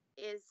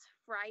 Is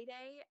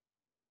Friday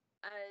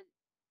a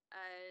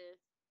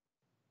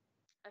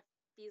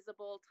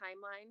feasible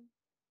timeline?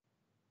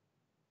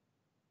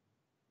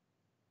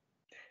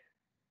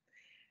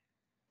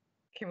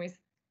 Can we,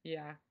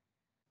 yeah.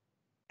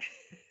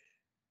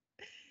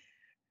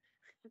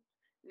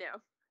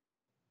 No.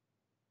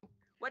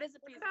 What is a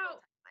feasible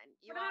timeline?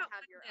 You all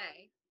have your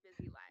own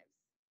busy lives.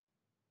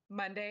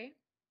 Monday?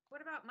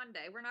 What about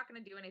Monday? We're not going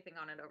to do anything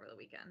on it over the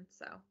weekend,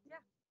 so.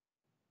 Yeah.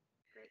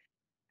 Great.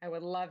 I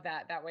would love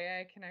that. That way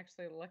I can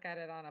actually look at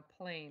it on a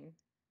plane.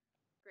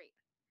 Great.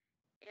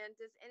 And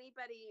does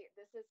anybody,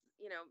 this is,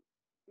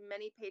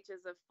 many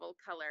pages of full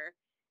color,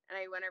 and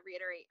I want to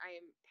reiterate,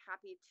 I'm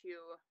happy to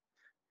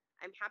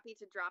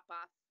drop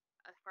off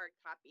a hard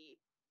copy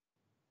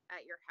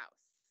at your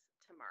house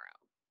tomorrow.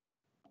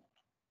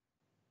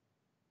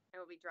 I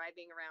will be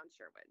driving around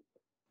Sherwood.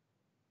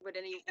 Would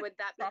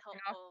that be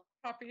helpful?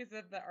 Copies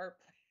of the art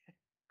plan.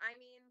 I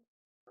mean,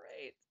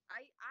 great.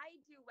 I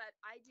do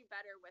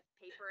better with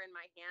paper in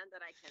my hand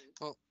that I can.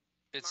 Well,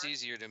 it's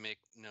easier to make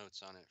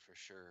notes on it for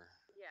sure.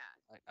 Yeah.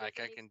 I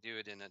can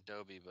do it in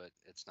Adobe, but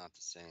it's not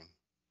the same.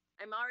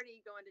 I'm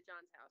already going to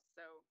John's house,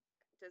 so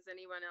does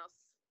anyone else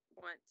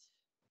want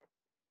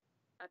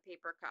a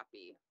paper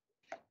copy?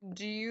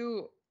 Do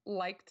you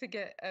like to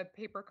get a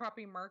paper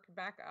copy marked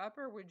back up,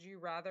 or would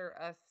you rather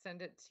us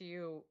send it to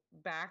you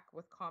back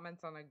with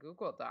comments on a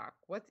Google Doc?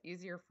 What's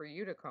easier for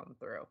you to comb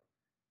through?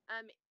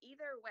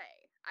 Either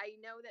way. I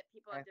know that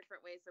people have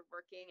different ways of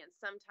working, and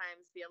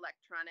sometimes the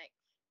electronic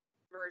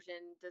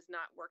version does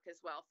not work as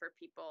well for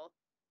people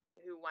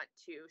who want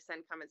to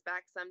send comments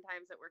back.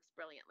 Sometimes it works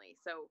brilliantly.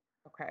 So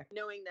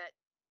knowing that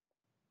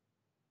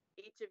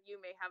each of you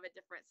may have a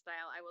different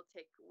style, I will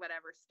take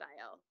whatever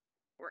style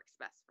works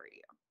best for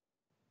you.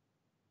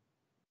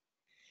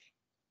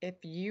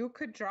 If you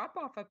could drop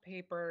off a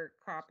paper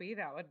copy,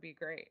 that would be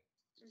great.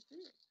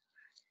 Mm-hmm.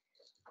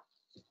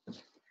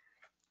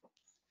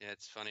 Yeah,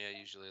 it's funny. I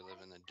usually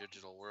live in the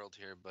digital world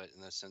here, but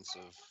in the sense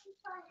of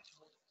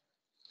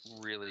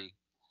really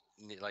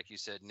like you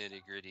said,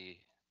 nitty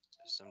gritty.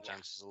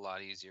 Sometimes it's a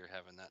lot easier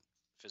having that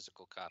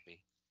physical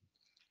copy.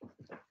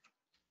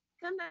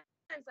 Sometimes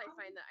I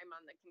find that I'm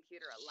on the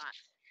computer a lot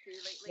too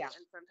lately,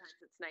 and sometimes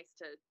it's nice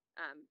to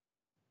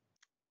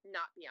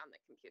not be on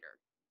the computer.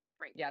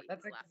 Frankly, Yeah,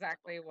 that's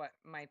exactly what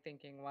my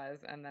thinking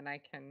was, and then I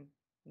can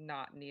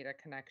not need a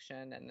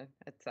connection and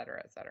et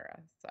cetera, et cetera.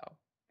 So,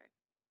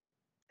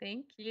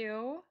 thank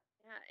you.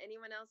 Yeah.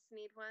 Anyone else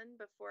need one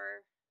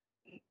before?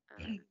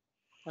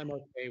 I'm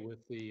okay with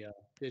the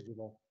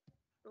digital.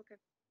 Okay.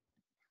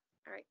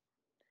 All right.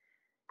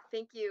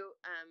 Thank you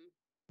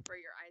for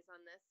your eyes on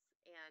this,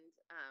 and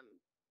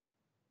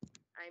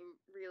I'm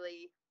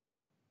really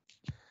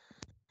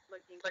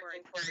looking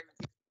forward to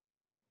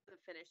the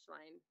finish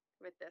line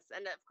with this.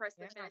 And of course,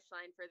 the finish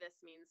line for this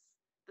means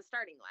the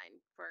starting line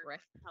for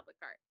public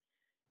art.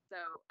 So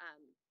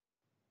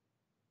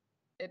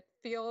it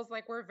feels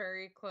like we're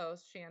very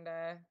close,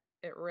 Shanda.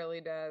 It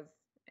really does.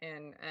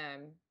 And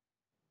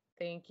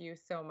thank you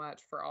so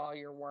much for all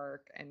your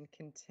work and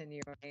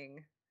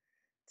continuing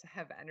to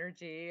have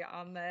energy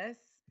on this.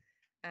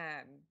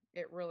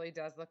 It really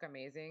does look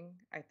amazing.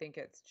 I think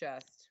it's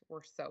just,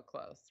 we're so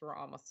close. We're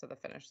almost to the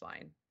finish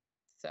line.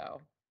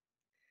 So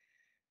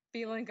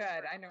feeling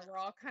good. I know we're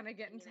all kind of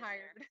getting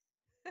tired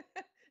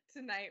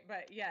tonight,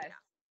 but yes.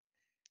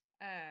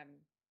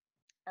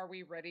 Are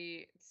we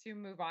ready to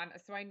move on?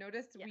 So I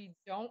noticed we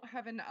don't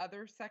have an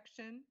other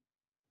section.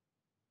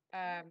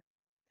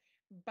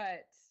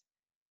 But,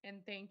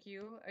 and thank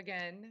you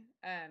again.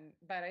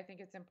 But I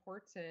think it's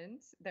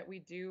important that we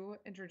do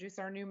introduce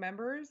our new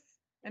members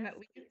and at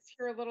least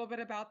hear a little bit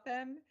about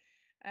them.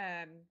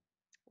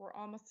 We're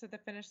almost to the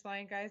finish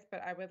line, guys,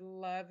 but I would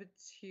love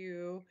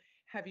to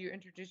have you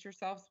introduce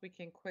yourselves. We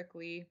can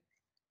quickly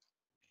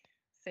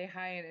say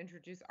hi and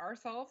introduce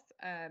ourselves.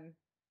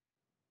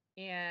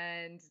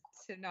 And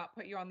to not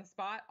put you on the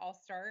spot, I'll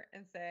start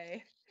and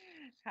say,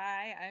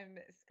 hi, I'm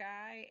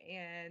Sky,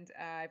 and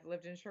I've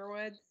lived in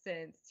Sherwood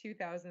since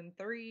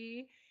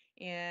 2003,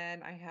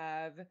 and I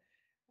have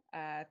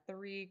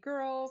 3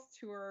 girls,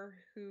 2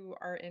 who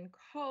are in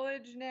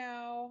college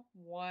now.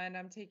 1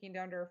 I'm taking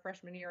down to her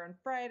freshman year on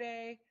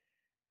Friday.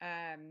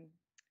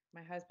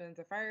 My husband's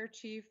a fire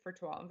chief for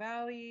Tualatin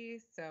Valley,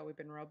 so we've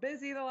been real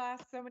busy the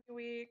last so many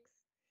weeks.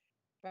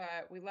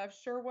 But we love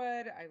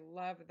Sherwood. I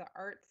love the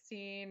art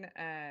scene.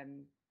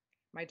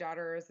 My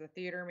daughter is a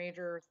theater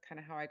major. It's kind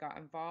of how I got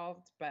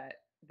involved, but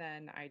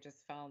then I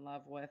just fell in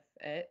love with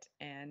it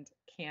and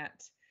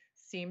can't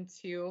seem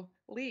to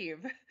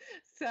leave.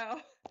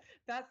 So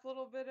that's a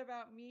little bit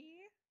about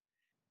me.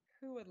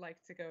 Who would like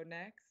to go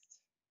next?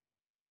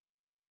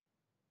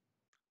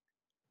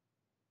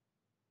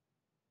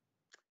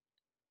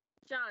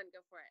 John, go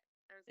for it.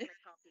 I was going to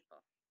call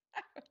people.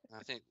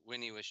 I think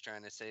Winnie was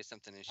trying to say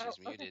something and she's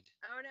muted.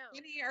 Oh, no.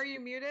 Winnie, are you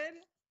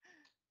muted?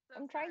 So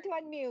I'm trying to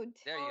unmute.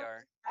 There you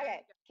are.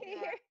 Okay. Can you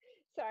hear?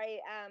 Sorry.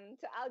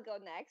 So I'll go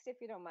next if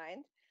you don't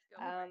mind.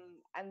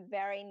 I'm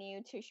very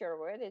new to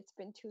Sherwood. It's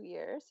been 2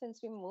 years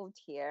since we moved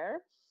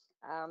here.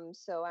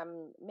 So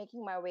I'm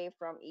making my way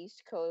from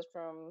East Coast,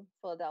 from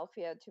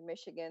Philadelphia to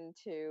Michigan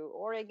to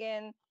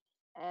Oregon,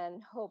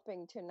 and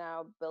hoping to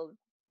now build,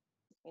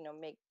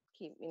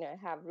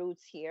 have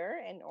roots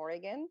here in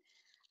Oregon.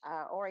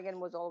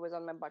 Oregon was always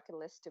on my bucket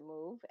list to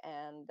move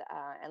and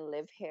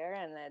live here,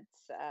 and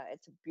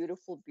it's a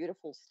beautiful,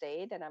 beautiful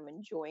state, and I'm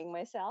enjoying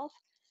myself.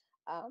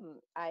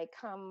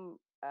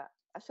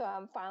 So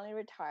I'm finally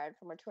retired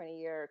from a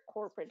 20-year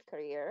corporate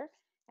career,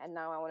 and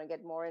now I want to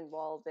get more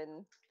involved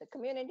in the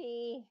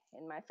community,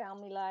 in my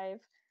family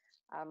life.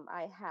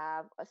 I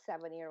have a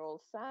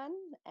 7-year-old son,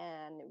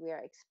 and we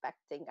are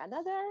expecting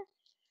another.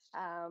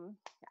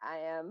 I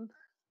am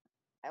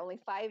only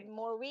 5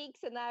 more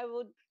weeks, and I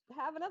would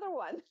have another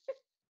one.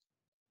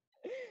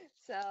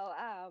 So,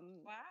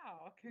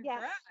 wow,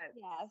 congrats.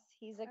 Yes,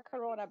 he's a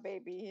Corona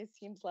baby, it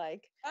seems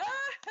like.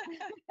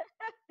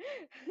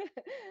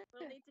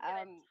 We'll need to get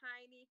a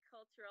tiny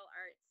cultural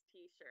arts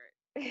t-shirt.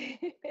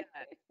 Yes.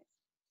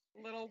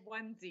 Little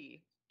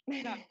onesie.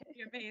 That would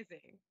be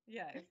amazing.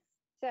 Yes.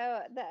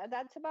 So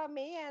that's about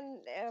me,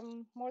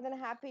 and more than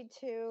happy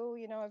to,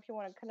 if you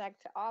want to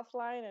connect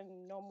offline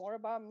and know more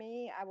about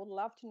me, I would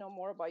love to know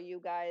more about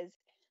you guys,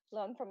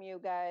 learn from you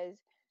guys,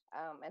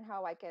 and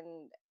how I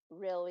can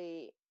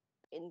really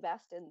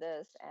invest in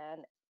this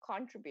and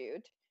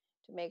contribute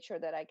to make sure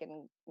that I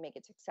can make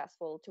it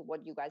successful to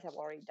what you guys have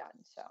already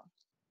done. So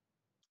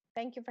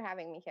thank you for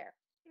having me here.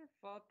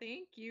 Wonderful.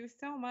 Thank you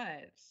so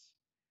much.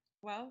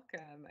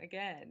 Welcome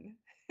again.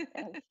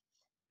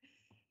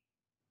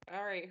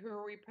 All right, who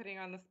are we putting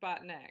on the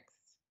spot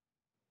next?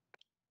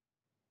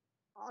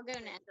 I'll go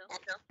next.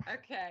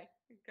 Okay,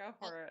 go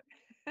for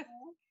it.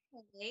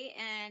 Okay,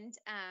 and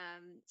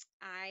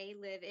I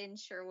live in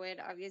Sherwood,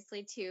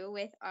 obviously, too,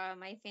 with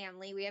my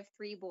family. We have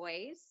 3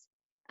 boys.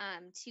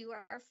 2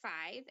 are 5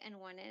 and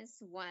 1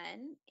 is 1.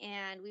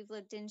 And we've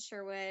lived in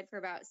Sherwood for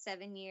about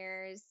 7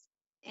 years.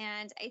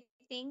 And I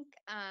think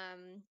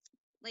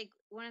like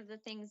one of the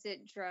things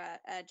that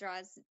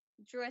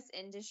drew us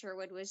into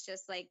Sherwood was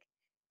just like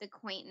the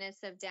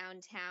quaintness of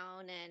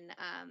downtown. And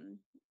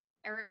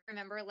I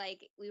remember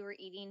like we were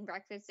eating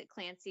breakfast at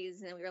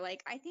Clancy's and we were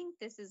like, I think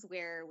this is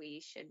where we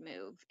should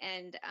move.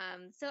 And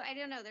so I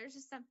don't know, there's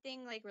just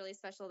something like really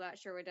special about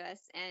Sherwood to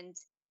us. And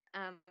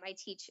I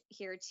teach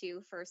here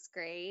too, first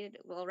grade.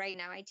 Well, right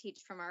now I teach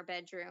from our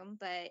bedroom,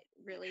 but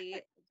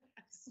really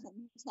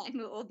sometime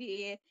it will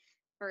be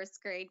first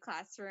grade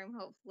classroom,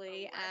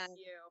 hopefully. Bless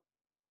you.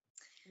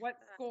 What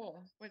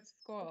school? Which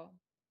school?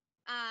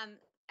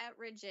 At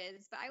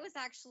Ridges, but I was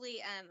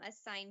actually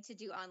assigned to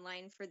do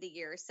online for the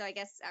year. So I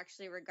guess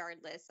actually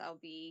regardless, I'll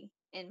be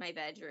in my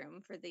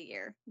bedroom for the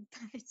year.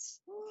 But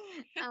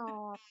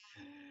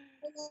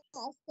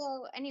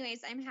so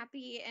anyways, I'm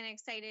happy and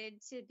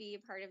excited to be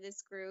a part of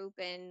this group.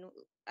 And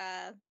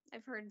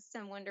I've heard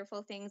some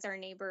wonderful things. Our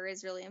neighbor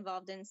is really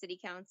involved in city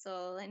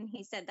council and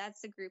he said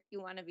that's the group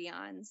you want to be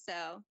on.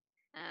 So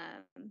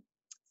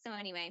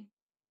anyway.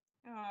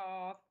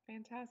 Oh,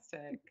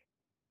 fantastic.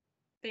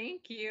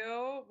 Thank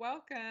you.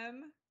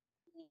 Welcome.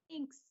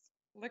 Thanks.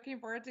 Looking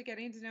forward to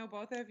getting to know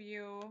both of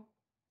you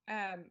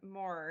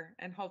more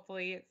and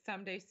hopefully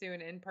someday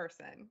soon in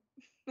person.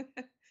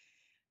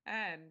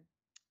 And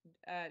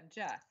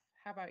Jeff,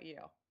 how about you?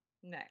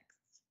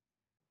 Next.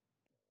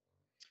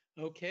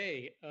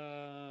 Okay,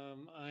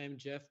 I'm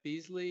Jeff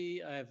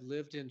Beasley. I've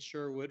lived in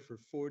Sherwood for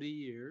 40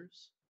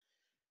 years,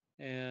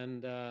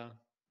 and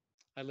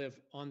I live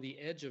on the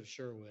edge of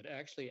Sherwood,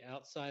 actually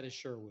outside of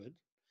Sherwood.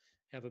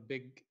 Have a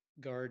big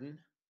garden,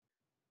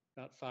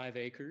 about 5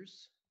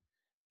 acres,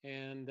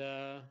 and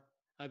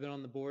I've been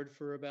on the board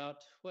for about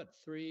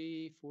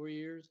 3-4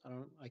 years.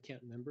 I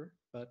can't remember,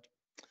 but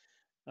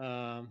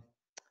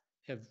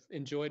have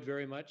enjoyed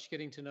very much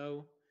getting to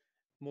know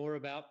more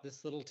about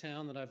this little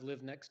town that I've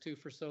lived next to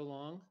for so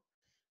long.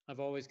 I've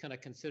always kind of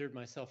considered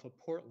myself a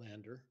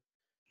Portlander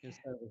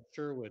instead of a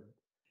Sherwood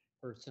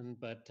person,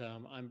 but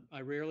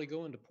I rarely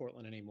go into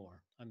Portland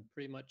anymore. I'm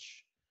pretty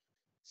much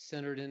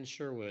centered in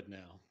Sherwood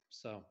now.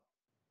 So,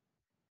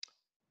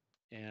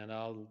 and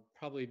I'll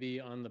probably be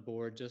on the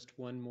board just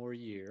one more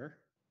year,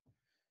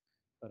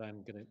 but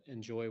I'm going to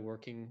enjoy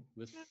working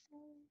with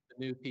the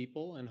new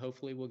people, and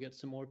hopefully we'll get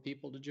some more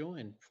people to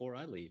join before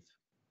I leave.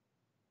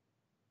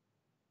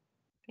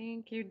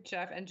 Thank you,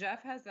 Jeff. And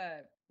Jeff has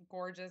a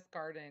gorgeous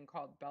garden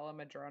called Bella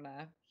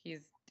Madrona.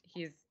 He's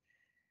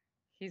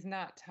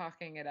not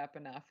talking it up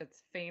enough.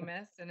 It's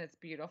famous and it's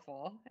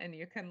beautiful, and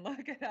you can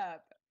look it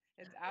up.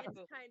 It's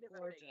absolutely kind of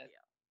gorgeous. a big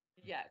deal.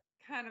 Yes,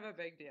 kind of a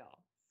big deal.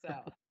 So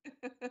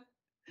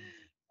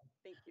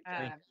Thank you,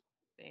 Jeff.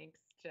 Thanks,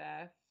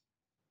 Jeff.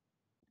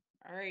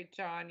 All right,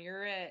 John,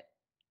 you're it.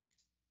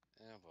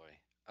 Oh boy.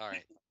 All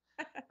right.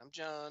 I'm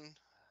John.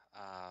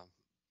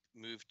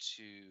 Moved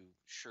to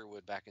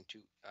Sherwood back in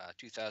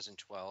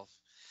 2012,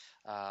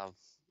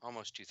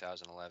 almost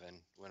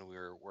 2011, when we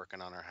were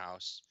working on our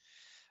house.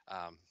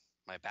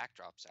 My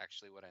backdrop's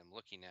actually what I'm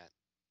looking at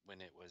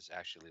when it was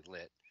actually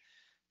lit.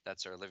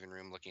 That's our living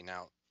room looking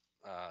out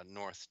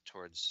north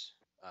towards,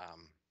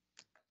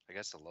 I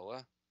guess,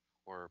 Aloha,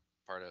 or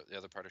the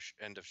other part of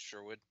end of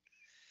Sherwood.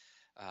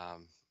 I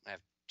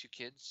have 2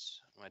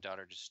 kids. My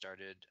daughter just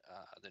started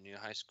the new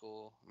high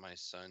school. My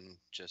son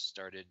just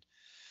started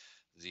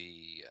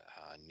the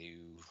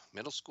new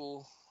middle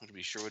school. It'll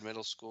be Sherwood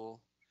Middle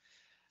School.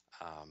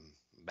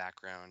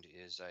 Background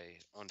is I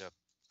owned a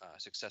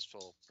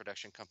successful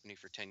production company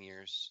for 10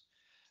 years.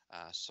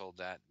 Sold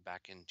that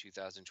back in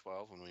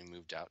 2012 when we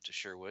moved out to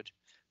Sherwood.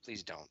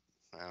 Please don't.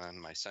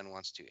 My son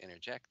wants to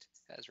interject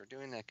as we're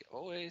doing like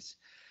always.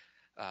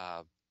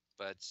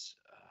 But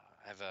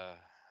I have a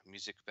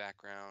music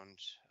background,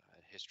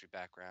 a history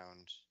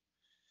background,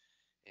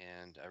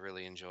 and I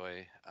really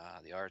enjoy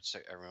the arts.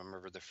 I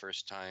remember the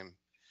first time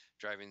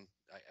driving,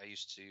 I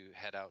used to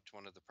head out to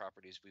one of the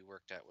properties we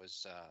worked at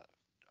was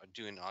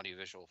doing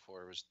audiovisual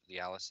for, was the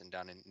Allison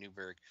down in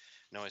Newburgh.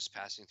 And I was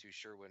passing through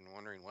Sherwood and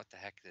wondering what the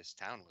heck this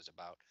town was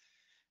about.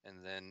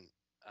 And then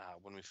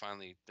when we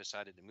finally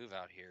decided to move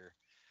out here,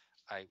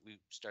 we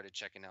started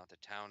checking out the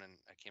town, and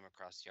I came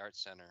across the art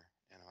center,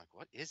 and I'm like,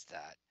 what is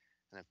that?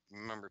 And I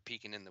remember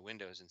peeking in the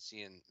windows and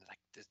seeing, like,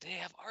 they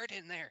have art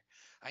in there.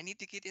 I need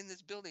to get in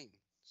this building.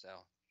 So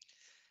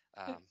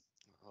a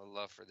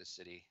love for the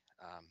city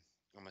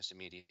almost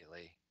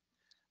immediately.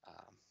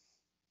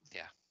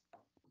 Yeah.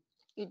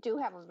 You do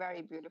have a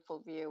very beautiful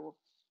view.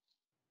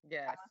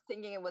 Yes. I was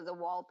thinking it was a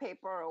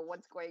wallpaper or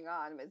what's going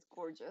on. It's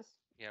gorgeous.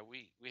 Yeah,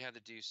 we had to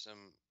do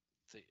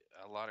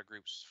a lot of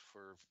groups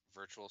for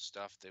virtual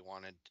stuff. They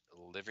wanted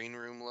living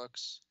room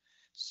looks.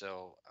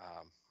 So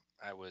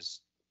I was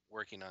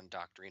working on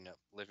doctoring up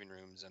living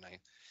rooms, and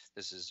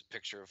this is a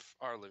picture of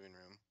our living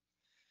room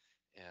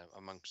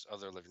amongst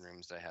other living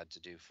rooms that I had to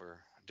do for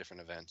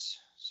different events.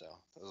 So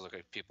those look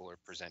like people are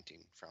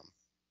presenting from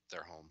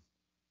their home.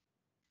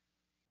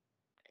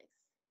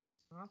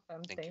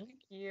 Awesome. Thank you.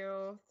 Thank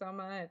you so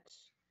much.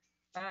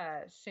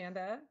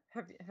 Shanda,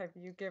 have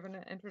you given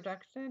an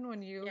introduction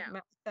when you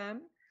met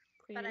them?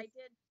 Please. But I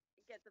did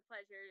get the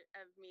pleasure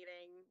of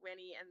meeting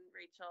Winnie and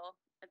Rachel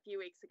a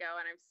few weeks ago,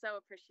 and I'm so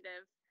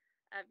appreciative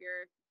of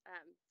your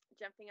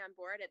jumping on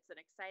board. It's an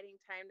exciting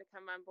time to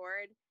come on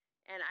board.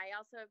 And I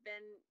also have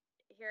been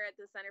here at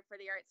the Center for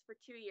the Arts for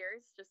 2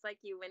 years, just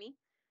like you, Winnie.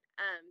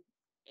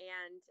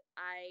 And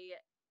I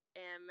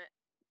am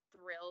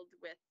thrilled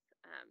with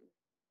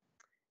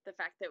the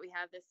fact that we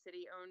have this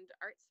city-owned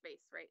art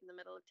space right in the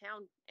middle of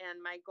town. And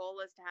my goal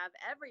is to have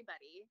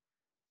everybody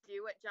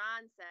do what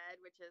John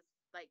said, which is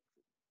like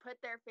put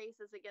their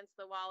faces against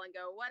the wall and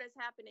go, what is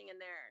happening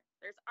in there?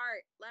 There's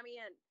art. Let me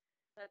in.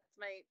 That's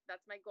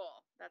my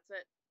goal. That's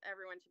what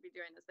everyone should be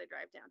doing as they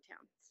drive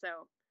downtown.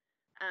 So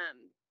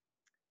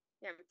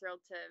yeah, I'm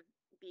thrilled to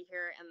be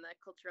here, and the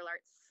Cultural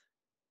Arts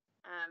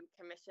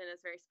Commission is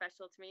very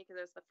special to me because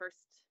it was the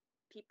first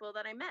people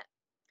that I met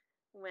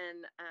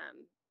when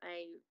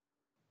I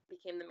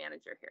became the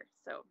manager here.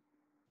 So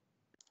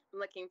I'm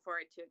looking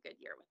forward to a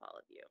good year with all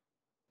of you.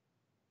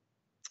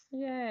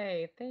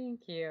 Yay,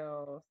 thank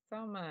you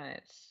so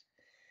much.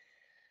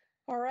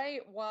 All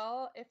right,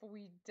 well, if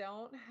we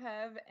don't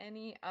have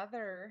any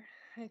other,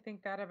 I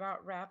think that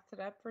about wraps it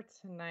up for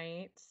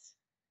tonight.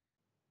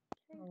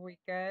 Okay. Are we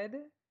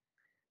good?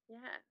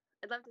 Yeah,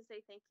 I'd love to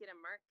say thank you to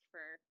Mark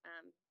for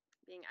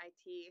being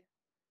IT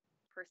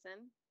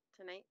person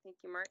tonight. Thank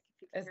you, Mark.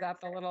 If you can Is hear that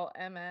us. the little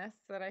MS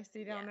that I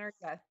see down there?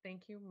 Yes. Yes,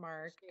 thank you,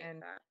 Mark. Appreciate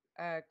And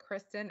that.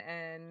 Kristen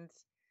and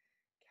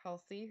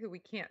Kelsey, who we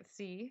can't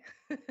see,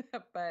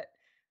 but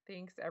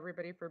thanks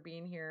everybody for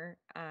being here.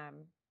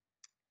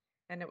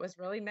 And it was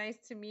really nice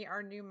to meet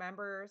our new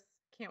members.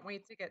 Can't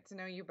wait to get to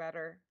know you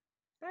better.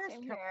 There's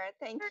Same here.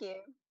 Thank you.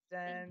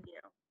 Thank you.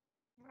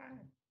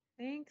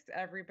 Thanks,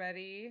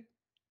 everybody.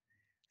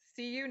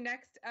 See you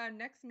next.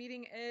 Next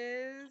meeting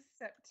is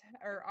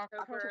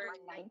October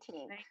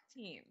 19th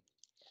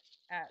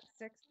at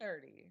 6:30. All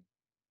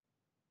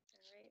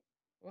right.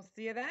 We'll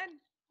see you then.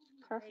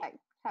 Perfect.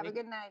 Have a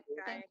good night.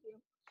 Bye. Thank you.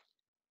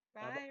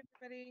 Bye,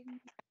 everybody.